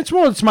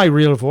 It's my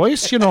real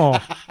voice,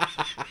 That's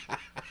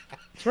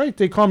right.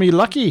 They call me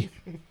Lucky.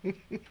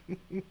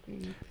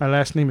 My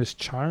last name is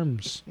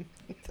Charms.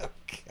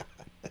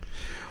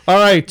 All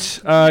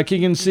right,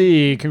 Keegan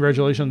C.,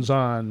 congratulations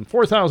on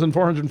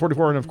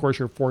 4,444, and of course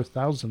your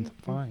 4,000th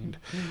find.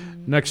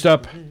 Next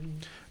up,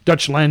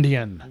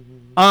 Dutchlandian.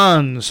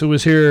 Ans, who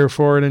was here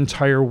for an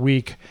entire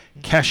week,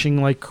 caching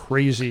like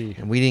crazy.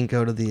 And we didn't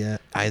go to the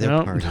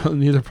either party. No,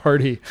 neither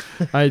party.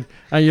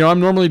 I'm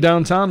normally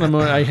downtown.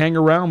 I hang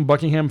around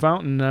Buckingham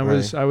Fountain. I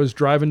was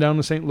driving down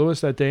to St. Louis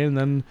that day, and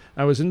then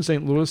I was in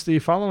St. Louis the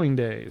following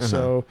day.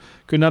 So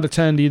could not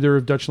attend either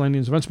of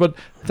Dutchlandian's events, but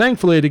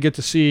thankfully I did get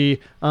to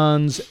see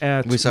Ans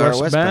at West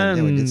Bend.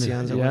 Yeah, we did see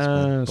Ans at West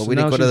Bend. But we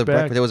didn't go to the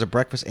breakfast. There was a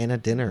breakfast and a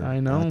dinner. I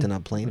know. Out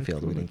in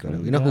Plainfield. We didn't go to.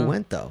 You know who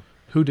went though?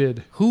 Who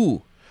did?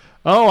 Who?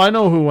 Oh, I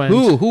know who went.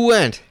 Who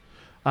went?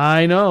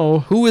 I know.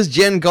 Who is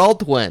Jen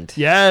Galt went?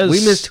 Yes.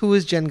 We missed who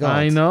is Jen Galt.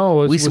 I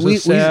know. It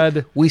was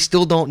sad. We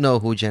still don't know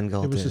who Jen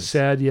Galt is. It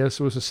was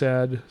it was a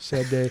sad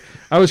day.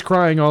 I was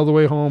crying all the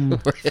way home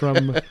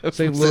from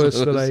St. Louis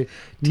that I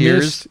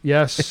tears. missed.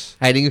 Yes.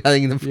 hiding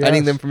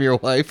them from your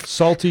wife.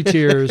 Salty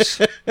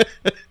tears.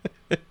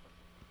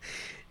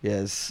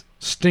 Yes.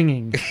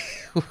 Stinging.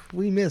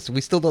 We missed.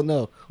 We still don't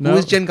know. No, who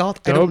is Jen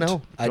Galt? I don't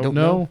know. I don't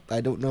know. I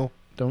don't know.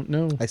 Don't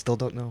know. I still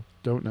don't know.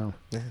 Don't know.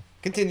 Yeah.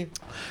 Continue.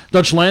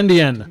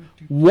 Dutchlandian,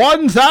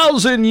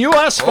 1,000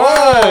 U.S.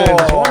 fines.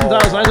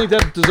 1,000. I think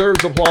that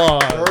deserves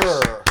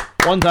applause.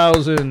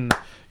 1,000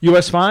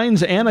 U.S.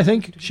 fines, and I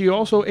think she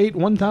also ate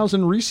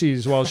 1,000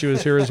 Reese's while she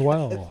was here as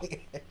well.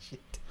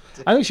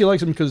 I think she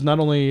likes them because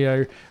not only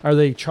are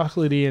they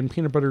chocolatey and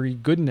peanut buttery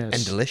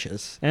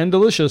goodness. And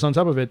delicious on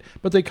top of it,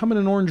 but they come in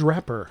an orange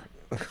wrapper.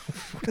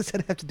 What does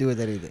that have to do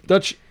with anything?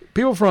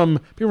 People from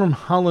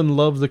Holland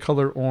love the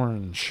color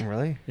orange.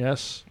 Really?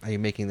 Yes. Are you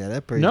making that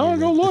up? No,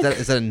 go look.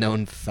 Is that a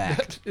known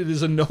fact? It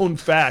is a known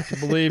fact,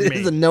 believe me. It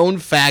is a known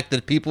fact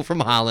that people from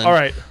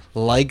Holland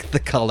like the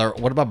color.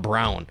 What about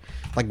brown?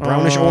 Like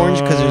brownish orange?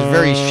 Because there's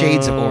very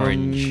shades of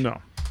orange. No.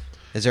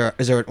 Is there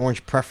an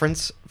orange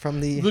preference from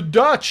the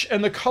Dutch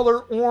and the color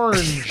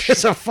orange?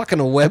 There's a fucking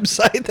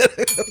website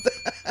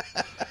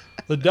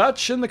The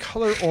Dutch and the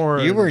color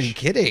orange. You weren't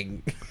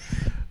kidding.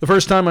 The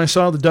first time I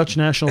saw the Dutch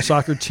national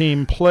soccer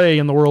team play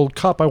in the World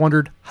Cup, I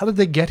wondered, how did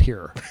they get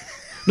here?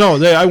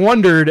 I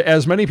wondered,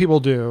 as many people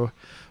do,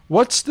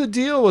 what's the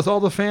deal with all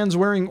the fans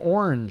wearing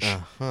orange?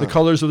 The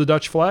colors of the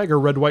Dutch flag are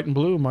red, white, and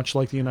blue, much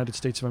like the United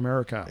States of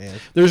America. Yeah.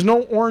 There's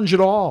no orange at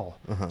all.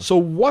 So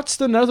what's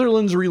the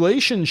Netherlands'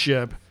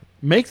 relationship?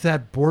 Make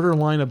that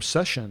borderline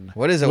obsession.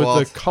 What is it, with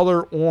Walt? the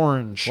color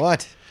orange?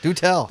 What? Do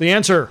tell. The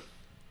answer.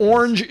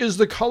 Orange is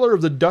the color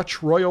of the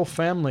Dutch royal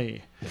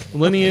family.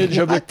 Lineage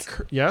of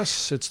the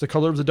yes, it's the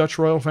color of the Dutch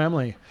royal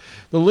family.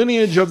 The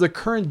lineage of the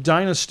current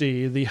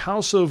dynasty, the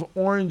House of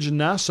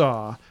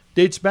Orange-Nassau,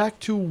 dates back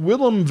to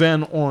Willem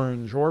van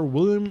Orange or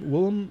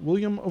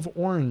William of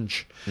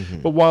Orange.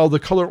 But while the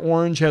color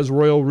orange has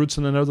royal roots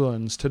in the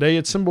Netherlands, today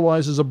it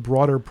symbolizes a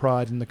broader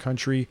pride in the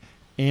country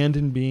and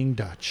in being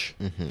Dutch.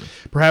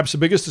 Perhaps the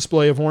biggest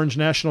display of orange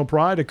national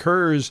pride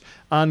occurs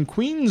on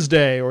Queen's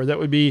Day, or that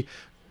would be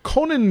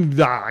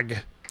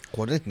Koningsdag.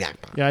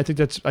 Yeah, I think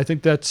that's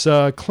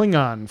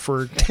Klingon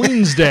for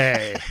Queen's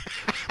Day.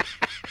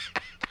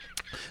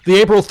 The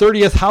April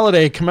 30th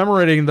holiday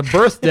commemorating the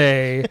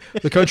birthday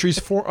the country's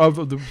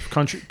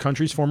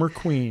former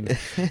queen.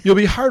 You'll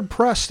be hard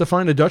pressed to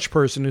find a Dutch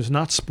person who's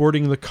not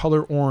sporting the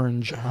color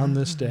orange on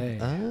this day.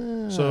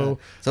 So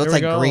it's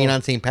like green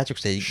on St.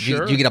 Patrick's Day.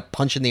 Sure. Do you get a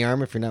punch in the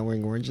arm if you're not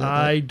wearing orange?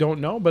 I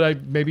don't know,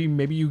 but maybe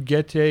you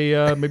get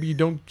maybe you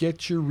don't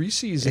get your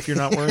Reese's if you're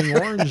not wearing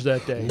orange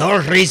that day. No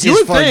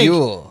Reese's for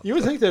you. You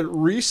would think that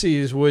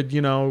Reese's would,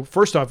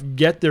 first off,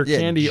 get their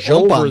candy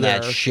jump over on there.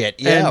 That shit.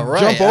 Yeah, and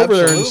right. Jump over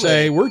absolutely. there and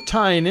say, we're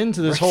tying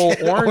into this whole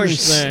orange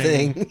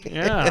thing.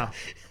 Yeah.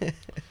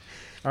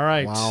 All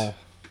right. Wow.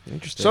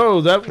 Interesting.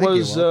 So that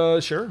was a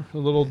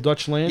little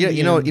Dutch land. Yeah,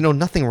 you know,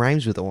 nothing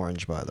rhymes with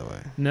orange, by the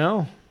way.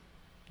 No.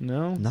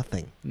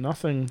 Nothing.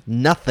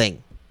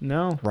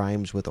 No.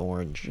 Rhymes with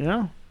orange.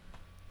 Yeah.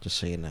 Just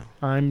so you know.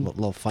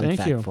 Little fun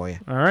fact for you.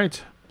 All right.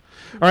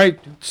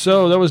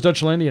 So that was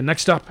Dutchlandia.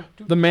 Next up,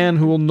 the man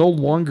who will no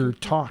longer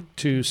talk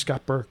to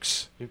Scott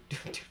Burks.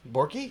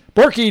 Borky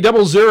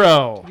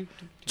 00.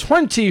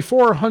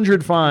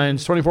 2,400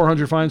 fines.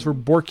 2,400 fines for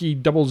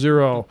Borky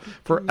 00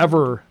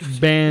 forever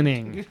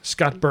banning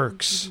Scott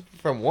Burks.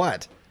 From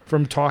what?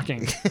 From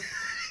talking.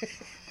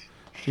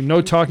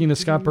 No talking to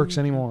Scott Burks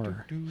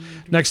anymore.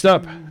 Next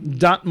up,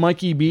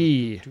 Mikey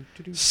B.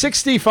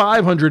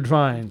 6,500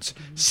 fines.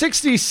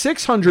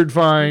 6,600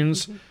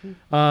 fines.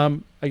 I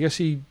guess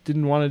he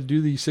didn't want to do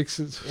the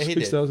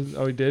 6,000.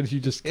 Oh, he did? You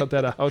just cut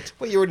that out?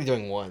 Well, you're already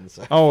doing one.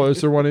 So. Oh,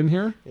 is there one in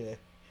here? Yeah.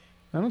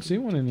 I don't see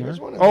one in here.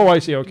 One in I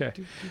see. Okay.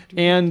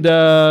 And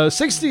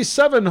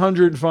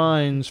 6,700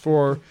 fines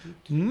for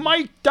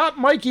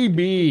Mikey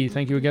B.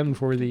 Thank you again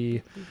for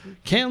the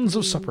Cans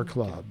of Supper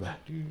Club.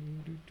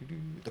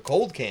 The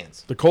cold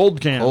cans. The cold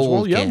cans.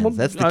 Cans.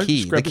 That's the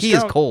key. The key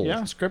is cold.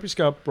 Yeah, Scrappy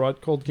Scout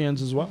brought cold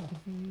cans as well.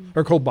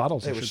 Or cold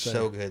bottles, I should say. They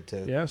were so good,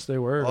 too. Yes, they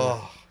were.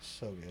 Oh,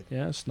 so good.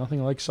 Yes,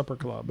 nothing like Supper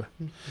Club.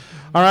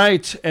 All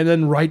right, and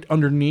then right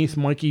underneath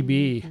Mikey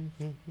B.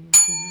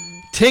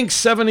 Tink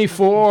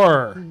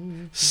 74.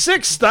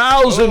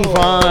 6,000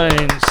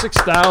 fines.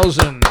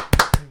 6,000.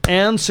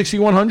 And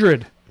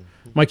 6,100.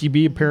 Mikey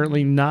B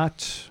apparently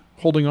not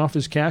holding off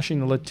his cashing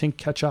to let Tink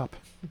catch up.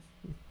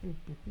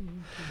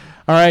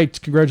 All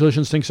right,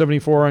 congratulations, Tink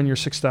 74, on your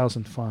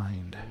 6,000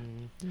 fine.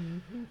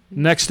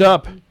 Next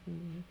up.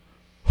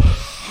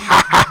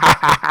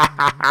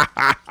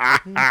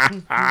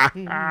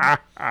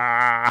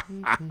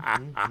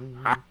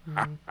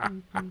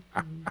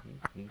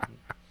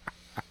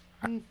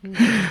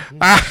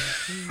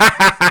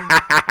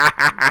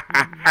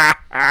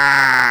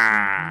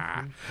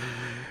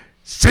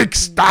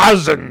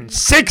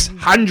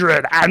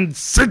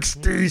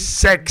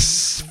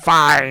 6,666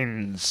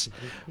 fines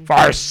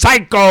for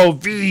Psycho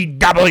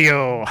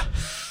VW.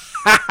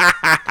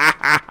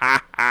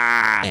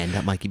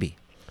 And Mikey B.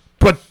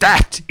 Put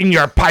that in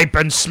your pipe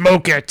and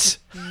smoke it.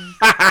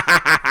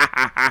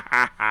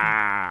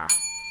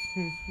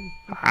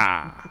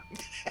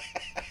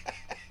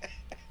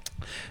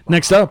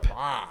 Next up,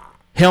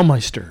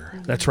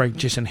 Hailmeister. That's right,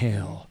 Jason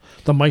Hale.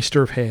 The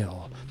Meister of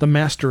Hale. The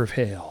Master of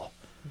Hale.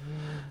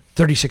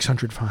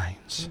 3,600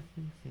 fines.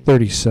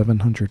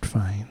 3,700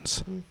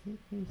 fines.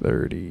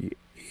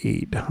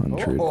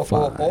 3,800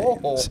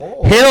 fines.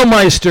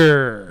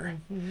 Hailmeister.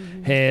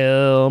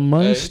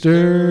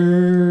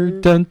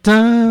 Hailmeister. Dun,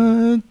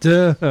 dun,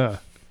 dun.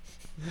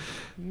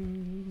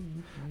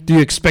 Do you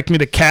expect me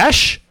to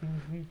cash?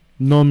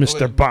 No,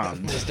 Mr.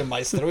 Bond. Mr.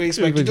 Meister, we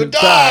expect you to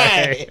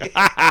die.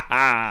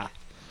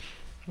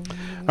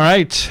 All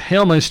right,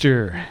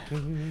 Hailmeister.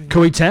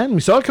 Coey 10. We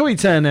saw Coey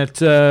 10 at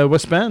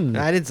West Bend.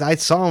 I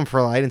saw him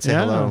for. I didn't say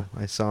hello.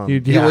 I saw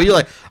him. Yeah. You're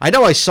like, I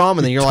know I saw him,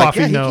 and then you're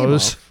Toffee like, yeah,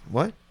 nose. he came off.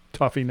 What?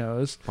 Toffee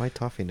nose. Why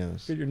toffee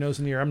nose? Get your nose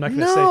in the ear. I'm not going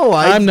to No, say.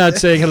 I'm not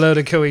saying hello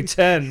to Coey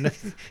 10.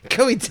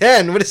 Coey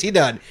 10. What has he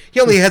done? He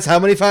only has how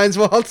many fines,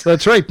 Walt?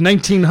 That's right, He only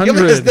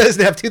 1,900.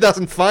 doesn't have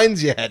 2,000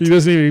 fines yet. He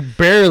doesn't even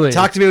barely.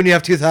 Talk to me when you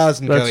have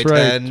 2,000, That's Coey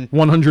right. 10.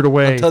 100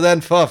 away. Until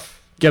then,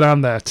 fuff. Get on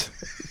that.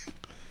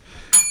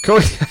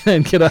 Coey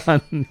 10, get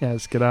on.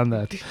 Yes, get on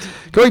that.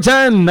 Coey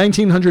 10,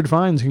 1,900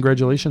 fines.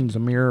 Congratulations. A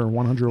mere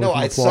 100 No,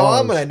 away I from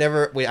saw him, applause. and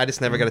I just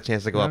never got a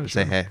chance to go up and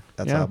say hey.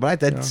 That's all. But I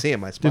did see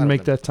him. I spotted Didn't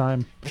make him. that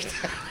time.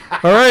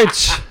 All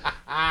right.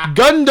 I'm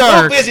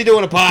Gundark. busy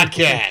doing a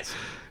podcast.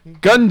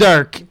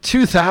 Gundark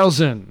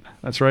 2000.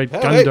 That's right,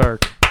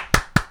 Gundark.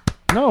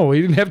 No,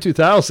 he didn't have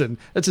 2000.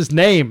 That's his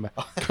name.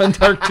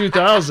 Gundark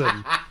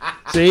 2000.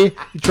 See?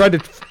 He tried to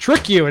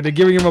trick you into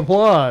giving him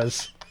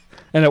applause.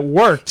 And it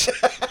worked.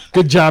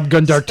 Good job,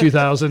 Gundark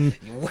 2000.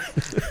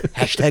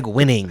 Hashtag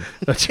winning.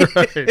 That's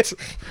right.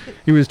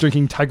 He was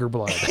drinking tiger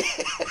blood.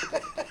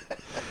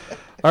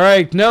 All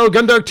right. No,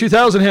 Gundark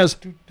 2000 has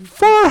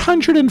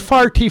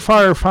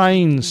 444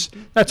 fines.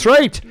 That's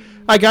right.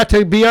 I got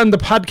to be on the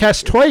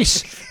podcast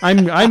twice.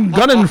 I'm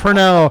gunning for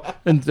now.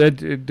 And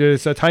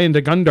it's a tie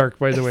into Gundark,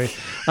 by the way.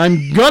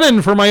 I'm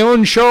gunning for my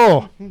own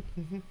show.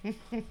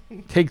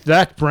 Take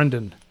that,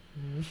 Brendan.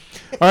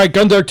 All right,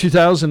 Gundark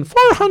 2000,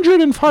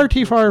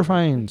 444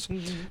 fines.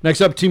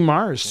 Next up, Team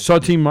Mars. Saw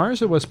Team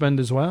Mars at West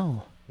Bend as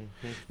well.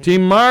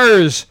 Team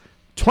Mars,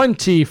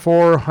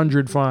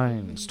 2,400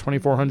 fines.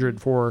 2,400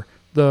 for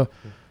the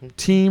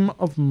Team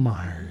of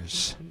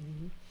Mars.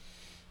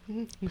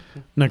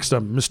 Next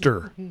up,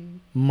 Mr.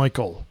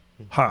 Michael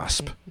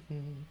Hosp.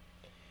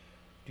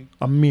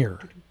 A mere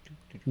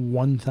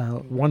 100,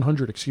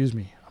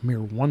 a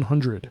mere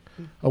 100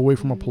 away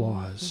from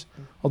applause.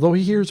 Although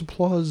he hears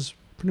applause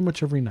pretty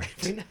much every night.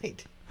 Every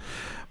night.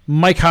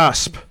 Mike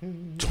Hosp,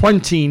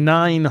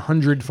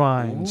 2,900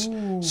 fines.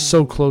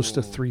 So close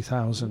to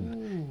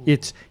 3,000.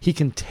 He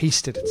can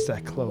taste it. It's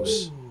that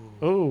close.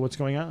 Oh, what's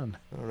going on?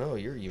 I don't know.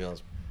 Your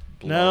email's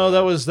No,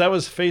 that was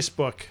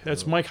Facebook.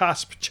 That's Mike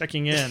Hosp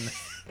checking in.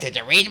 Did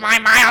you read my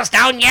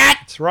milestone yet?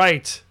 That's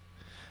right.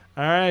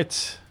 All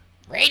right.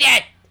 Read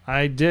it.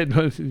 I did.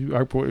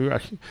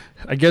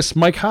 I guess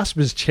Mike Hosp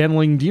is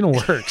channeling Dina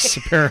Works,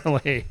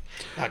 apparently.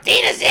 No,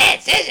 Dina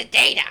says it,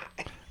 Dina.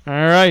 All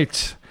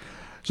right.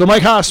 So,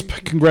 Mike Hosp,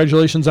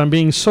 congratulations on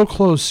being so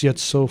close yet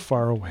so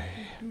far away.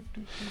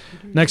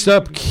 Next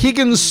up,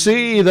 Keegan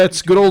C.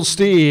 That's good old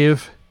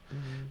Steve.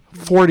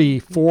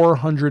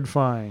 4,400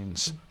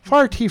 fines.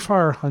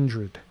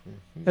 4,400,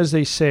 as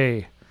they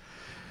say.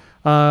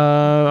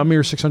 A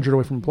mere 600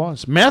 away from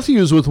applause.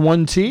 Matthews with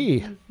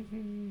 1T.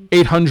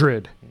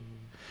 800.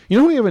 You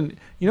know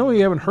we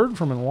haven't heard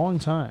from in a long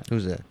time.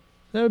 Who's that?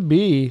 That would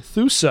be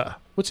Thusa.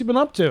 What's he been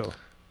up to?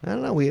 I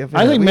don't know.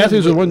 I think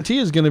Matthews with 1T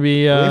is going to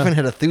be. We haven't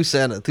had a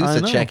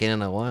Thusa check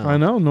in a while. I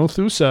know, no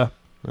Thusa.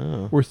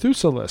 Oh. We're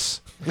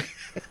Thusaless.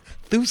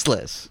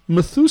 Thuseless.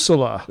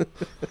 Methuselah.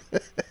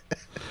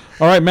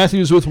 All right,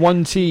 Matthews with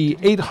 1T,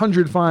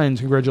 800 fines.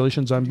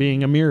 Congratulations on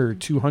being a mere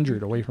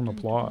 200 away from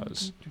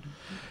applause.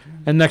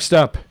 And next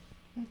up,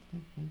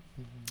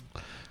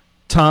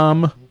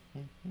 Tom,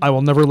 I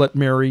will never let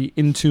Mary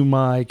into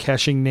my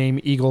caching name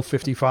Eagle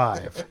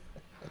 55.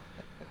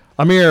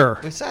 Amir.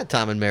 We saw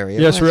Tom and Mary.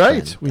 Yes,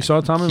 right. We saw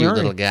Tom and Cute Mary.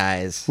 little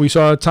guys. We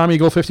saw Tom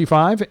Eagle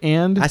 55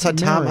 and I saw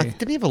Tom. Mary.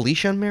 Didn't he have a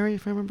leash on Mary,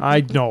 if I remember?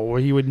 I know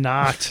he would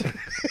not.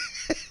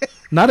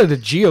 Not at a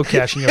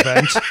geocaching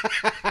event.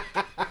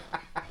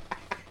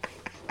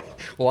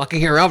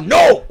 Walking around.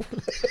 No!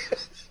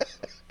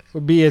 That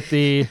would be at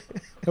the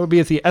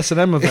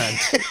S&M event.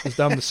 It's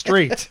down the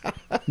street.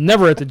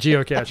 Never at the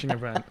geocaching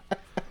event.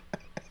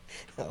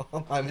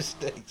 Oh, my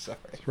mistake. Sorry.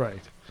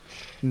 Right.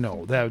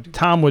 No,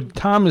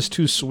 Tom is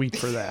too sweet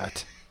for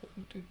that.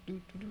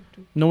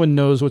 No one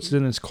knows what's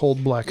in his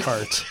cold black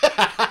heart.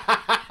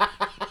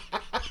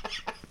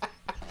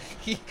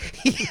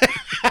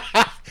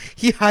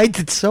 He hides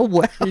it so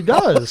well. He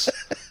does.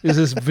 Is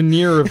this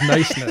veneer of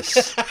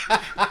niceness.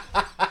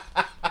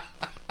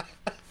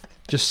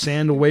 Just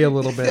sand away a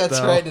little bit, That's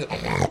though. right.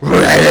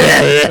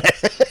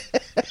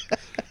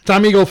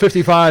 Tom Eagle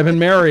 55 and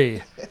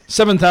Mary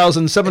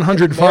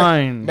 7,700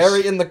 fines.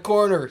 Mary in the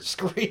corner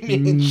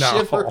screaming and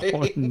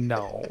shivering.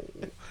 No.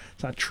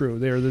 It's not true.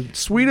 They're the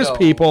sweetest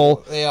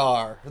people. They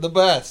are. The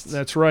best.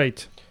 That's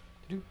right.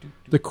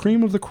 The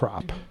cream of the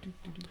crop.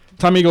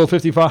 Tom Eagle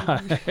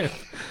 55.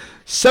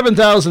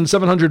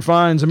 7,700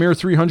 fines. A mere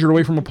 300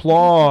 away from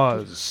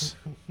applause.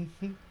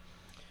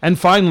 And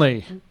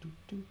finally.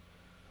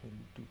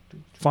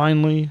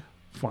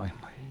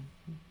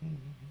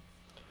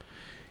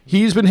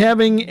 He's been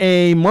having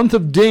a month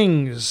of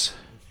dings.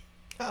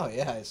 Oh,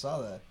 yeah, I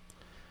saw that.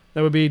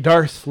 That would be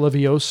Darth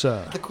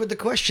Leviosa. The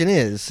question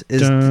is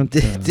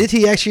did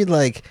he actually,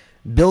 like,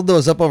 build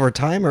those up over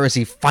time, or is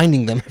he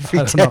finding them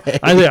every day?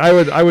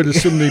 I would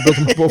assume they built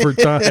them up over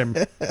time.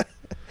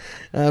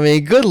 I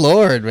mean, good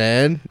Lord,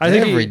 man.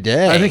 Every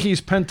day. I think he's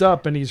pent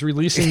up and he's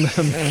releasing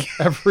them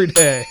every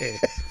day.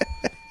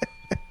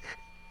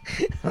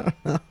 I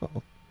don't know.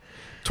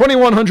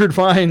 2,100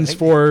 fines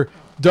for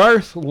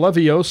Darth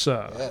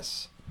Leviosa.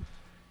 Yes.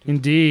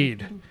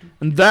 Indeed.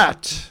 And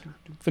that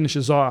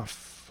finishes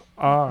off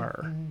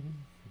our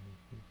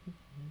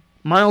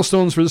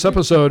milestones for this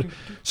episode.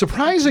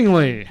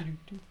 Surprisingly,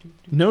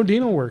 no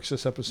Dino Works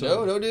this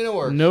episode. No Dino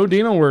Works. No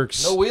Dino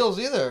Works. No wheels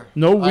either.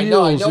 No wheels. I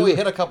know he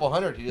hit a couple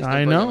hundred. He just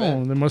I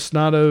know. They must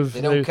not have.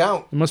 They don't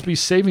count. They must be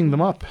saving them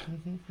up.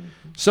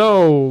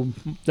 So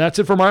that's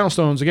it for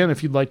milestones. Again,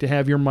 if you'd like to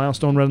have your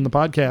milestone read in the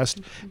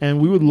podcast,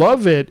 and we would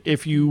love it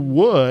if you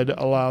would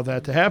allow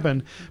that to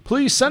happen,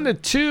 please send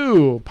it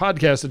to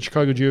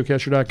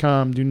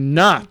podcast@chicagogeocacher.com. Do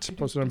not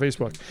post it on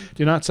Facebook.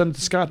 Do not send it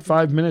to Scott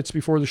 5 minutes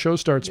before the show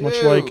starts,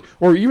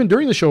 or even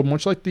during the show,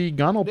 much like the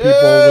Gonal people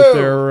with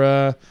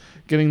their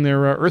getting their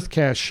Earth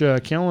Cache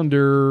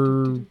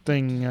calendar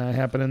thing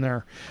happening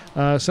there.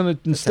 Send it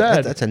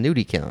instead. That's a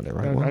nudie calendar,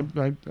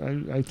 right?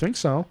 I think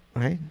so.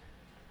 Right.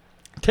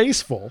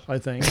 Tasteful, I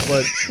think,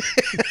 but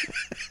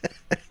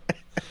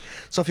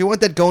so if you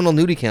want that Gonal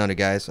nudie calendar,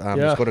 guys,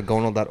 just go to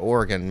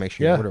gonal.org and make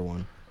sure you order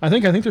one. I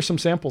think there's some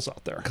samples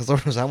out there.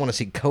 Because I want to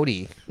see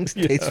Cody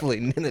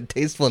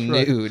tasteful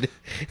nude,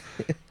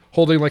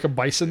 holding like a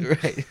bison.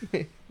 Right.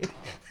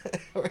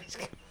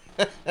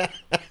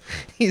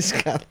 He's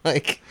got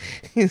like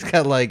a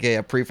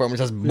preform that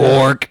says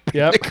Bork.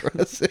 Yep,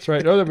 that's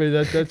right. Oh,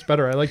 that's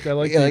better. I like the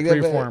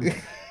preform.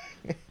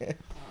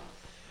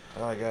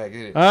 Oh my God,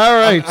 good. All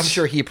right. I'm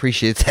sure he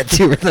appreciates that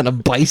too, rather than a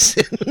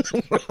bison.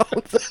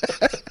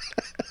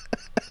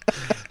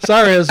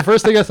 Sorry, that's the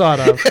first thing I thought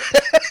of.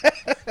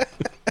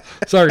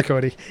 Sorry,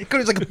 Cody.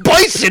 Cody's like,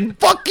 bison?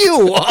 Fuck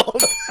you!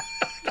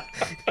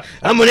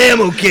 I'm an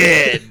ammo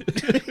kid.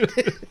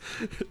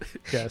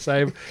 Yes,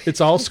 it's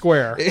all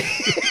square.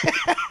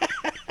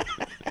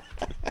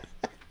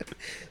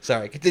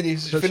 Sorry, continue.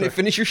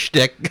 Finish your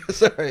shtick.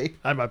 Sorry.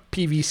 I'm a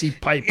PVC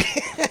pipe.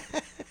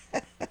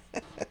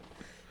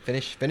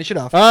 Finish it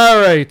off.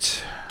 All right.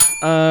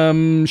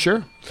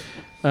 Sure.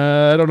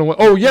 I don't know what.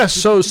 Oh, yes.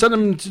 So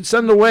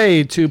send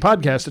away to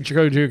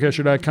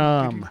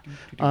podcast@chicagogeocacher.com.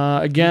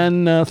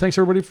 Again, thanks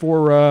everybody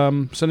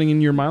for sending in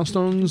your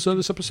milestones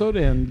this episode,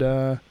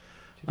 and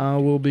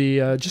we'll be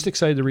just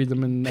excited to read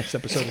them in the next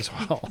episode as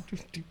well.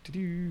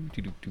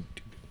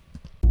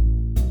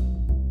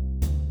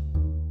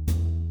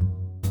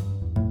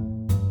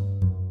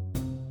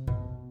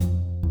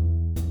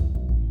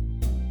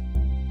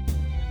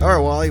 All right,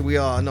 Wally, we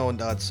all know what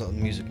that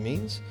music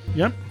means.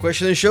 Yep.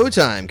 Question of show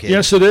time, kid.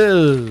 Yes, it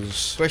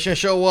is. Question of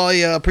show,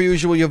 Wally. Per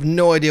usual, you have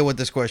no idea what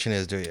this question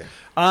is, do you?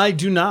 I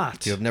do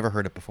not. You have never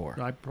heard it before.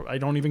 I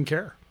don't even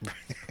care.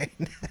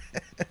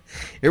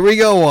 Here we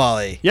go,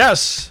 Wally.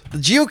 Yes. The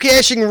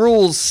geocaching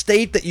rules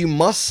state that you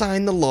must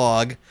sign the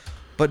log,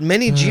 but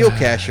many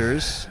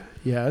geocachers...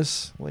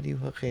 Yes. What are you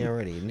hooking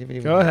already?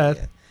 Go ahead.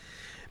 Yet.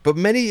 But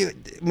many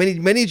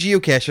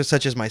geocachers,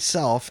 such as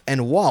myself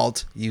and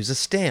Walt, use a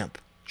stamp.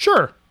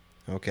 Sure.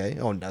 Okay.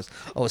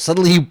 Oh,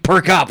 suddenly you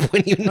perk up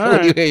when you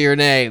hear your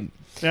name.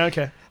 Yeah.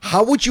 Okay.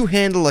 How would you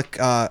handle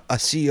a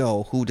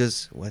CO who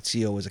does? What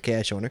CO is a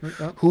cache owner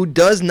who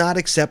does not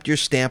accept your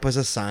stamp as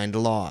a signed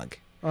log?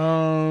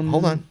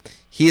 Hold on.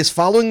 He is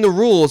following the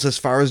rules as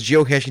far as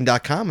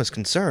geocaching.com is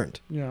concerned.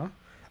 Yeah.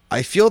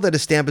 I feel that a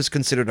stamp is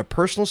considered a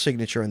personal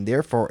signature and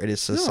therefore it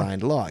is a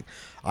signed log.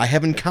 I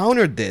have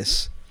encountered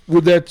this.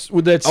 Would that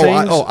say?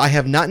 I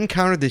have not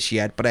encountered this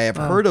yet, but I have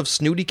heard of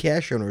snooty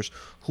cache owners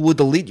who will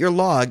delete your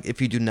log if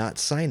you do not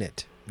sign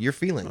it. Your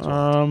feelings?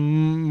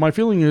 My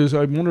feeling is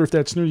I wonder if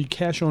that snooty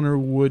cache owner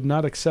would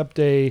not accept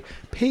a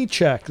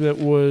paycheck that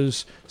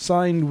was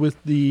signed with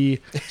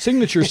the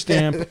signature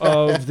stamp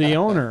of the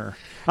owner.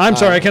 I'm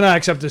sorry, I cannot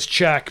accept this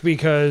check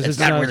because it's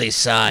not really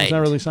signed. It's not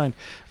really signed.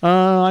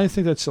 I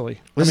think that's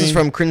silly. This is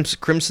from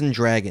Crimson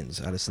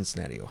Dragons out of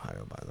Cincinnati,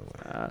 Ohio, by the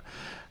way.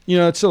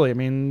 It's silly. I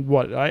mean,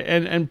 what?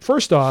 And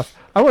first off,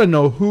 I want to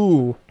know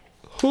who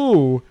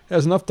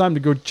has enough time to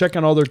go check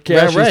on all their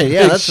caches. Right,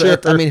 yeah, that's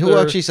it. I mean, who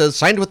actually says,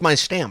 signed with my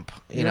stamp?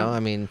 You know, I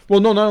mean...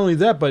 Well, no, not only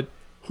that, but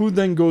who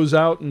then goes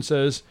out and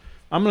says,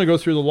 I'm going to go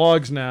through the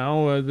logs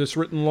now. This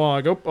written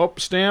log. Oh,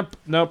 stamp.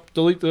 Nope.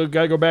 Delete.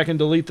 Got to go back and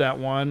delete that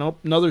one. Oh,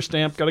 another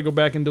stamp. Got to go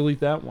back and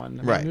delete that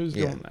one. I mean, who's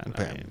doing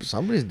that?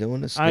 Somebody's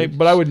doing this.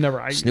 But I would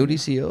never. Snooty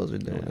COs are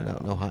doing it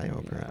out in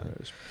Ohio.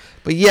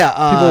 But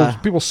yeah,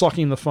 people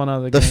sucking the fun out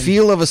of the game. The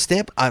feel of a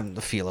stamp.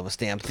 The feel of a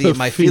stamp.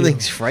 My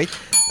feelings, right?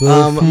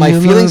 My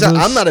feelings.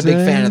 I'm not a big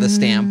fan of the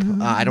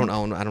stamp. I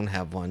don't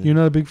have one. You're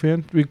not a big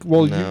fan.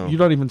 Well, No. you're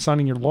not even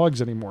signing your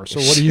logs anymore. So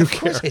what do you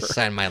care? I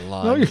signed my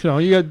log. No,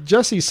 you got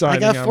Jesse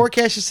signing. I got 4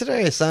 caches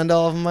today. I signed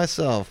all of them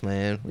myself,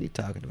 man. What are you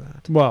talking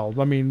about? Well,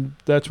 I mean,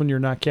 that's when you're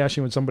not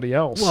cashing with somebody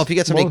else. Well, if you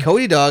got somebody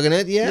Cody dogging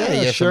it,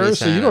 yeah, sure.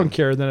 So you don't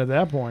care then at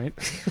that point.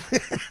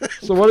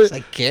 So what? I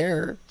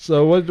care.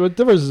 So what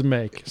difference does it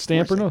make?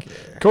 Stamp or no?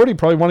 Cody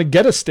probably want to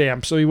get a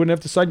stamp so he wouldn't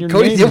have to sign your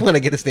name. Cody did want to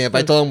get a stamp.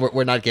 I told him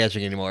we're not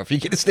cashing anymore. If you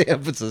get a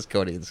stamp, it says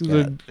Cody.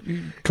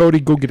 Cody,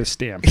 go get a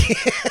stamp.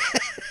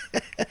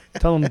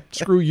 Tell him,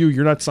 screw you.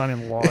 You're not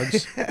signing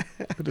logs.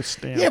 Get a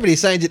stamp. Yeah, but he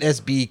signs it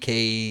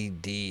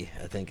SBKD,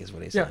 I think is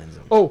what he signs.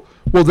 Them. Oh,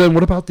 well then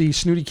what about the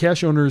snooty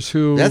cash owners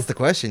who... That's the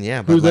question,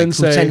 yeah. Who then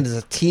say... Who signed it as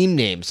a team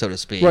name, so to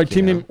speak. Right,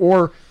 team name,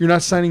 or you're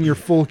not signing your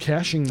full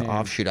cashing name.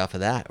 Offshoot off of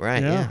that,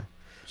 right, yeah.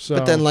 So,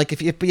 but then, like,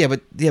 but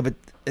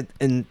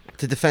in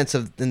the defense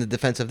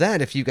of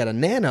that, if you got a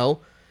nano,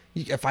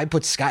 if I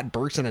put Scott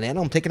Burks in a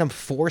nano, I'm taking him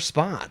 4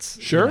 spots.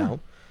 Sure. You know?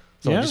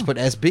 So I'll just put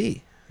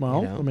SB.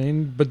 Well, I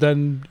mean, but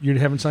then you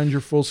haven't signed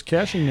your full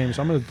caching name,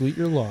 so I'm going to delete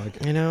your log.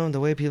 You know,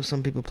 the way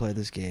some people play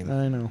this game.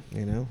 I know.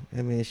 You know?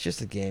 I mean, it's just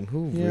a game.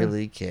 Who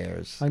really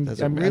cares? Does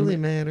it really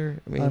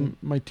matter? I mean,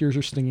 my tears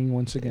are stinging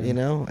once again. You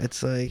know,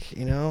 it's like,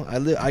 you know, I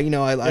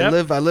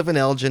live in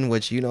Elgin,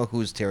 which you know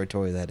whose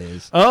territory that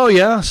is. Oh,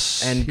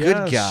 yes. And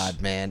good God,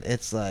 man,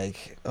 it's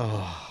like,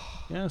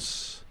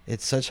 yes.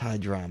 It's such high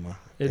drama.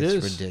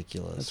 It's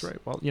ridiculous. That's right.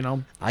 Well, you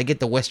know, I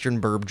get the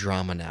Western Burb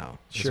drama now.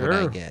 That's what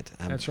I get.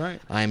 That's right.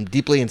 I'm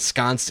deeply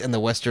ensconced in the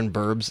Western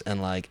Burbs,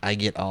 and like I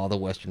get all the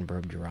Western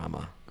Burb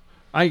drama.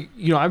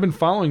 I've been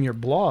following your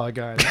blog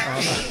on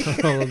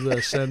all of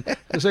this, and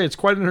I say it's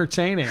quite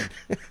entertaining.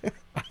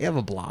 I have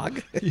a blog.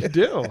 You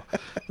do.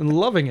 I'm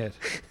loving it.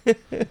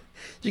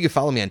 You can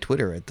follow me on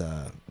Twitter at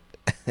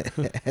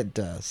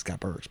Scott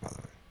Burks, by the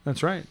way.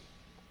 That's right.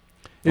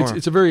 It's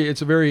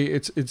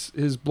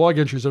his blog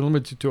entries are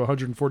limited to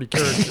 140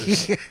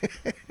 characters.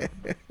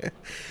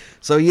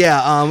 So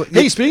yeah.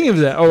 Hey, speaking of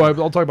that,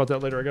 I'll talk about that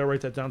later. I gotta write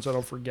that down so I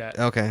don't forget.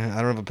 Okay,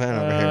 I don't have a pen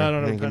over here. I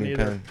don't have a pen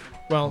either.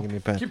 Well,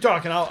 keep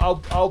talking.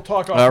 I'll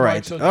talk. All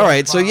right.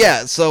 So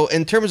yeah. So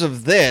in terms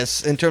of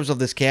this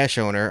cache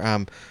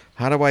owner,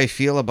 how do I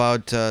feel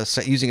about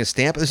using a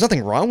stamp? There's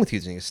nothing wrong with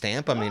using a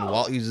stamp. I mean,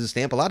 Walt uses a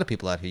stamp. A lot of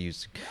people out here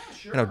use.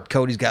 You know,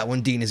 Cody's got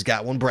one. Dina's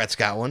got one. Brett's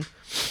got one.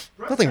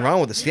 Nothing wrong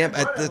with the stamp.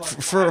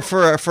 For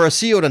a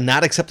CEO to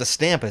not accept a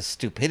stamp is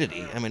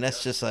stupidity. I mean,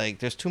 that's just like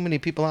there's too many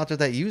people out there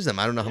that use them.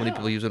 I don't know how many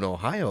people use it in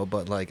Ohio,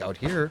 but like out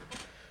here,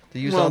 they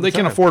use. Well, they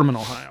can afford them in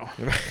Ohio.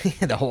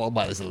 The whole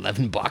about is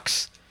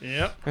 $11.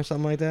 Yep. Or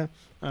something like that.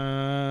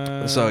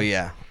 So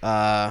yeah,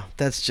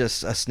 that's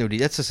just a snooty.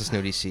 That's just a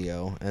snooty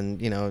CEO, and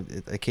you know,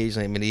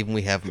 occasionally, I mean, even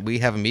we have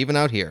them even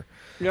out here.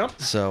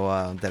 Yep.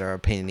 So that are a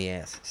pain in the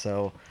ass.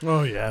 So.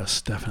 Oh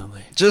yes,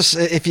 definitely. Just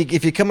if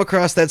you come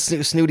across that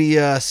snooty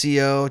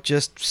CEO,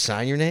 just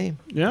sign your name.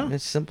 Yeah.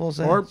 It's simple as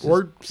that.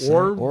 Or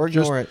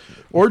ignore it.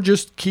 Or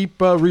just keep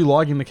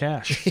relogging the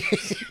cache.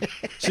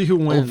 See who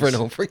wins. Over and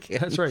over again.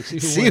 That's right.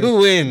 See who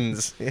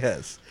wins.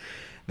 Yes.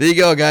 There you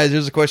go, guys.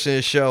 There's a question of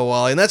the show,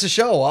 Wally. And that's a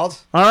show,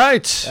 Walt. All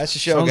right. That's the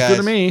show, Sounds guys. Good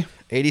to me.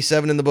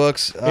 87 in the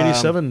books.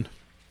 87.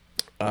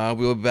 We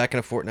will be back in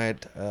a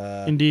fortnight.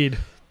 Indeed.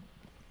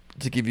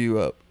 To give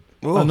you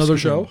another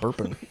show.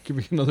 Burping. Give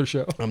you another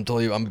show. I'm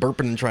telling you, I'm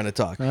burping and trying to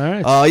talk. All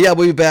right. Yeah,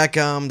 we'll be back.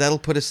 That'll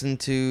put us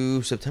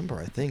into September,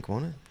 I think,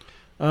 won't it?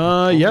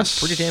 Yes.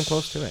 Pretty damn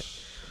close to it.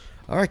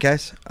 All right,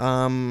 guys.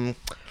 All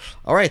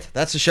right,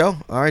 that's the show.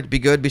 All right, be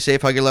good, be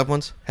safe, hug your loved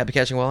ones. Happy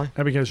catching, Wally.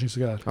 Happy catching,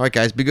 Scott. All right,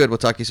 guys, be good. We'll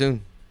talk to you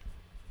soon.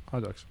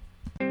 Hot dogs.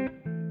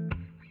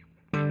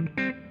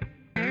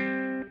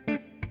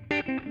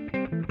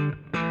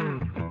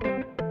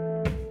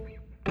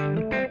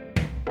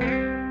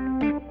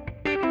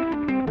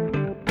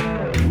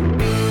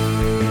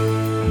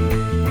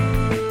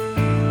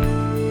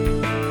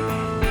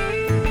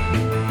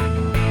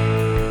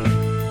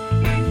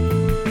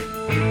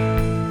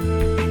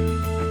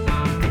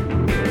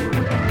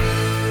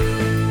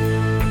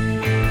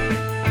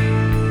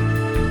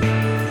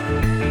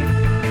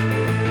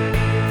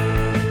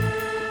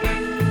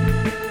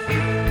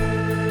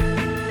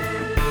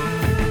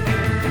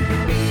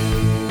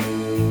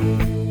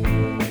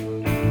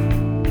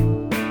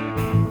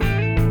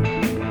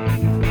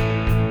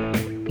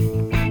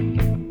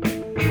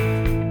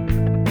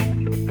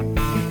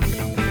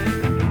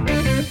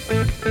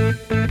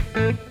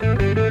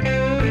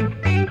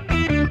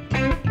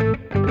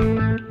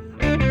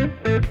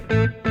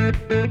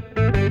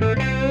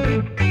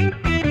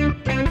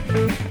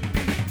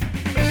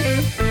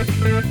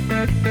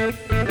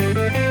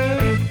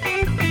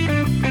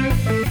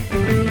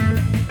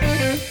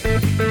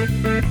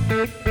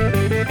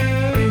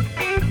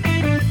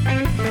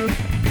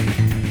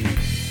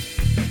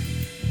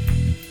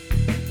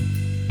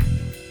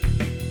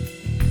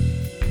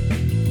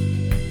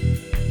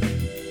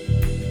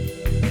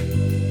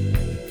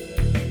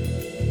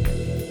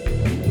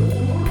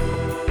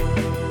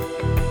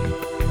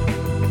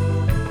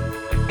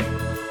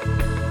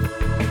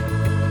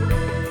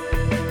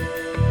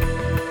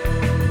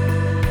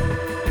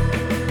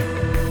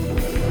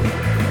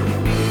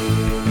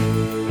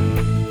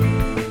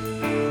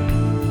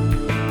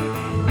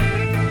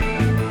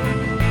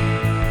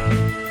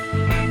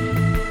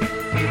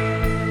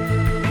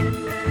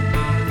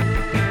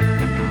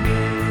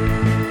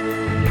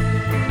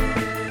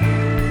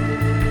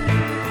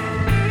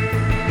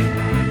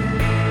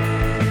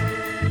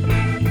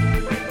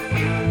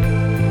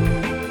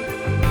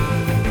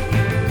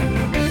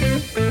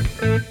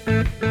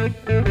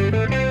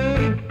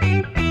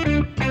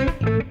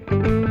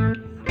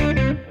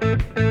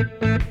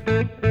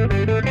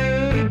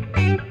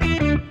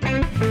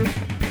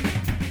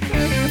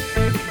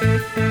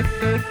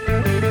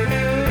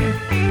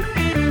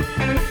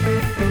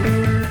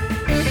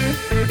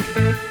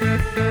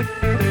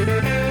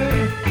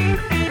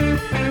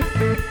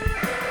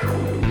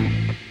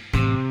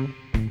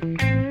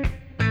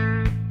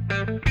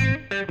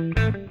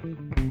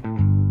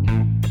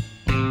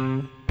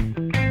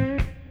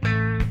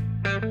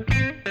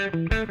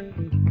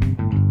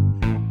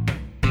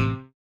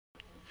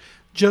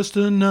 Just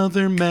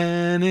another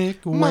manic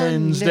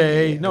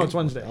Wednesday. No, it's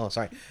Wednesday. Oh,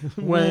 sorry.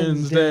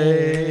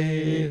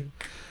 Wednesday.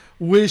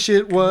 Wish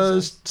it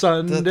was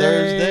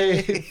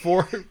Sunday. Thursday.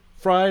 For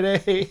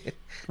Friday.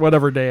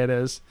 Whatever day it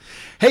is.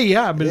 Hey,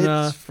 yeah, I've been.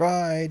 It's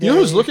Friday. You know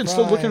who's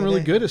still looking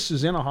really good is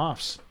Susanna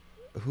Hoffs.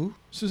 Who?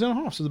 Susanna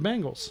Hoffs of the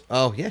Bengals.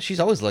 Oh, yeah, she's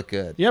always looked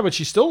good. Yeah, but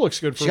she still looks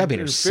good. She got to be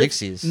in her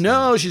 60s.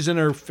 No, she's in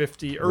her early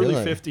Really?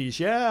 50s.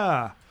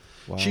 Yeah.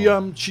 Wow.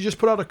 She just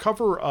put out a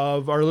cover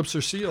of Our Lips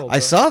Are Sealed. I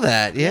saw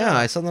that. Yeah,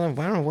 I saw that. I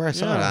don't know where I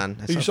saw it on.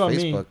 I You saw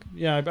Facebook.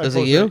 me. Yeah, I Was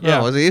it you? posted- Yeah,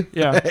 Oh, was it you?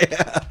 Yeah.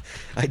 Yeah.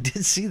 I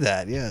did see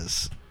that.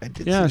 Yes, I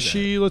did. Yeah,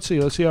 see let's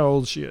see how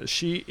old she is.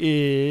 She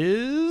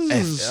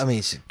is. that. I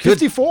mean, she's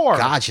 54.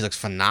 God, she looks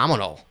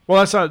phenomenal.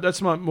 Well,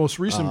 that's my most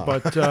recent,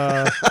 but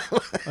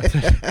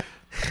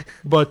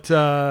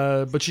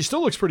she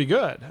still looks pretty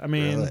good. I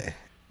mean, Really?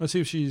 let's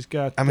see if she's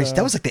got. I mean,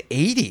 that was like the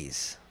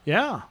 80s.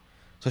 Yeah.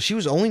 So she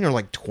was only in her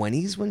like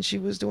 20s when she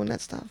was doing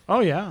that stuff. Oh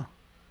yeah.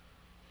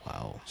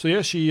 Wow. So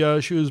yeah, she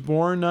was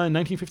born in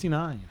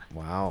 1959.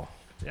 Wow.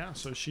 Yeah,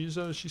 so she's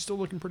still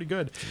looking pretty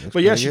good. Looks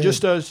But yeah, pretty she good.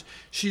 just does.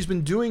 She's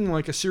been doing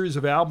like a series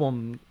of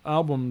albums,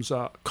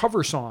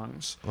 cover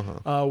songs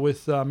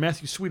with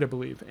Matthew Sweet, I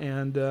believe,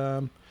 and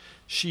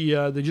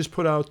they just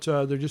put out.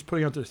 They're just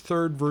putting out their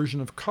third version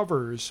of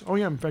covers. Oh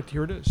yeah, in fact,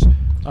 here it is.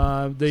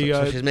 So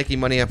she's making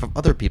money off of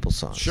other people's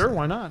songs. Sure,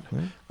 why not?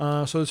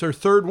 So it's her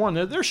third one.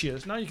 There she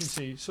is. Now you can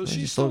see. So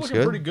She she's still looks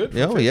looking pretty good. For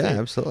Oh, yeah, 50.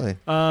 absolutely.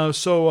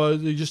 So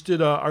they just did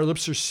Our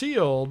Lips Are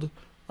Sealed,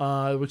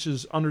 which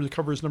is under the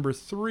covers number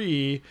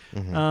 3.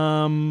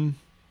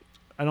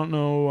 I don't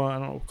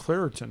know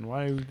Claritin.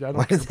 Why I don't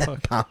Why does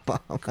that pop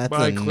up? That's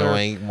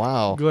annoying.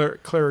 Wow.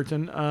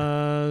 Claritin.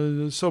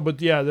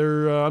 But yeah,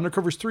 their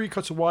Undercovers 3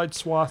 cuts a wide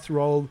swath through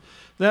all of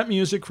that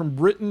music, from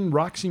Britain,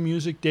 Roxy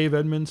Music, Dave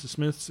Edmunds, The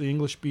Smiths, The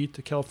English Beat,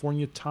 to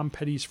California, Tom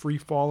Petty's Free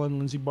Fallin',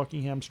 Lindsey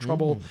Buckingham's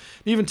Trouble, and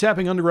even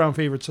tapping underground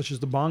favorites such as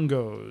the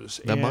Bongos.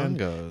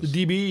 The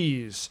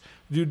DBs.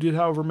 The dude did,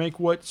 however, make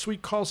what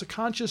Sweet calls a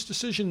conscious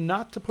decision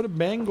not to put a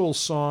Bangles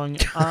song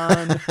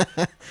on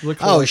the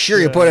Oh,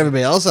 sure, you put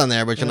everybody else on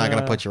there, but you're not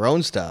going to put your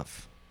own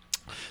stuff.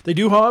 They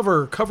do,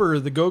 however, cover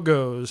the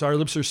Go-Go's Our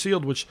Lips Are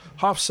Sealed, which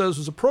Hoff says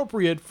was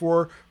appropriate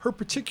for her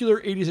particular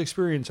 80s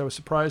experience. I was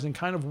surprised and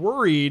kind of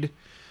worried.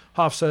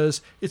 Hoff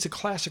says, it's a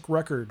classic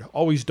record,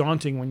 always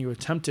daunting when you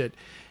attempt it.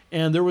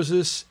 And there was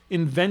this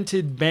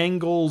invented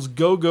Bangles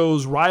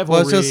Go-Go's rivalry. Well,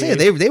 I was going to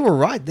say, they were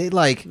right.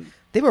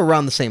 They were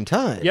around the same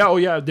time. Yeah, oh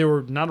yeah, they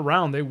were not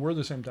around. They were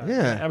the same time.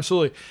 Yeah.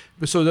 Absolutely.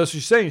 But so that's what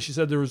she's saying. She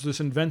said there was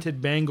this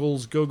invented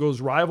Bangles Go-Go's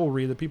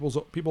rivalry that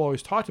people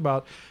always talked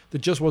about that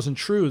just wasn't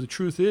true. The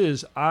truth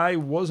is, I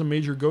was a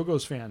major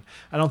Go-Go's fan.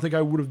 I don't think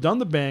I would have done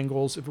the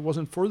Bangles if it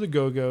wasn't for the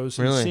Go-Go's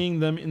and seeing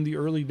them in the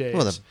early days.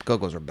 Well, the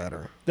Go-Go's were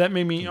better. That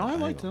made me. I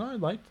liked the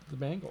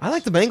Bangles. I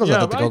liked the Bangles.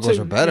 I thought the Go-Go's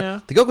were better. Yeah.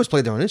 The Go-Go's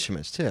played their own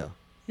instruments too.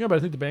 Yeah, but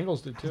I think the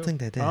Bangles did too. I don't think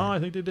they did. Oh, I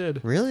think they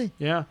did. Really?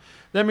 Yeah.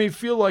 That made me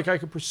feel like I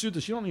could pursue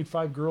this. You don't need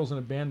 5 girls in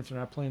a band if they're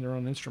not playing their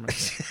own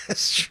instruments.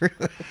 That's true.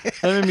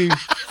 That made me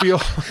feel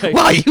like...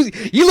 Wow,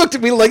 you looked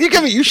at me like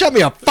you shot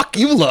me a fuck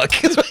you look.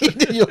 That's what you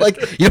did. You're like,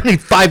 you don't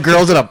need 5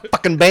 girls in a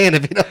fucking band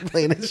if you're not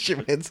playing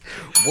instruments.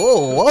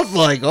 Whoa, I was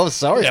like, oh,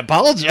 sorry, I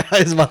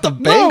apologize about the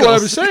Bangles. No,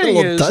 what I'm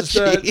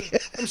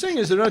saying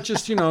is that they're not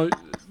just,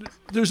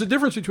 there's a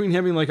difference between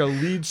having like a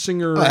lead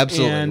singer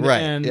and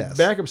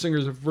backup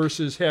singers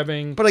versus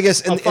having. But I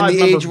guess in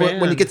the age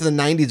when you get to the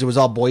 90s, it was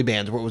all boy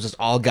bands where it was just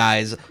all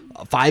guys,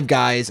 5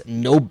 guys,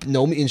 no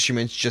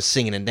instruments, just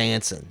singing and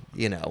dancing.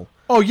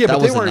 Oh yeah, that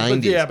but was they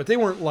weren't. the 90s. But they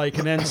weren't like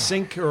an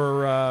NSYNC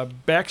or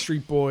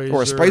Backstreet Boys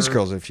or Spice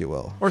Girls, if you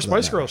will, or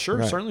Spice Girls. Sure,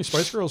 right. Certainly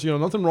Spice Girls.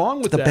 Nothing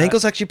wrong with that. The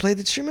Bangles actually played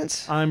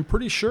instruments. I'm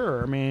pretty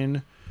sure. I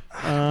mean,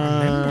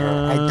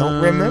 I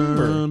don't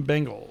remember.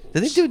 Bangles.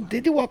 Did they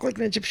do Walk Like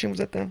an Egyptian? Was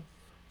that them?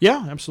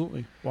 Yeah,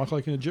 absolutely. Walk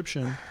Like an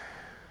Egyptian.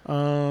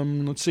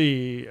 Let's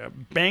see.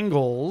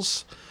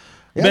 Bangles.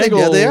 Yeah,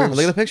 they are.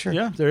 Look at the picture.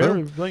 Yeah, they are.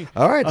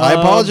 All right, I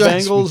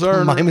apologize. Bangles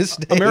are my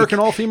mistake. American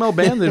all-female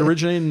band that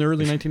originated in the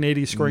early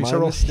 1980s, scoring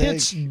several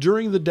hits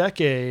during the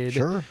decade.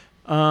 Sure.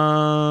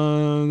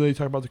 They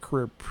talk about the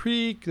career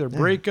peak, their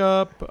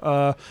breakup.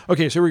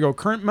 Okay, so here we go.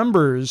 Current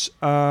members.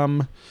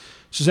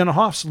 Susanna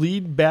Hoffs,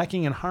 lead,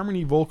 backing, and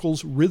harmony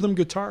vocals, rhythm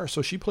guitar.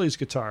 So she plays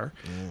guitar.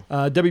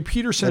 Debbie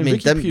Peterson and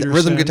Vicky Peterson.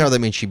 Rhythm guitar, that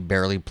means she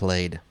barely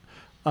played.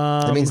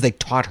 That means they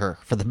taught her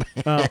for the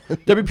band.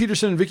 Debbie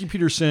Peterson and Vicky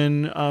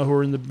Peterson, who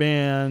are in the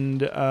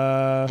band,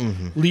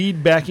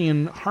 lead, backing,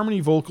 and harmony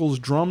vocals,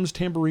 drums,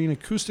 tambourine,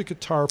 acoustic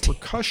guitar,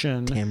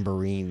 percussion.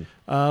 Tambourine.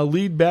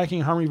 Lead,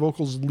 backing, harmony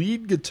vocals,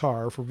 lead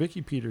guitar for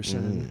Vicky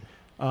Peterson.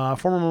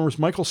 Former members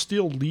Michael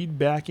Steele, lead,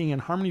 backing,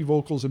 and harmony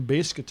vocals and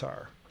bass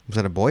guitar. Was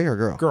that a boy or a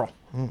girl? Girl.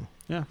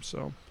 Yeah,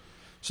 so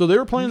So they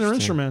were playing their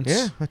instruments.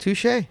 Yeah, a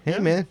touche. Hey,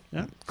 man.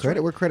 Yeah,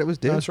 credit where credit was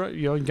due. That's right.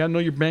 You got to know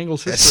your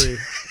Bangles history.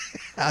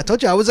 I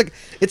told you,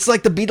 it's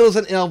like the Beatles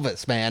and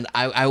Elvis, man.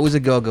 I was a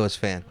Go-Go's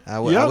fan. I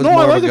was I more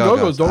like of the a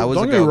Go-Go's. Don't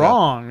get me Go-Go.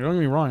 wrong. Don't get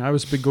me wrong. I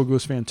was a big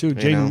Go-Go's fan, too.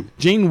 Jane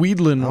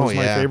Weedland was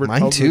my favorite.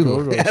 Mine, of the too.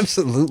 Go-Go's.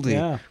 Absolutely.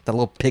 Yeah. That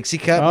little pixie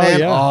cut,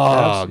 man. Yeah.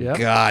 Oh, Yep.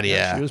 God,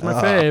 yeah. She was my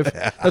fave.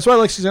 Yeah. That's why I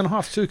like Susanna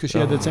Hoff, too, because she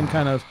had that same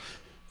kind of,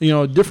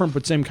 different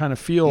but same kind of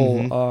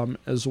feel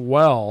as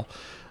well.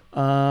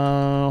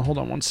 Hold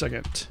on one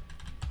second.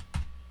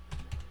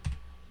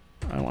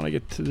 I want to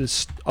get to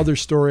this other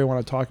story I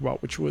want to talk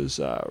about, which was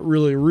a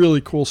really,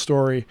 really cool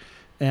story.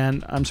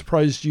 And I'm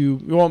surprised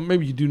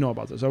maybe you do know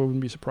about this. I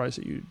wouldn't be surprised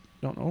that you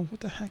don't know.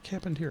 What the heck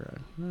happened here?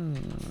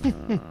 There we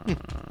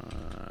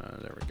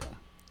go.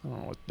 I don't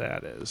know what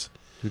that is.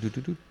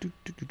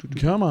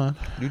 Come on.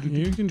 You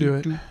can do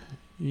it.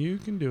 You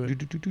can do it.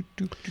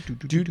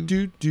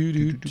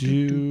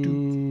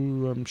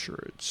 I'm sure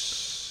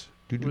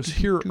it was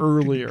here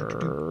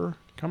earlier.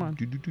 Come on.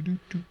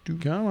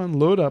 Come on,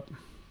 load up.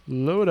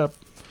 Load up.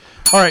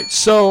 All right,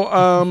 so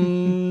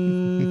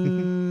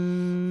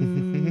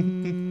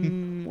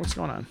what's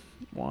going on?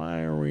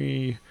 Why are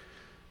we...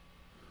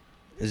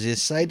 The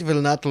site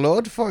will not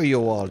load for you,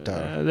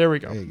 Walter. There we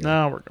go.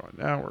 Now we're going.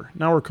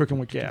 Now we're cooking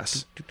with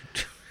gas.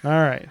 All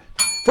right.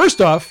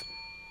 First off,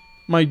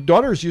 my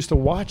daughters used to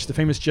watch the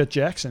famous Jet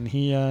Jackson.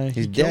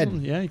 He's dead.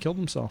 He killed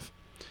himself.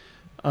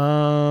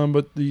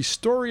 But the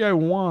story I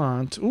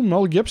want...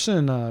 Mel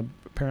Gibson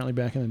apparently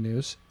back in the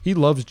news. He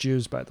loves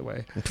Jews, by the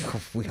way.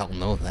 We all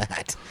know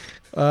that.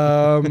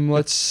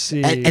 Let's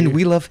see. And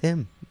we love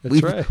him.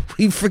 That's right.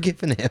 We've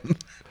forgiven him.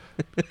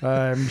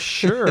 I'm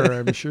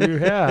sure you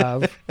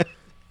have.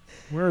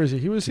 Where is he?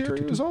 He was here.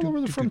 He was all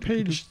over the front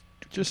page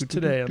just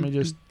today. Let me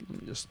just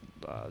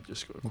go a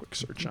quick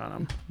search on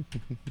him.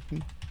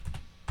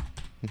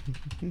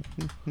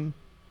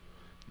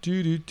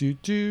 Patton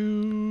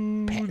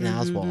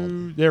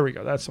Oswalt. There we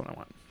go. That's what I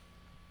want.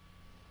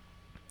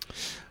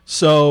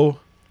 So,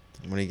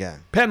 what do you got?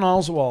 Patton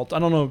Oswalt. I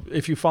don't know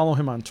if you follow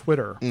him on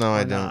Twitter. No,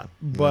 I don't.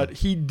 But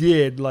he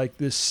did like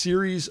this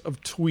series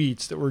of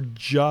tweets that were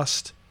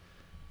just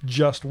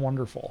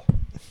wonderful.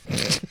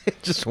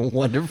 Just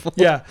wonderful.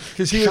 Yeah,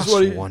 because he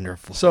was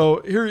wonderful.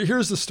 So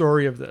here's the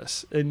story of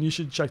this, and you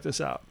should check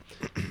this out.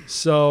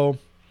 So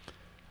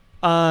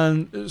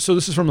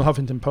this is from the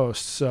Huffington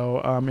Post.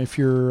 So if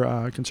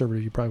you're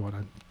conservative, you probably want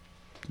to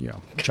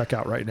check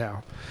out right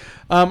now.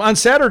 On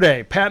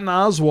Saturday, Patton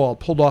Oswalt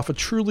pulled off a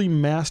truly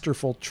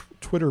masterful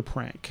Twitter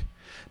prank.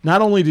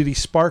 Not only did he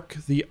spark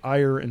the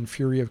ire and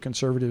fury of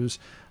conservatives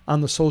on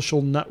the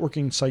social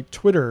networking site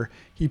Twitter,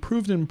 he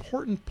proved an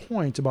important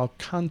point about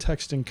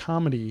context in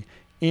comedy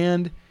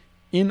and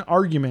in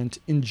argument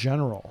in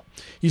general.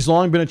 He's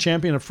long been a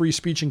champion of free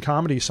speech in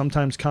comedy,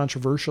 sometimes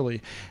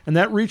controversially, and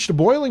that reached a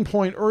boiling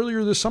point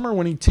earlier this summer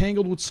when he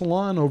tangled with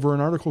Salon over an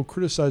article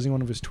criticizing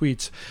one of his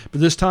tweets. But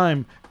this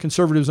time,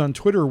 conservatives on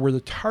Twitter were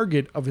the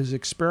target of his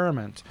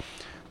experiment.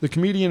 The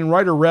comedian and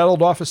writer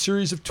rattled off a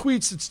series of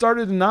tweets that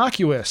started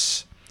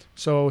innocuous.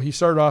 So he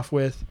started off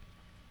with,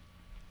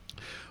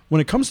 "When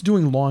it comes to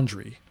doing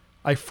laundry,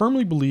 I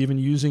firmly believe in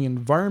using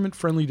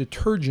environment-friendly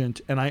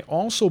detergent, and I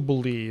also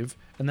believe,"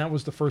 and that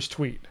was the first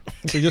tweet.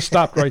 So he just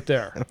stopped right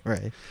there.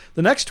 Right.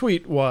 The next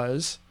tweet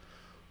was,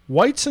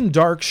 "Whites and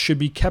darks should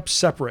be kept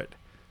separate.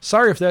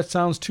 Sorry if that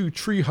sounds too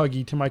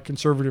tree-huggy to my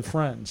conservative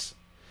friends."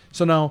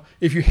 So now,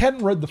 if you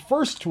hadn't read the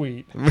first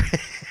tweet,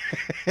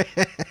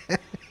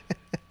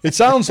 it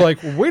sounds like,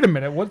 wait a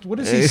minute, what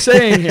is he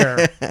saying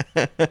here?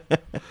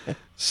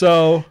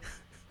 So,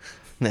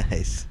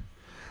 nice.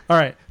 All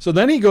right. So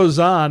then he goes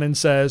on and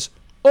says,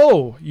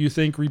 "Oh, you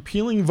think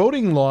repealing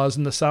voting laws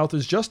in the South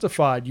is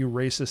justified, you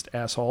racist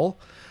asshole.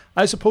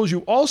 I suppose you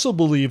also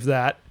believe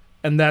that,"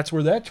 and that's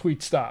where that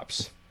tweet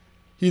stops.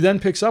 He then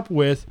picks up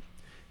with,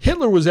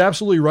 "Hitler was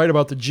absolutely right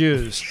about the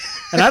Jews,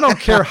 and I don't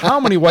care how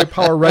many white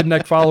power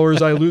redneck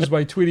followers I lose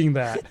by tweeting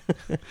that."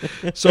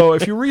 So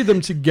if you read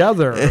them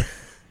together, it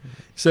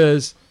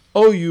says,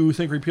 "Oh, you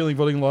think repealing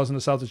voting laws in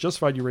the South is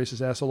justified, you racist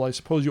asshole. I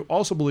suppose you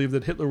also believe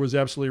that Hitler was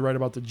absolutely right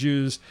about the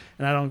Jews,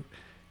 and I don't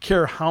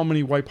care how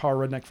many white power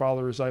redneck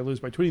followers I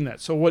lose by tweeting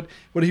that." So what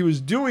he was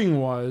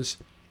doing was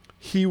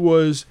he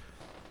was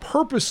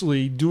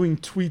purposely doing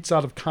tweets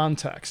out of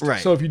context.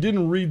 Right. So if you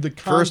didn't read the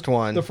first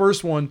one,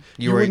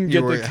 you wouldn't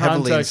get the context.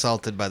 Heavily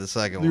insulted by the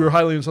second one. You were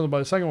highly insulted by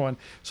the second one.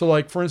 So,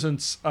 like, for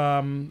instance,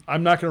 I'm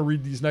not going to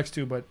read these next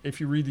two, but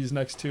if you read these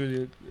next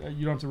two,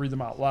 you don't have to read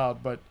them out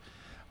loud, but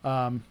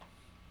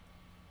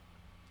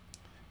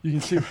you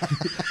can see.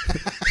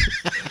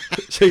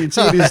 So you can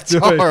see what he's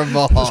doing.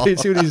 Horrible. So you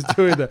can see what he's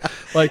doing there.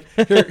 Like,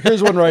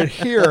 here's one right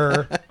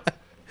here.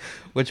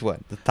 Which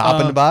one? The top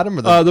and the bottom?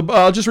 Or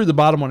I'll just read the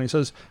bottom one. He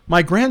says,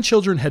 "My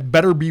grandchildren had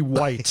better be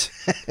white,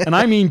 and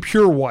I mean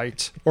pure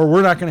white, or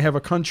we're not going to have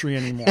a country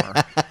anymore."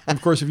 And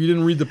of course, if you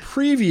didn't read the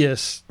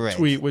previous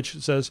tweet, which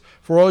says,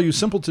 "For all you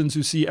simpletons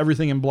who see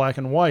everything in black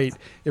and white,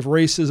 if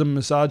racism,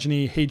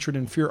 misogyny, hatred,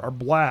 and fear are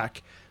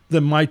black,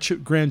 then my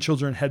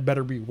grandchildren had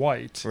better be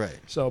white. Right.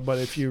 So, but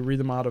if you read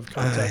them out of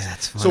context,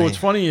 that's funny. so what's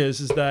funny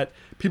is that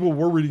people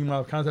were reading them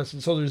out of context,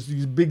 and so there's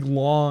these big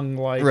long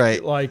like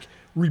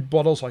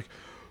rebuttals like,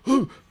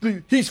 oh,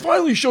 he's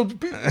finally shown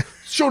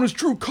his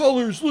true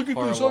colors. Look at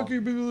this.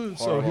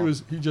 So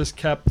he just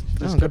kept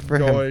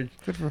going.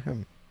 Good for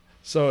him.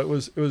 So it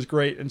was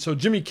great. And so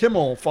Jimmy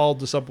Kimmel followed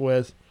this up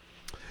with,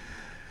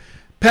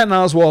 Patton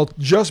Oswalt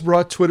just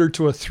brought Twitter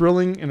to a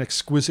thrilling and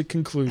exquisite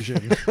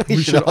conclusion.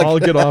 We should all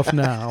get off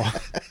now.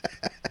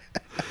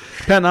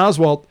 Patton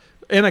Oswalt,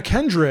 Anna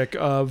Kendrick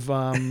of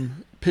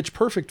Pitch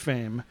Perfect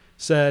fame,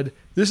 said,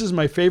 "This is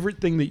my favorite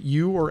thing that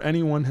you or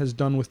anyone has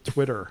done with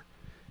Twitter."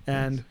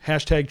 And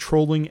hashtag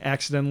trolling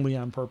accidentally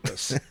on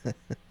purpose.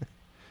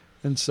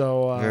 And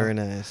so very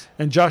nice.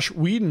 And Josh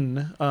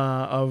Whedon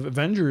of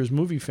Avengers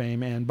movie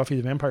fame and Buffy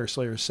the Vampire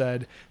Slayer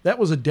said, "That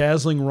was a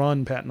dazzling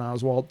run, Patton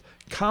Oswalt.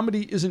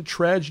 Comedy isn't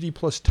tragedy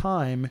plus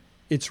time,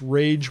 it's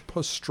rage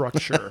plus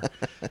structure."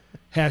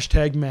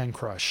 Hashtag man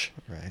crush.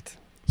 Right.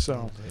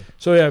 So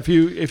yeah, if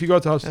you go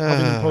out to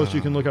Huffington Post,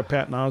 you can look up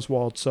Patton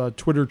Oswalt's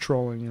Twitter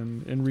trolling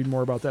and read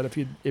more about that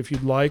if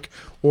you'd like,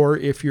 or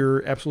if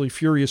you're absolutely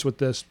furious with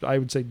this, I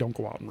would say don't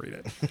go out and read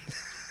it.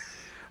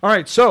 All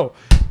right, so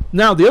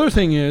now the other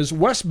thing is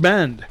West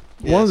Bend.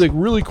 Yes. One of the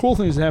really cool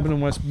things that happened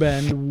in West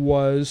Bend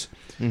was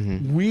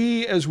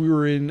as we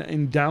were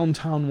in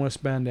downtown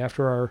West Bend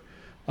after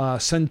our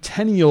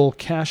centennial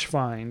cash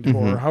find,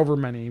 or however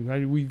many,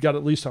 we got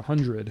at least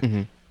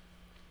 100.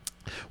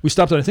 We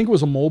stopped at, I think it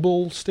was a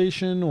Mobil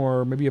station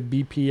or maybe a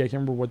BP. I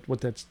can't remember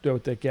what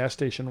that gas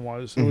station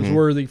was. It was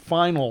where the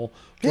final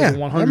the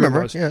 100 I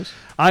remember. was. Yes.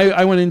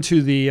 I went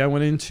into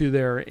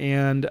there,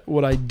 and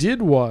what I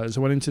did was I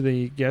went into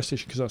the gas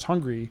station because I was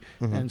hungry,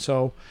 and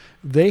so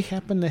they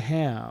happened to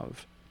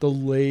have the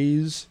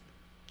Lay's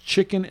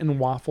chicken and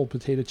waffle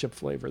potato chip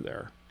flavor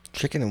there.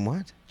 Chicken and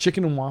what?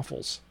 Chicken and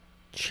waffles.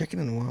 Chicken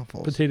and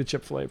waffles. Potato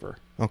chip flavor.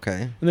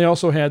 Okay. And they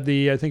also had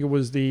I think it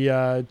was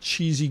the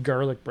cheesy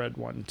garlic bread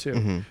one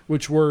too,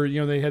 which were,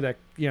 they had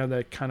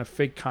that kind of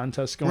fake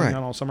contest going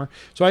on all summer.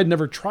 So I had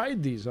never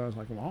tried these. I was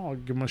like, well, I'll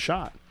give them a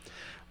shot.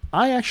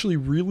 I actually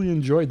really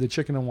enjoyed the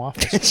chicken and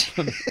waffles.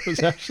 It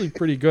was actually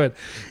pretty good.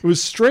 It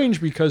was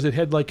strange because it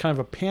had like kind of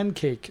a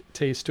pancake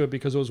taste to it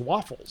because it was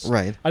waffles.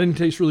 Right. I didn't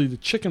taste really the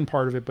chicken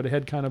part of it, but it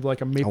had kind of like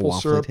a maple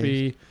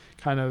syrupy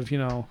kind of,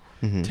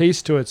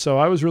 taste to it. So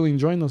I was really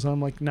enjoying those. And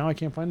I'm like, now I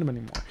can't find them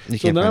anymore.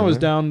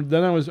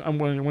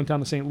 I went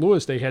down to St.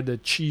 Louis. They had the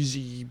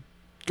cheesy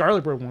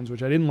garlic bread ones,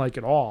 which I didn't like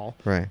at all.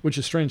 Right. Which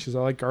is strange because I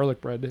like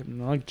garlic bread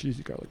and I like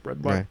cheesy garlic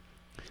bread. But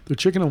the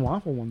chicken and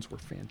waffle ones were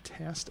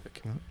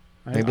fantastic.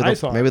 Maybe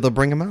they'll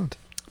bring them out.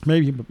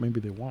 Maybe, but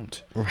maybe they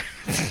won't. Right.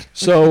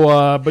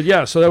 So, but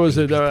yeah, so that was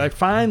it. I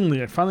finally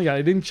got.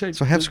 I didn't check.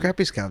 So have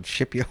Scrappy Scout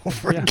ship you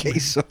over in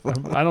case.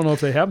 I don't know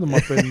if they have them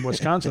up in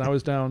Wisconsin. I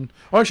was down.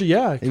 Oh, actually,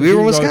 yeah. We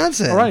were in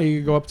Wisconsin. All right, you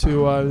can go up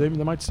to. They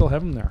might still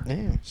have them there.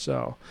 Yeah.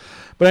 So,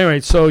 but anyway,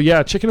 so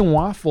yeah, chicken and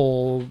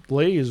waffle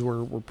Lays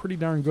were pretty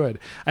darn good.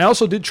 I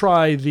also did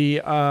try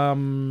the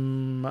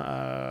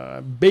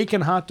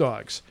bacon hot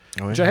dogs.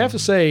 Which I have to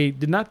say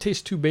did not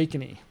taste too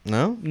bacony.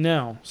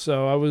 No.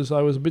 So I was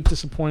a bit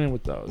disappointed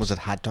with those. Was it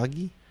hot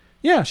doggy?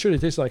 Yeah, sure. They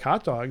tasted like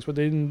hot dogs, but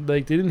they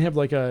didn't have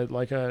like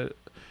a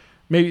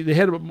maybe they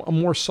had a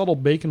more subtle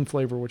bacon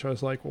flavor, which I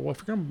was like, well, if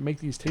you're gonna make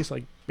these taste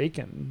like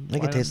bacon,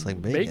 make it taste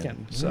like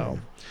bacon. So,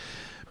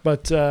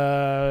 but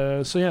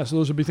so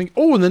those would be things.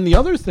 Oh, and then the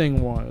other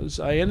thing was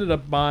I ended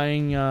up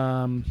buying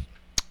a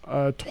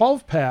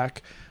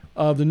 12-pack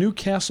of the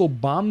Newcastle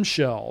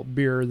Bombshell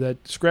beer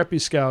that Scrappy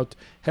Scout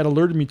had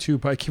alerted me to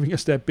by giving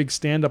us that big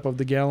stand-up of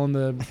the gal in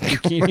the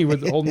bikini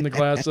with holding the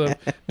glass of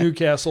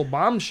Newcastle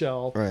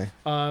Bombshell,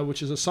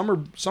 which is a summer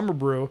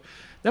brew.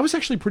 That was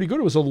actually pretty good.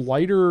 It was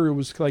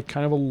like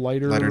kind of a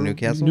lighter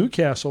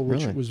Newcastle,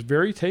 which was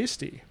very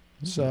tasty.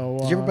 So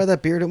did you ever buy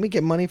that beer? Didn't we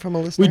get money from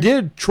a listener? We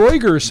did.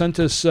 Troiger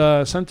sent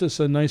us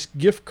a nice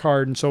gift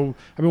card, and so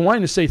I've been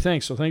wanting to say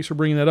thanks. So thanks for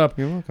bringing that up.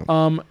 You're welcome.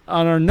 On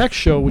our next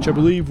show, which I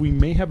believe we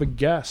may have a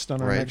guest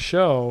on our next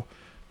show.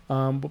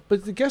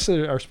 But the guests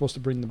are supposed to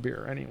bring the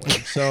beer anyway,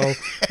 so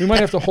we might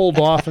have to hold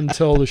off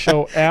until the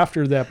show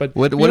after that. But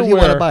what did he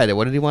want to buy?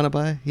 What did he want to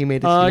buy? He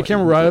made. I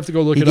can't remember. I have to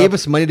go look it up. He gave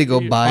us money to go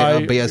buy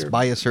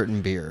a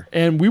certain beer,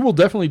 and we will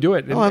definitely do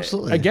it. Oh,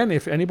 absolutely. Again,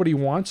 if anybody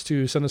wants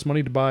to send us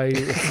money to buy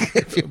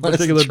a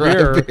particular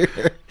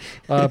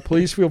beer,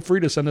 please feel free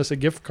to send us a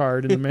gift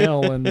card in the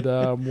mail, and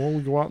we'll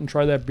go out and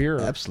try that beer.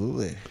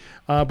 Absolutely.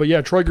 But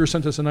yeah, Troiger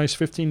sent us a nice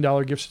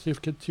 $15 gift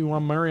certificate to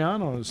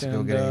Mariano's to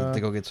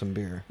go get some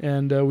beer,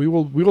 and we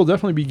will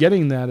definitely be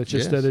getting that. It's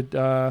just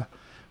that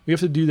we have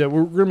to do that.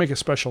 We're going to make a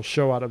special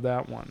show out of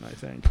that one, I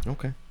think.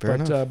 Okay, fair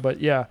enough. But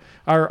yeah,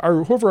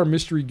 our whoever our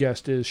mystery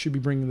guest is should be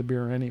bringing the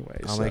beer anyway.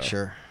 I'll make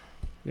sure.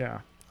 Yeah,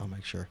 I'll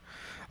make sure.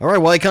 All right,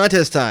 Wally,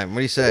 contest time. What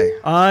do you say?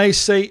 I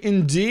say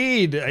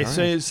indeed. I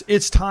say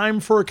it's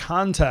time for a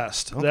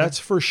contest. Okay. That's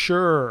for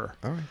sure.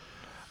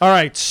 All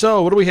right.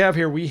 So what do we have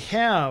here? We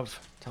have.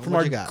 From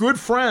our good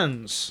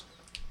friends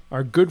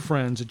our good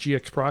friends at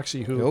GX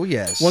Proxy, who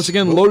once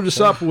again loaded us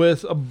up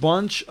with a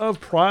bunch of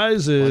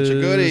prizes. Bunch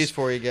of goodies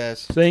for you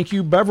guys. Thank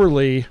you,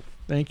 Beverly.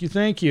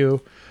 Thank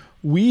you.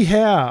 We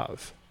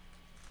have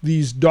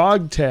these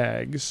dog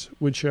tags,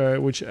 which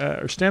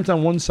are stamped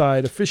on one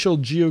side, official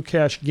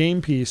geocache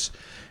game piece,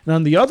 and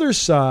on the other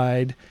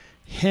side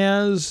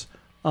has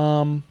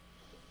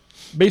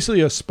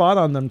basically a spot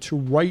on them to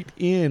write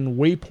in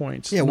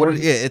waypoints. Yeah,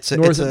 it's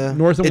north and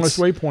west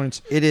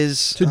waypoints. It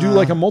is to do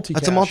like a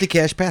multi-cache. It's a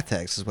multi-cache path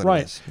tags, is what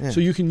it is. Right. So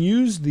you can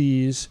use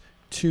these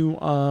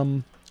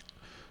to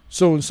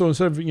so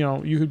instead of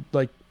you could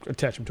like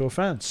attach them to a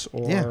fence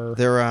or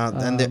they're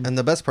and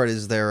the best part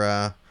is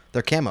they're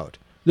camoed.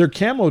 They're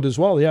camoed as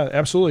well. Yeah,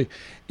 absolutely.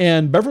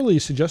 And Beverly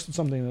suggested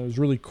something that was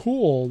really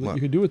cool that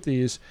you could do with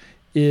these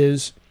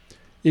is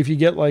if you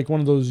get like one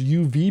of those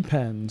UV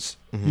pens,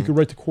 you could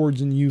write the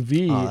chords in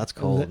UV. Oh, that's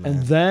cool.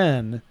 And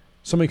then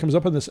somebody comes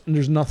up on this and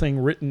there's nothing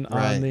written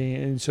on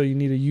and so you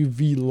need a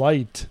UV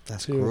light.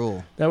 That's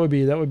cool. That would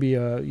be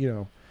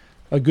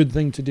a good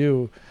thing to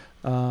do.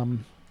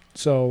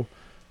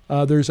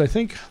 There's I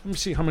think let me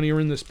see how many are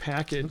in this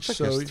package. Looks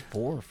like there's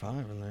 4 or 5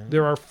 in there.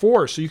 There are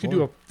 4, so you could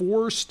do a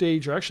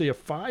 4-stage or actually a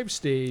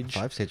 5-stage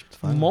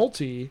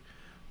multi.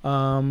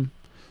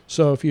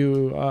 So if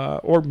you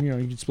or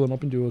you could split them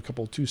up and do a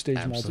couple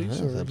 2-stage multis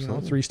or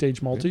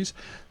 3-stage multis.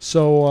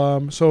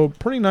 So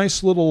pretty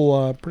nice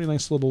little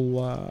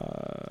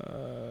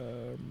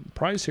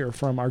prize here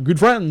from our good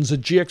friends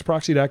at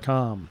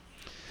gxproxy.com.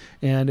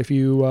 And if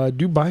you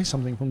do buy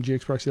something from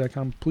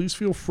gxproxy.com, please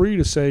feel free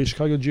to say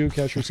Chicago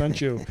Geocacher sent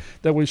you.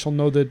 That way she'll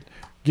know that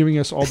giving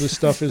us all this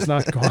stuff is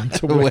not gone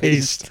to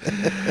waste.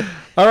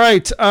 All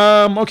right.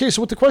 Okay,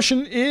 so what the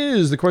question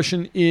is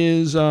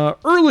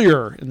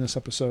earlier in this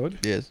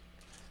episode, yes,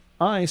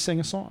 I sang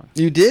a song.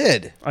 You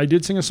did? I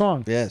did sing a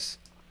song. Yes.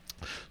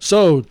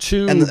 So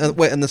and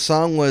the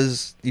song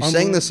was, you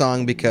sang the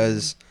song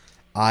because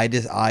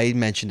I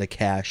mentioned a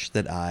cache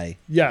that I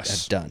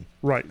have done.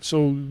 Right.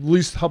 So at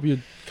least help you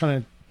kind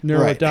of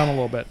narrow it down a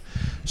little bit.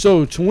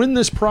 So to win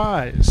this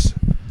prize,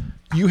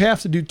 you have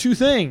to do 2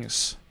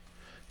 things.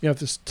 You have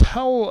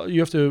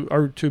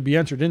to be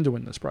entered in to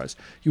win this prize.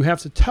 You have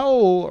to tell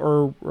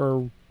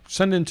or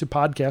send into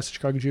podcast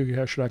at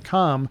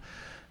chicagogeocacher.com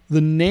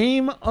the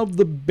name of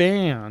the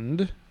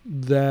band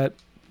that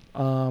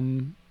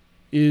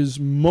is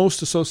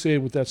most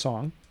associated with that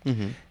song.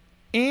 Mm-hmm.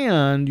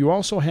 And you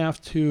also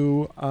have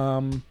to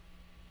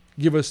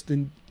give us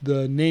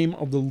the name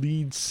of the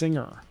lead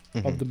singer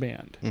of the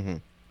band. Mm-hmm.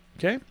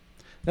 Okay?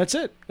 That's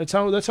it. That's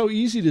how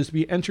easy it is to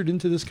be entered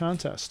into this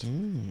contest.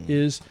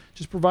 Is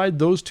just provide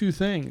those 2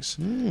 things.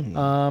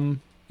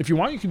 If you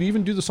want, you could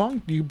even do the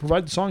song. You can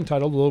provide the song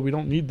title, although we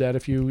don't need that.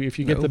 If you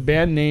get the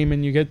band name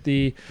and you get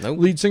the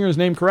lead singer's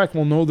name correct,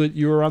 we'll know that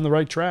you are on the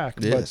right track.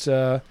 Yes.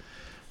 But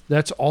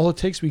that's all it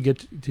takes. We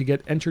get to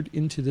get entered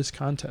into this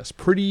contest.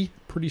 Pretty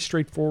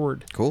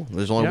straightforward. Cool.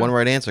 There's only one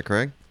right answer,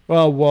 correct?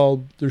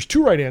 Well, there's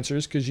 2 right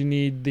answers because you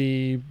need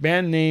the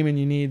band name and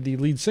you need the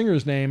lead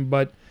singer's name.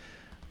 But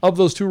of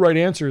those 2 right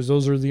answers,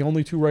 those are the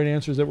only 2 right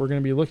answers that we're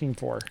going to be looking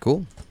for.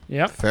 Cool.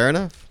 Yep. Fair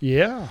enough.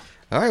 Yeah.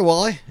 All right,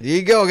 Wally. Here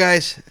you go,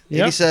 guys.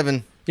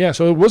 87. Yeah,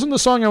 so it wasn't the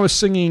song I was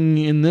singing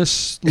in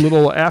this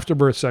little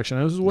afterbirth section.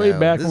 It was way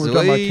back when we were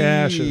talking about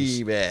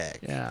caches. Way back.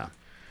 Yeah.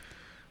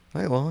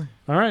 All right, Wally.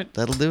 All right.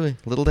 That'll do it.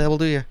 Little dabble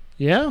do you.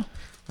 Yeah.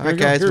 All right,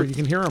 guys. Here, you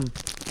can hear them.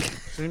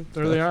 See,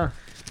 there they are.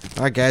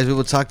 All right, guys. We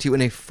will talk to you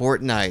in a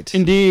fortnight.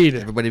 Indeed.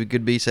 Everybody be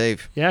good, be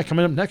safe. Yeah,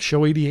 coming up next,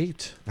 show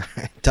 88. All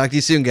right. Talk to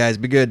you soon, guys.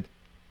 Be good.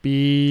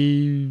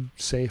 Be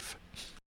safe.